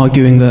you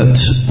arguing that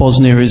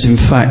Bosnia is in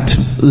fact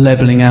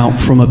levelling out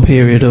from a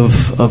period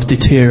of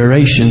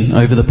deterioration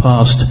over the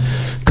past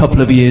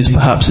couple of years,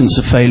 perhaps since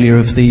the failure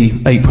of the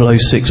April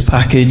 06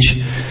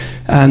 package?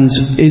 And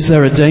is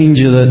there a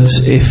danger that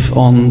if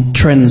on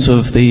trends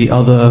of the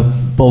other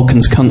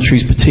Balkans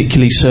countries,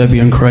 particularly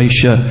Serbia and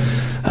Croatia,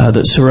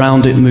 that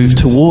surround it move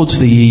towards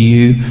the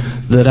EU,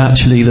 that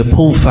actually the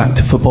pull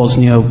factor for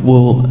Bosnia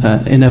will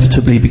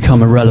inevitably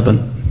become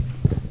irrelevant?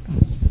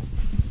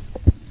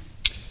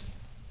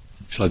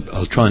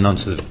 I'll try and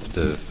answer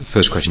the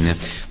first question there.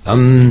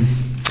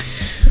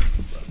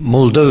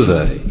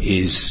 Moldova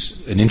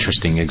is an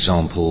interesting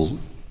example.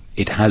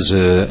 It has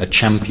a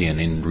champion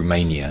in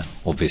Romania,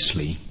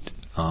 obviously,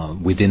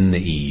 within the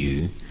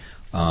EU.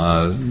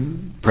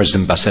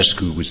 President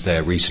Basescu was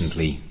there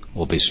recently,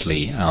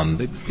 obviously.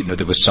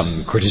 There was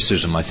some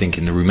criticism, I think,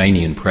 in the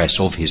Romanian press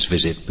of his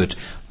visit, but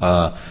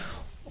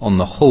on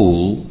the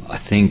whole, I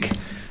think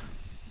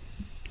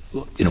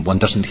one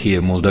doesn't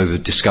hear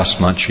Moldova discussed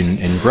much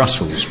in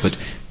Brussels, but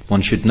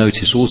one should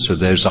notice also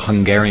there's a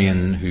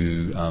Hungarian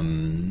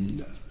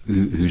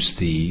who's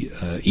the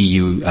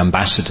EU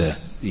ambassador,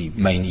 the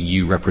main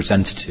EU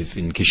representative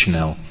in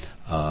Chisinau.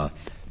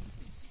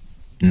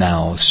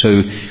 now.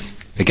 So,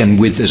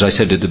 again, as I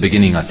said at the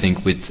beginning, I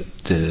think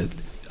with the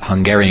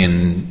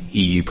Hungarian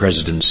EU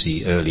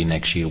presidency early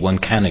next year, one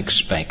can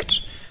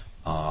expect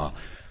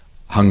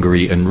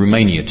Hungary and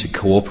Romania to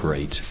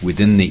cooperate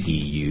within the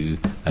EU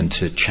and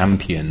to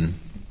champion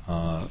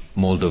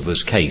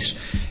Moldova's case.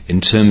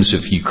 In terms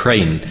of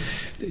Ukraine,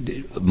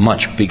 a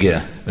much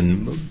bigger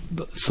and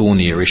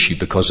thornier issue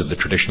because of the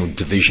traditional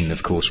division,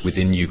 of course,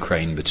 within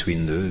Ukraine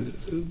between the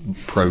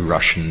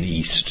pro-Russian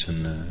East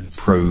and the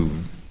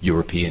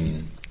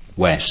pro-European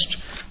West.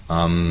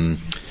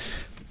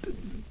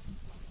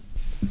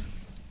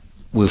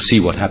 We'll see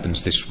what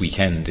happens this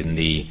weekend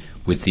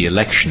with the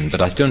election,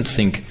 but I don't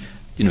think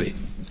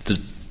that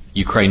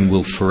Ukraine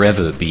will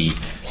forever be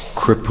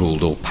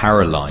crippled or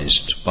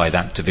paralyzed by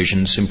that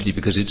division, simply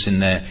because it's in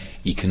their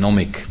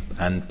economic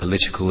and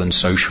political and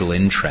social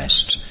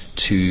interest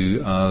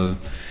to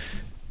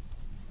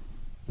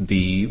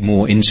be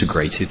more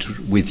integrated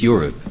with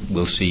Europe.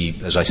 We'll see,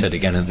 as I said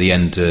again at the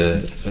end,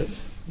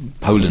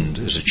 Poland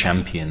as a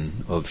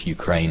champion of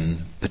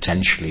Ukraine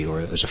potentially, or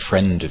as a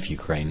friend of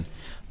Ukraine.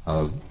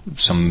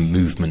 Some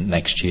movement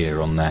next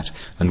year on that.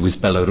 And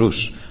with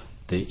Belarus,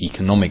 the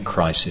economic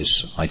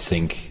crisis, I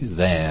think,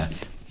 there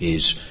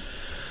is,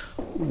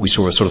 we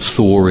saw a sort of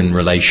thaw in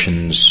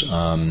relations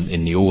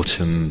in the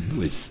autumn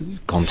with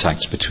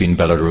contacts between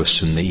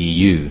Belarus and the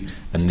EU.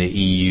 And the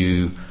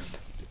EU,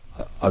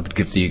 I would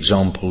give the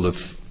example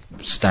of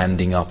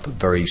standing up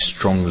very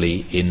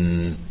strongly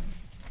in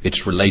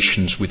its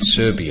relations with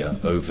Serbia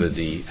over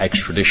the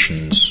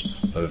extraditions,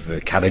 over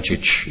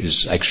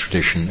Kadžic's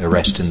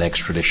arrest and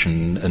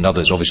extradition, and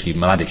others. Obviously,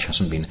 Mladic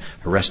hasn't been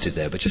arrested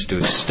there, but just to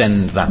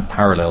extend that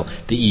parallel,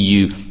 the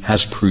EU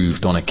has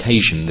proved on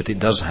occasion that it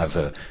does have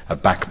a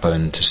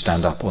backbone to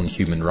stand up on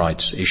human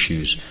rights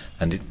issues,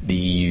 and the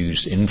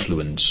EU's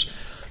influence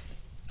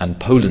and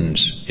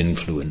Poland's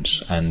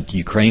influence and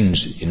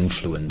Ukraine's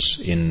influence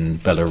in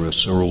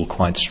Belarus are all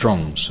quite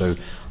strong. So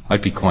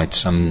I'd be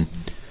quite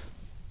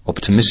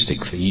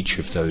optimistic for each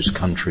of those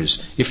countries,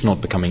 if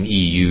not becoming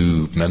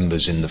EU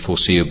members in the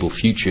foreseeable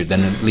future,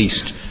 then at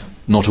least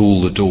not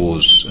all the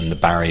doors and the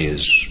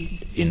barriers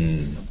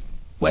in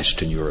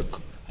Western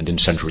Europe and in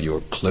Central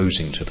Europe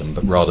closing to them,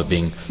 but rather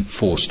being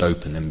forced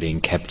open and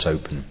being kept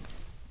open.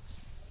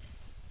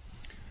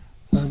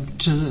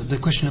 To the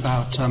question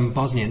about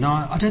Bosnia, no,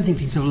 I don't think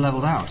things have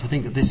leveled out. I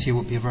think that this year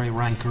will be a very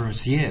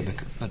rancorous year,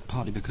 but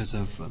partly because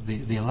of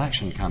the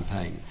election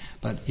campaign.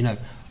 But,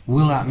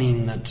 will that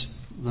mean that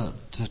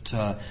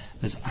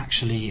there's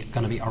actually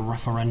going to be a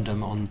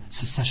referendum on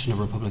secession of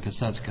Republika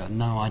Srpska?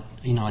 No, I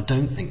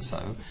don't think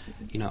so.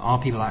 Are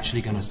people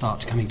actually going to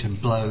start coming to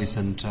blows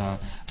and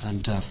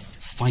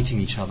fighting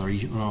each other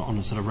on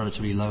a sort of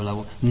relatively low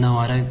level? No,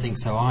 I don't think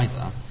so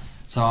either.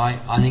 So I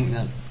think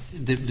that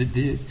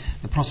the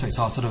prospects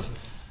are sort of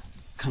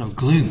kind of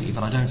gloomy,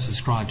 but I don't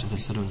subscribe to the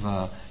sort of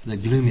the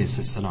gloomiest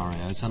of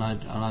scenarios, and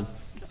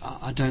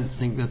I don't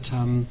think that.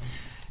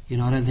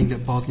 I don't think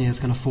that Bosnia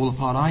is going to fall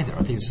apart either.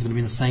 I think it's going to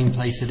be in the same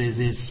place it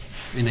is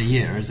in a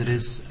year as it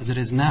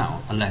is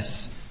now,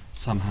 unless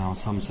somehow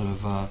some sort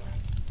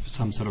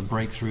of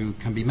breakthrough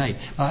can be made.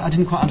 I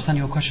didn't quite understand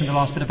your question, the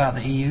last bit about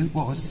the EU.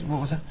 What was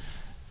that?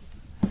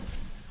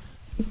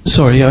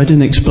 Sorry, I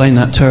didn't explain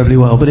that terribly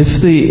well. But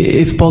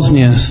if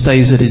Bosnia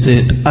stays as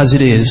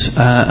it is,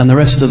 and the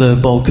rest of the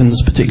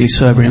Balkans, particularly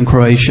Serbia and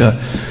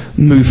Croatia,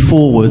 move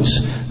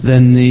forwards,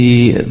 then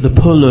the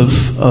pull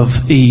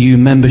of EU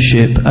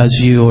membership,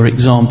 as your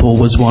example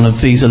was one of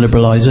visa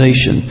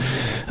liberalisation,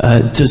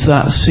 does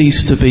that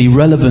cease to be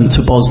relevant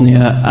to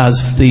Bosnia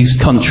as these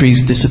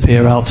countries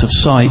disappear out of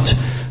sight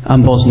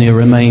and Bosnia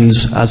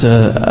remains as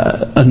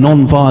a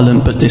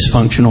non-violent but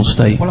dysfunctional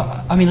state?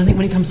 Well, I think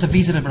when it comes to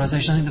visa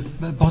liberalisation, I think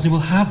that Bosnia will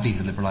have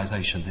visa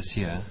liberalisation this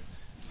year.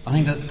 I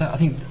think that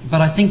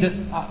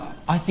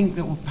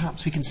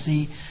perhaps we can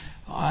see.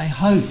 I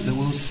hope that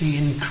we'll see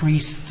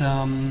increased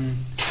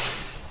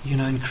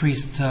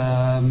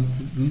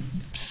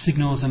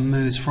signals and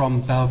moves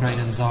from Belgrade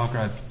and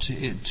Zagreb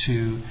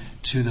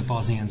to the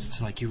Bosnians.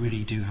 It's like, you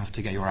really do have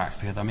to get your acts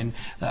together.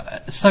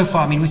 So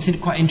far, we've seen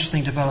quite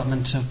interesting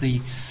development of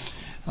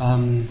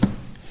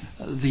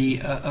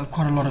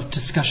quite a lot of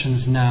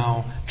discussions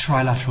now,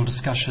 trilateral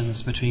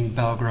discussions between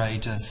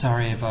Belgrade,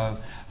 Sarajevo,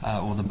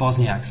 or the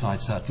Bosniak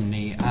side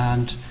certainly,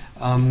 and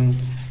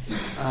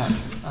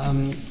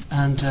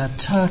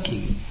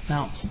Turkey.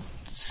 Now,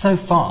 so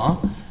far,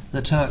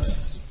 the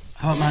Turks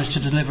haven't managed to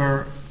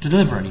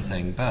deliver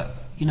anything, but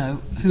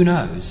who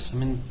knows?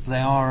 They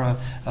are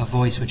a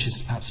voice which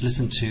is perhaps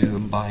listened to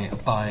by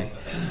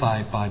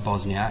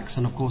Bosniaks,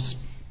 and of course,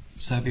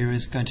 Serbia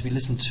is going to be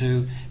listened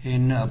to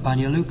in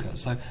Banja Luka.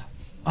 So,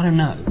 I don't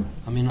know.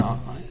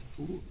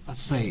 I'd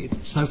say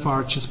so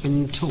far it's just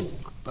been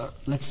talk, but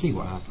let's see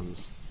what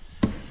happens.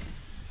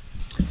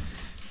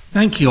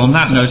 Thank you. On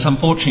that note,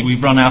 unfortunately,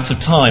 we've run out of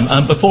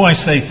time. Before I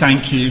say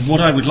thank you, what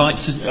I would like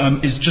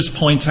to is just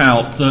point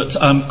out that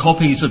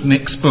copies of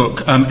Nick's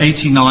book,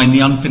 89,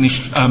 The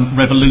Unfinished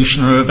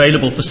Revolution, are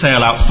available for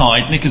sale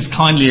outside. Nick has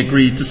kindly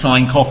agreed to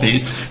sign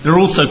copies. There are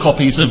also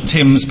copies of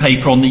Tim's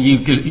paper on the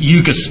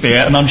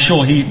Yugosphere, and I'm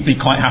sure he'd be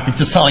quite happy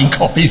to sign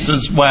copies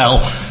as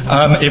well,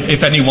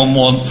 if anyone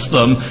wants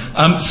them.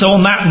 So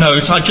on that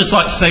note, I'd just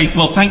like to say,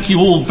 well, thank you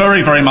all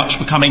very, very much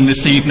for coming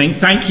this evening.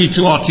 Thank you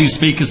to our two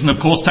speakers, and of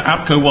course to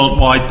APCO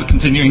Worldwide for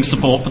continuing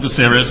support for the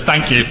series.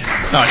 Thank you.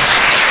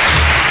 Nice.